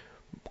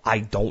I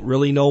don't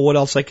really know what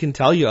else I can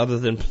tell you other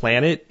than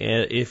plant it.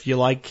 If you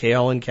like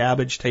kale and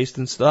cabbage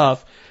tasting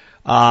stuff,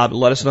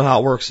 let us know how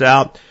it works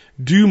out.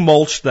 Do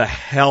mulch the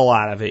hell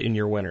out of it in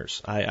your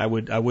winters. I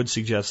would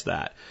suggest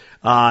that.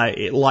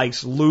 It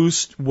likes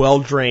loose,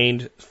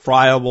 well-drained,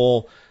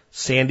 friable,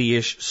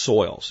 sandy-ish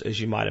soils, as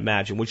you might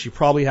imagine, which you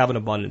probably have an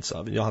abundance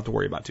of, and you don't have to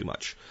worry about too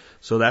much.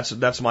 So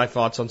that's my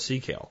thoughts on sea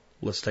kale.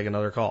 Let's take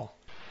another call.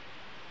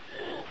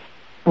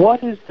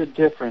 What is the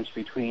difference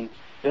between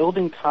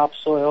building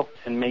topsoil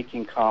and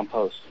making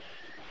compost?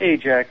 Hey,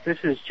 Jack, this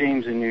is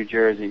James in New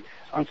Jersey.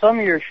 On some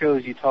of your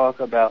shows, you talk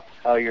about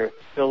how you're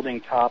building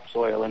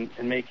topsoil and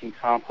making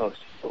compost.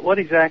 But what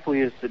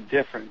exactly is the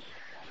difference?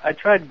 I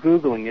tried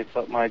Googling it,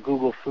 but my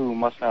Google foo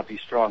must not be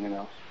strong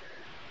enough.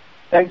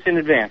 Thanks in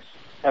advance.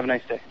 Have a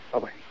nice day.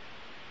 Bye-bye.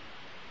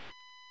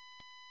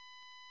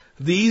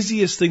 The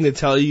easiest thing to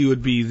tell you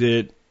would be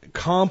that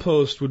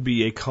compost would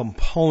be a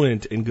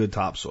component in good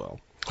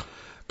topsoil.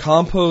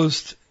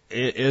 Compost,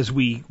 as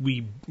we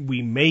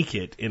make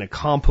it in a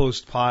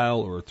compost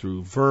pile or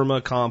through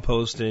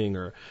vermicomposting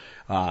or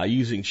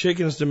using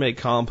chickens to make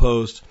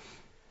compost,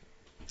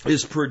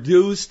 is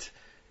produced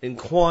in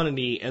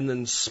quantity and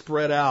then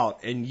spread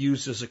out and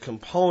used as a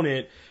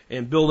component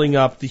in building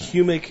up the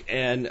humic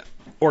and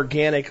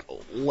organic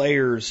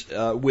layers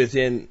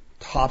within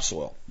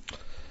topsoil.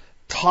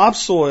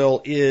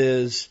 Topsoil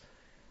is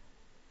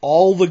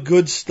all the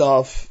good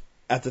stuff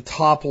at the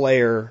top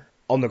layer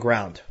on the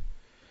ground.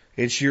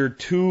 It's your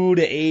 2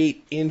 to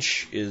 8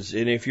 inches,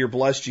 and if you're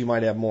blessed, you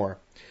might have more.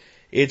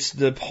 It's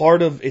the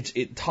part of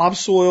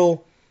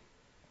topsoil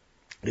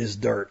is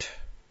dirt.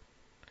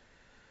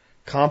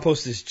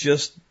 Compost is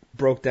just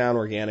broke down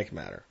organic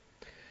matter.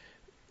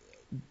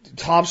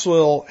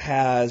 Topsoil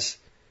has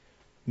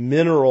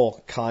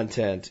mineral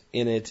content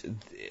in it,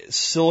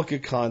 silica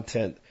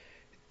content.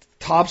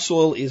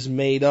 Topsoil is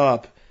made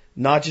up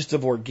not just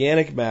of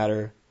organic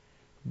matter,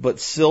 but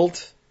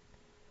silt,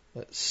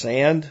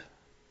 sand,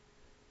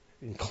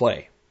 and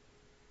clay.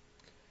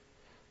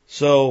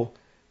 So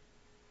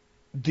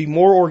the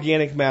more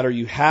organic matter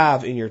you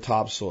have in your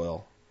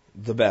topsoil,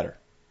 the better.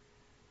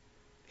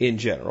 In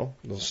general,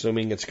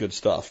 assuming it's good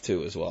stuff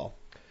too as well.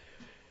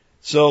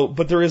 So,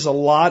 but there is a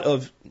lot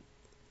of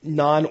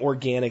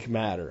non-organic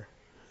matter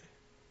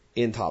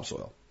in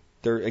topsoil.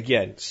 There,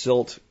 again,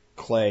 silt,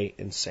 clay,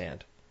 and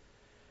sand.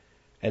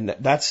 And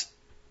that's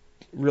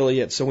really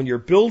it. So when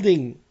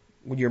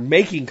you're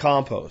making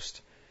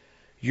compost,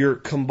 you're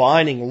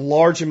combining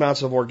large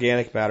amounts of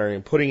organic matter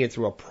and putting it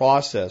through a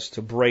process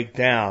to break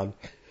down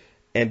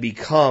and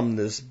become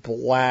this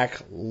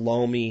black,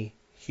 loamy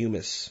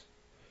humus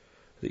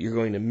that you're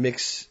going to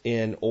mix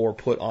in or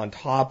put on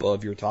top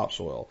of your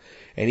topsoil.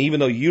 And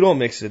even though you don't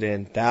mix it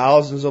in,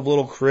 thousands of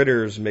little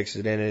critters mix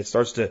it in, and it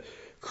starts to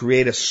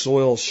create a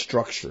soil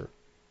structure.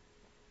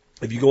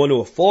 If you go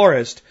into a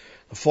forest,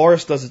 The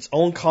forest does its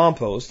own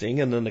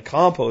composting, and then the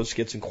compost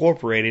gets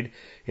incorporated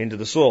into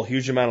the soil.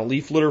 Huge amount of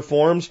leaf litter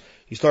forms.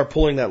 You start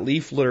pulling that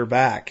leaf litter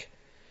back,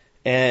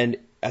 and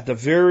at the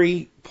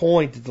very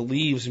point that the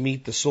leaves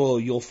meet the soil,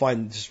 you'll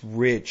find this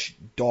rich,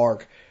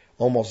 dark,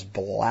 almost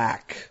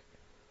black,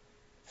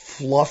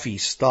 fluffy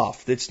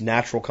stuff that's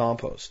natural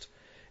compost.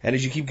 And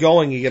as you keep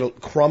going, you get a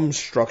crumb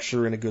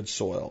structure in a good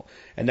soil.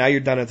 And now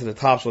you're down into the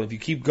topsoil. If you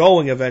keep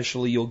going,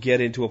 eventually you'll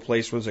get into a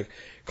place where there's a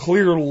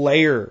clear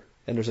layer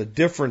and there's a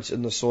difference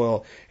in the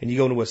soil, and you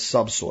go into a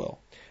subsoil.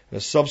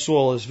 The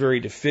subsoil is very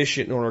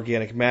deficient in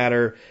organic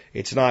matter.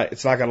 It's not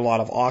got a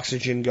lot of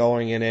oxygen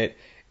going in it.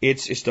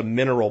 It's just a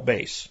mineral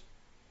base.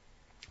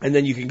 And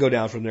then you can go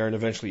down from there and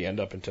eventually end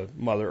up into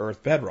Mother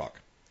Earth bedrock.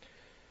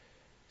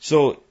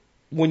 So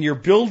when you're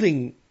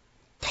building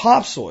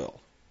topsoil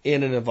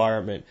in an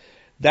environment,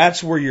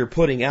 that's where you're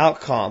putting out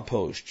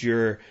compost,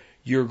 you're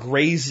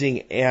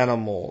grazing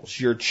animals,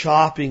 you're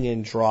chopping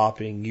and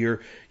dropping,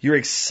 you're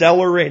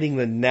accelerating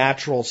the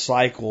natural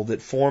cycle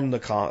that formed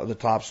the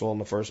topsoil in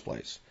the first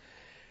place.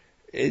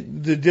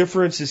 The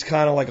difference is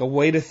kind of like a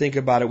way to think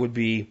about it would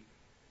be,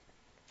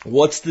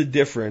 what's the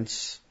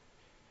difference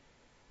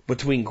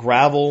between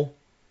gravel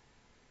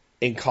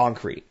and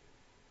concrete?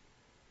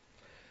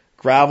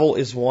 Gravel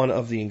is one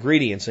of the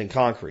ingredients in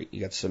concrete.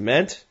 You got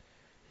cement,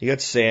 you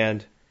got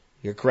sand,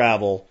 you got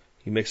gravel,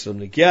 you mix them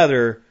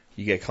together,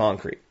 you get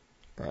concrete,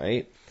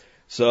 right?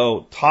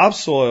 So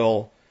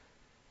topsoil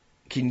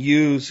can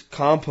use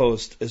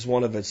compost as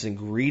one of its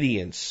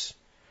ingredients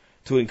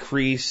to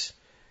increase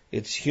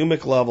its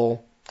humic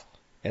level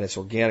and its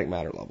organic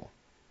matter level.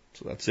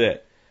 So that's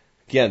it.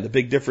 Again, the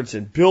big difference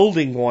in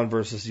building one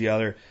versus the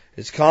other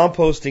is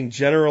composting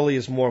generally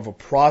is more of a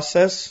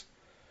process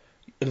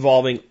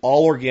involving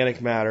all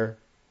organic matter,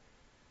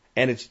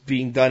 and it's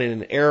being done in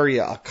an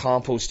area, a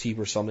compost heap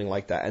or something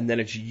like that, and then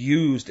it's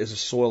used as a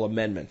soil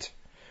amendment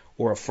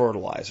or a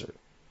fertilizer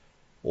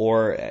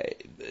or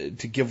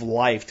to give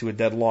life to a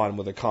dead lawn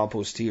with a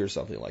compost tea or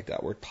something like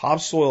that, where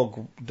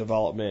topsoil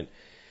development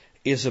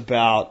is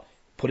about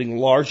putting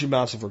large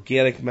amounts of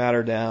organic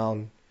matter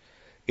down.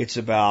 It's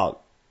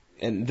about,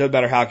 and it doesn't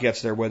matter how it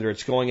gets there, whether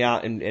it's going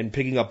out and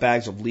picking up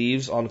bags of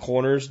leaves on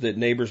corners that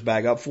neighbors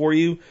bag up for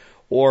you,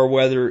 or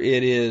whether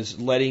it is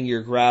letting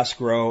your grass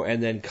grow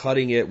and then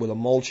cutting it with a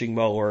mulching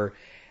mower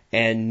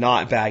and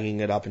not bagging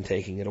it up and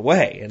taking it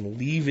away and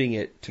leaving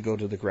it to go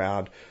to the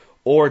ground.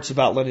 Or it's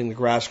about letting the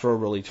grass grow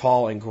really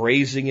tall and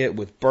grazing it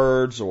with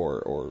birds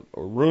or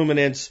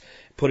ruminants,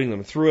 putting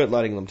them through it,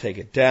 letting them take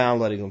it down,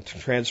 letting them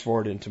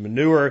transfer it into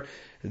manure.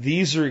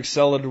 These are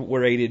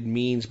accelerated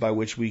means by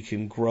which we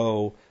can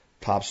grow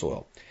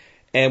topsoil.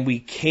 And we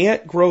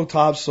can't grow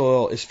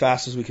topsoil as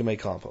fast as we can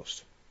make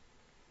compost.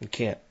 We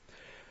can't.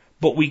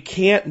 But we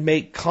can't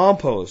make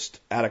compost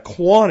at a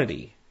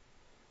quantity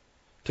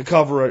to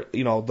cover,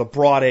 the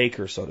broad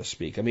acre, so to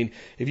speak. I mean,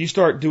 if you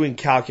start doing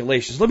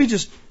calculations, let me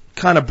just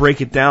kind of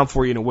break it down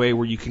for you in a way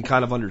where you can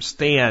kind of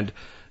understand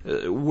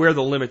where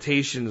the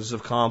limitations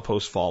of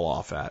compost fall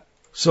off at.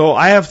 So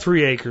I have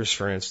 3 acres,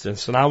 for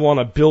instance, and I want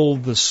to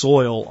build the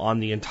soil on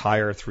the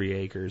entire 3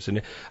 acres.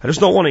 And I just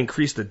don't want to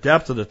increase the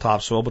depth of the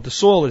topsoil, but the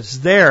soil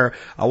is there.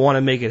 I want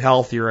to make it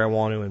healthier. I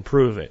want to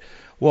improve it.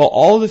 Well,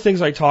 all of the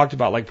things I talked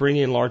about, like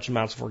bringing in large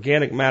amounts of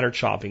organic matter,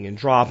 chopping and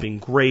dropping,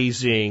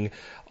 grazing,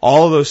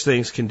 all of those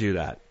things can do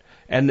that.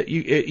 And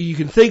you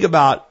can think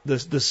about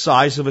the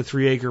size of a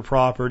 3-acre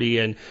property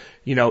and,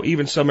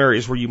 even some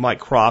areas where you might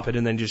crop it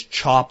and then just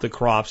chop the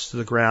crops to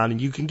the ground,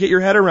 and you can get your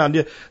head around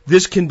it.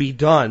 This can be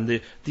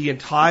done. The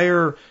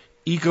entire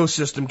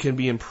ecosystem can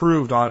be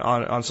improved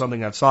on something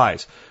that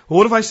size. Well,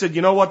 what if I said,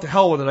 you know what, the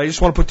hell with it, I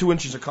just want to put 2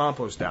 inches of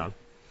compost down.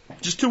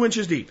 Just 2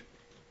 inches deep.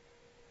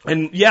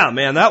 And yeah,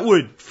 man, that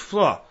would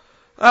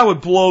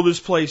blow this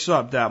place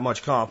up, that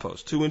much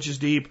compost. 2 inches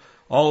deep,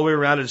 all the way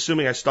around it,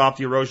 assuming I stopped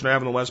the erosion I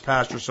have in the west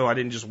pasture so I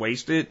didn't just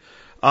waste it.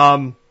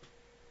 But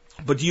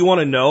do you want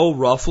to know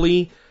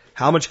roughly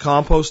how much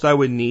compost I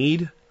would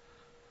need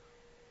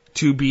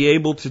to be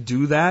able to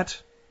do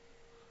that?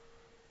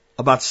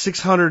 About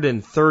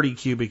 630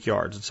 cubic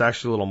yards. It's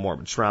actually a little more,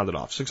 but it's rounded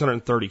off.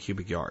 630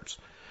 cubic yards.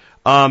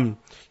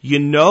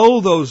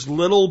 Those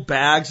little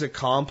bags of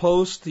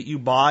compost that you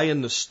buy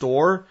in the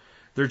store,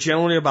 they're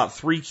generally about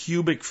 3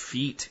 cubic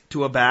feet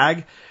to a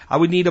bag. I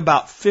would need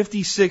about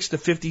 56 to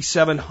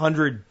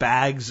 5,700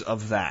 bags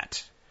of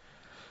that.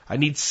 I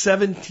need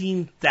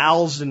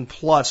 17,000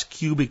 plus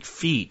cubic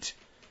feet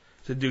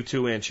to do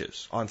 2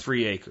 inches on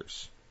 3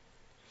 acres.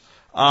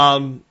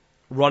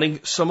 Running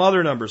some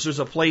other numbers. There's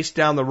a place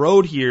down the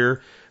road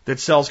here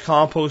that sells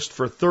compost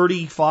for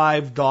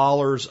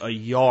 $35 a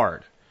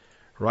yard.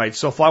 Right?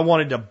 So if I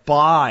wanted to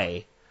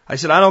buy, I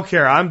said, I don't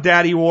care. I'm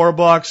Daddy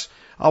Warbucks.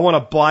 I want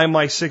to buy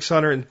my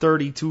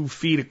 632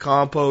 feet of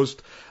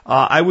compost.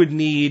 I would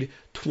need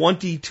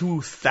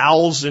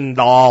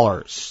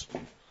 $22,000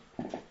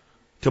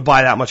 to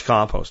buy that much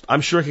compost.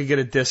 I'm sure I could get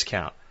a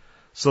discount.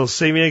 So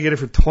say me I get it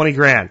for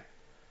 $20,000.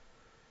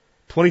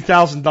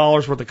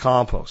 $20,000 worth of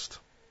compost.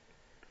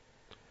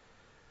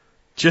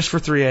 Just for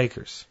 3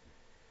 acres.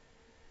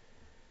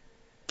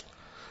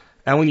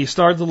 And when you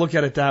start to look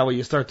at it that way,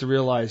 you start to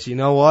realize, you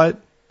know what?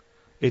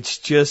 It's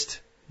just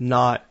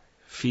not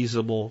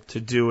feasible to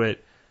do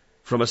it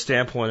from a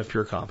standpoint of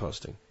pure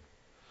composting.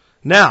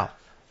 Now,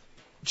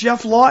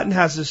 Jeff Lawton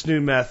has this new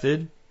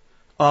method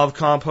of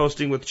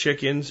composting with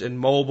chickens and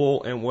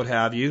mobile and what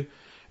have you.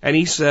 And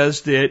he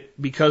says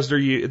that because they're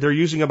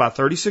using about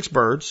 36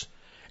 birds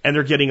and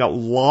they're getting a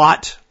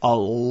lot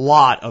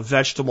of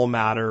vegetable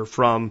matter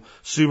from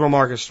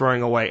supermarkets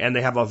throwing away, and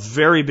they have a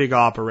very big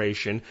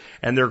operation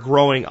and they're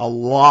growing a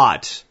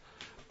lot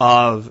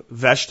of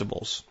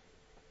vegetables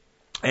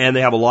and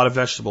they have a lot of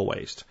vegetable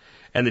waste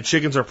and the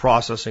chickens are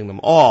processing them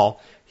all.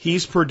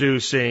 He's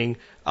producing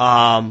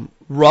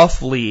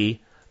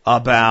roughly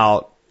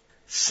about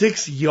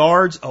 6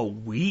 yards a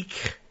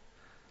week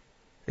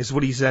is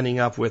what he's ending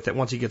up with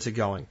once he gets it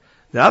going.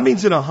 Now, that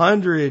means in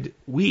 100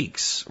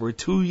 weeks or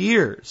 2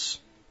 years,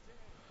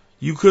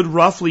 you could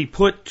roughly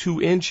put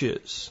 2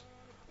 inches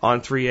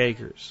on 3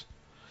 acres.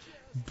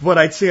 But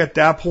I'd say at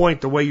that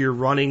point, the way you're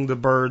running the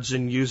birds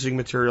and using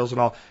materials and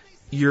all,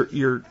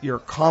 you're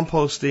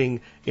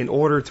composting in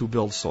order to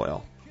build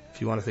soil, if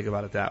you want to think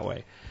about it that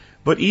way.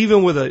 But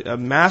even with a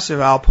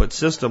massive output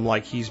system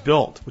like he's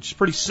built, which is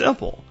pretty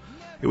simple,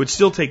 it would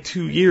still take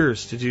 2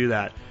 years to do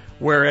that.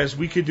 Whereas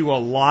we could do a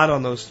lot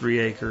on those 3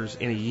 acres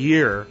in a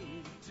year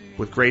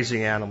with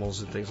grazing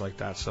animals and things like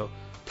that. So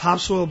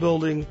topsoil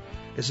building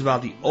is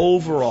about the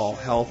overall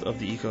health of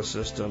the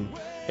ecosystem,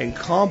 and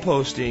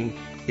composting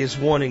is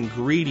one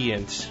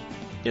ingredient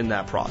in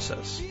that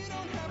process.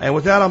 And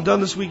with that, I'm done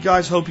this week,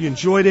 guys. Hope you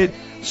enjoyed it.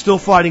 Still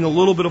fighting a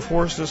little bit of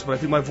hoarseness, but I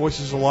think my voice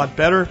is a lot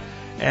better.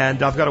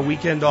 And I've got a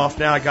weekend off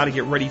now. I got to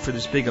get ready for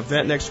this big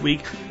event next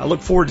week. I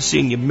look forward to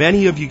seeing you,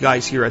 many of you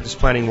guys here at this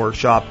planning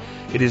workshop.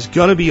 It is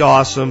going to be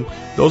awesome.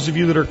 Those of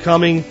you that are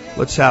coming,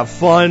 let's have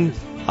fun.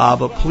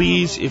 But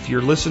please, if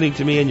you're listening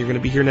to me and you're going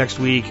to be here next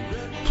week,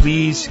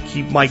 please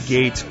keep my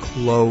gates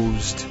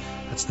closed.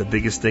 That's the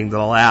biggest thing that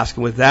I'll ask.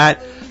 And with that,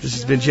 this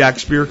has been Jack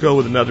Spirko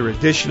with another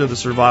edition of the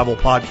Survival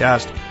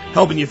Podcast,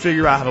 helping you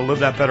figure out how to live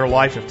that better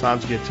life if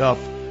times get tough,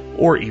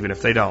 or even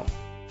if they don't.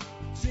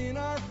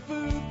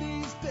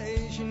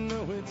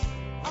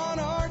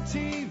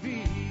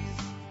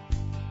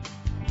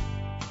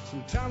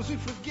 Sometimes we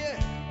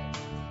forget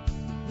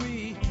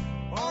we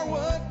are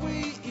what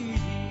we eat.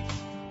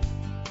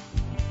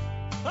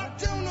 I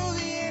don't know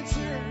the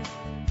answer.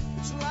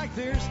 It's like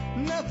there's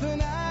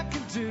nothing I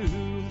can do.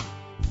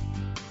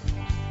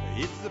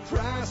 It's the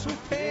price we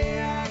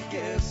pay, I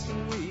guess,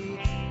 and we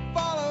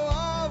follow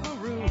all the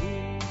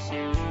rules.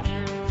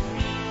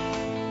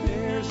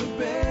 There's a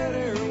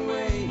better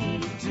way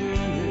to do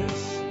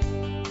this.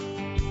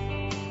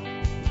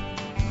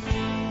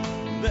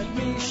 Let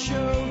me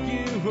show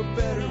you a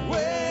better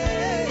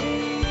way.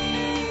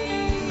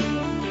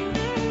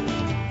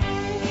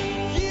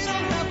 You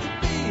don't have to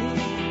be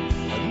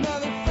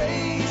another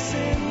face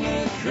in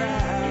the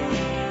crowd.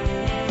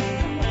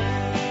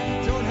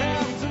 You don't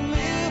have to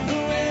live the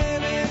way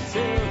they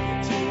tell you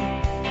to.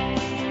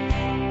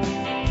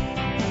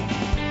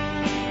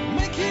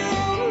 Make your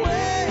own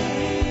way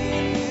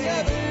and the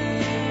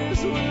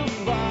others will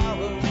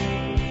follow.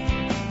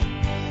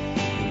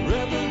 The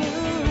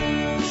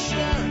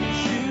revolution is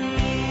you.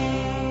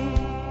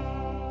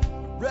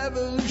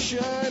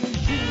 Revolution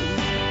is you.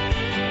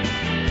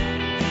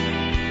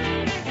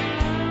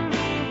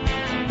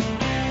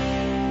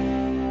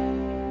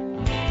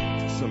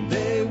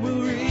 Someday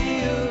we'll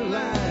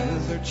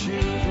realize our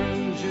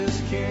children just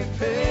can't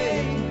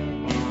pay.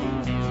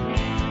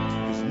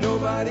 'Cause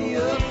nobody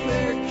up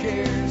there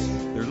cares.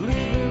 They're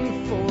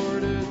living for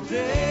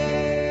today.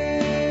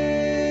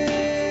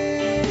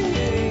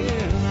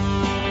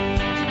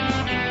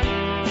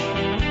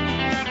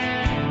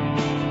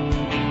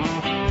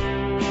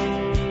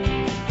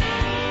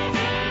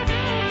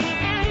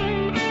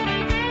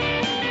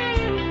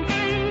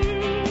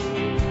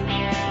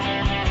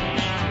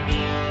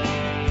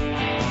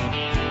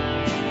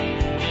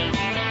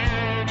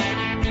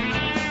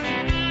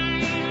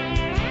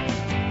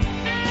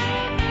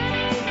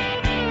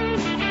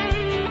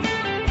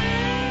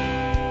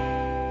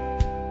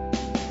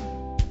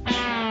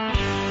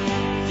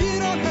 You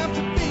don't have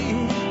to be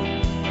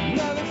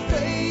another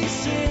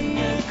face in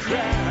the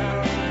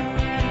crowd.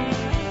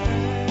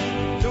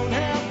 Don't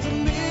have to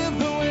live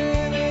the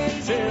way they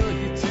tell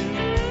you to.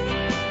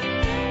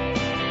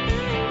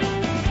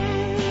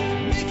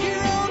 Make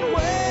your own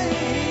way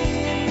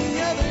and the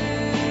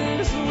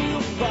others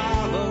will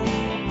follow.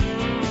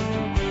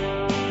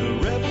 The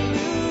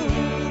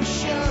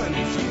revolution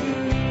is you.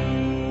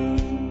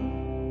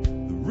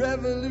 The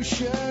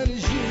revolution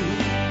is you.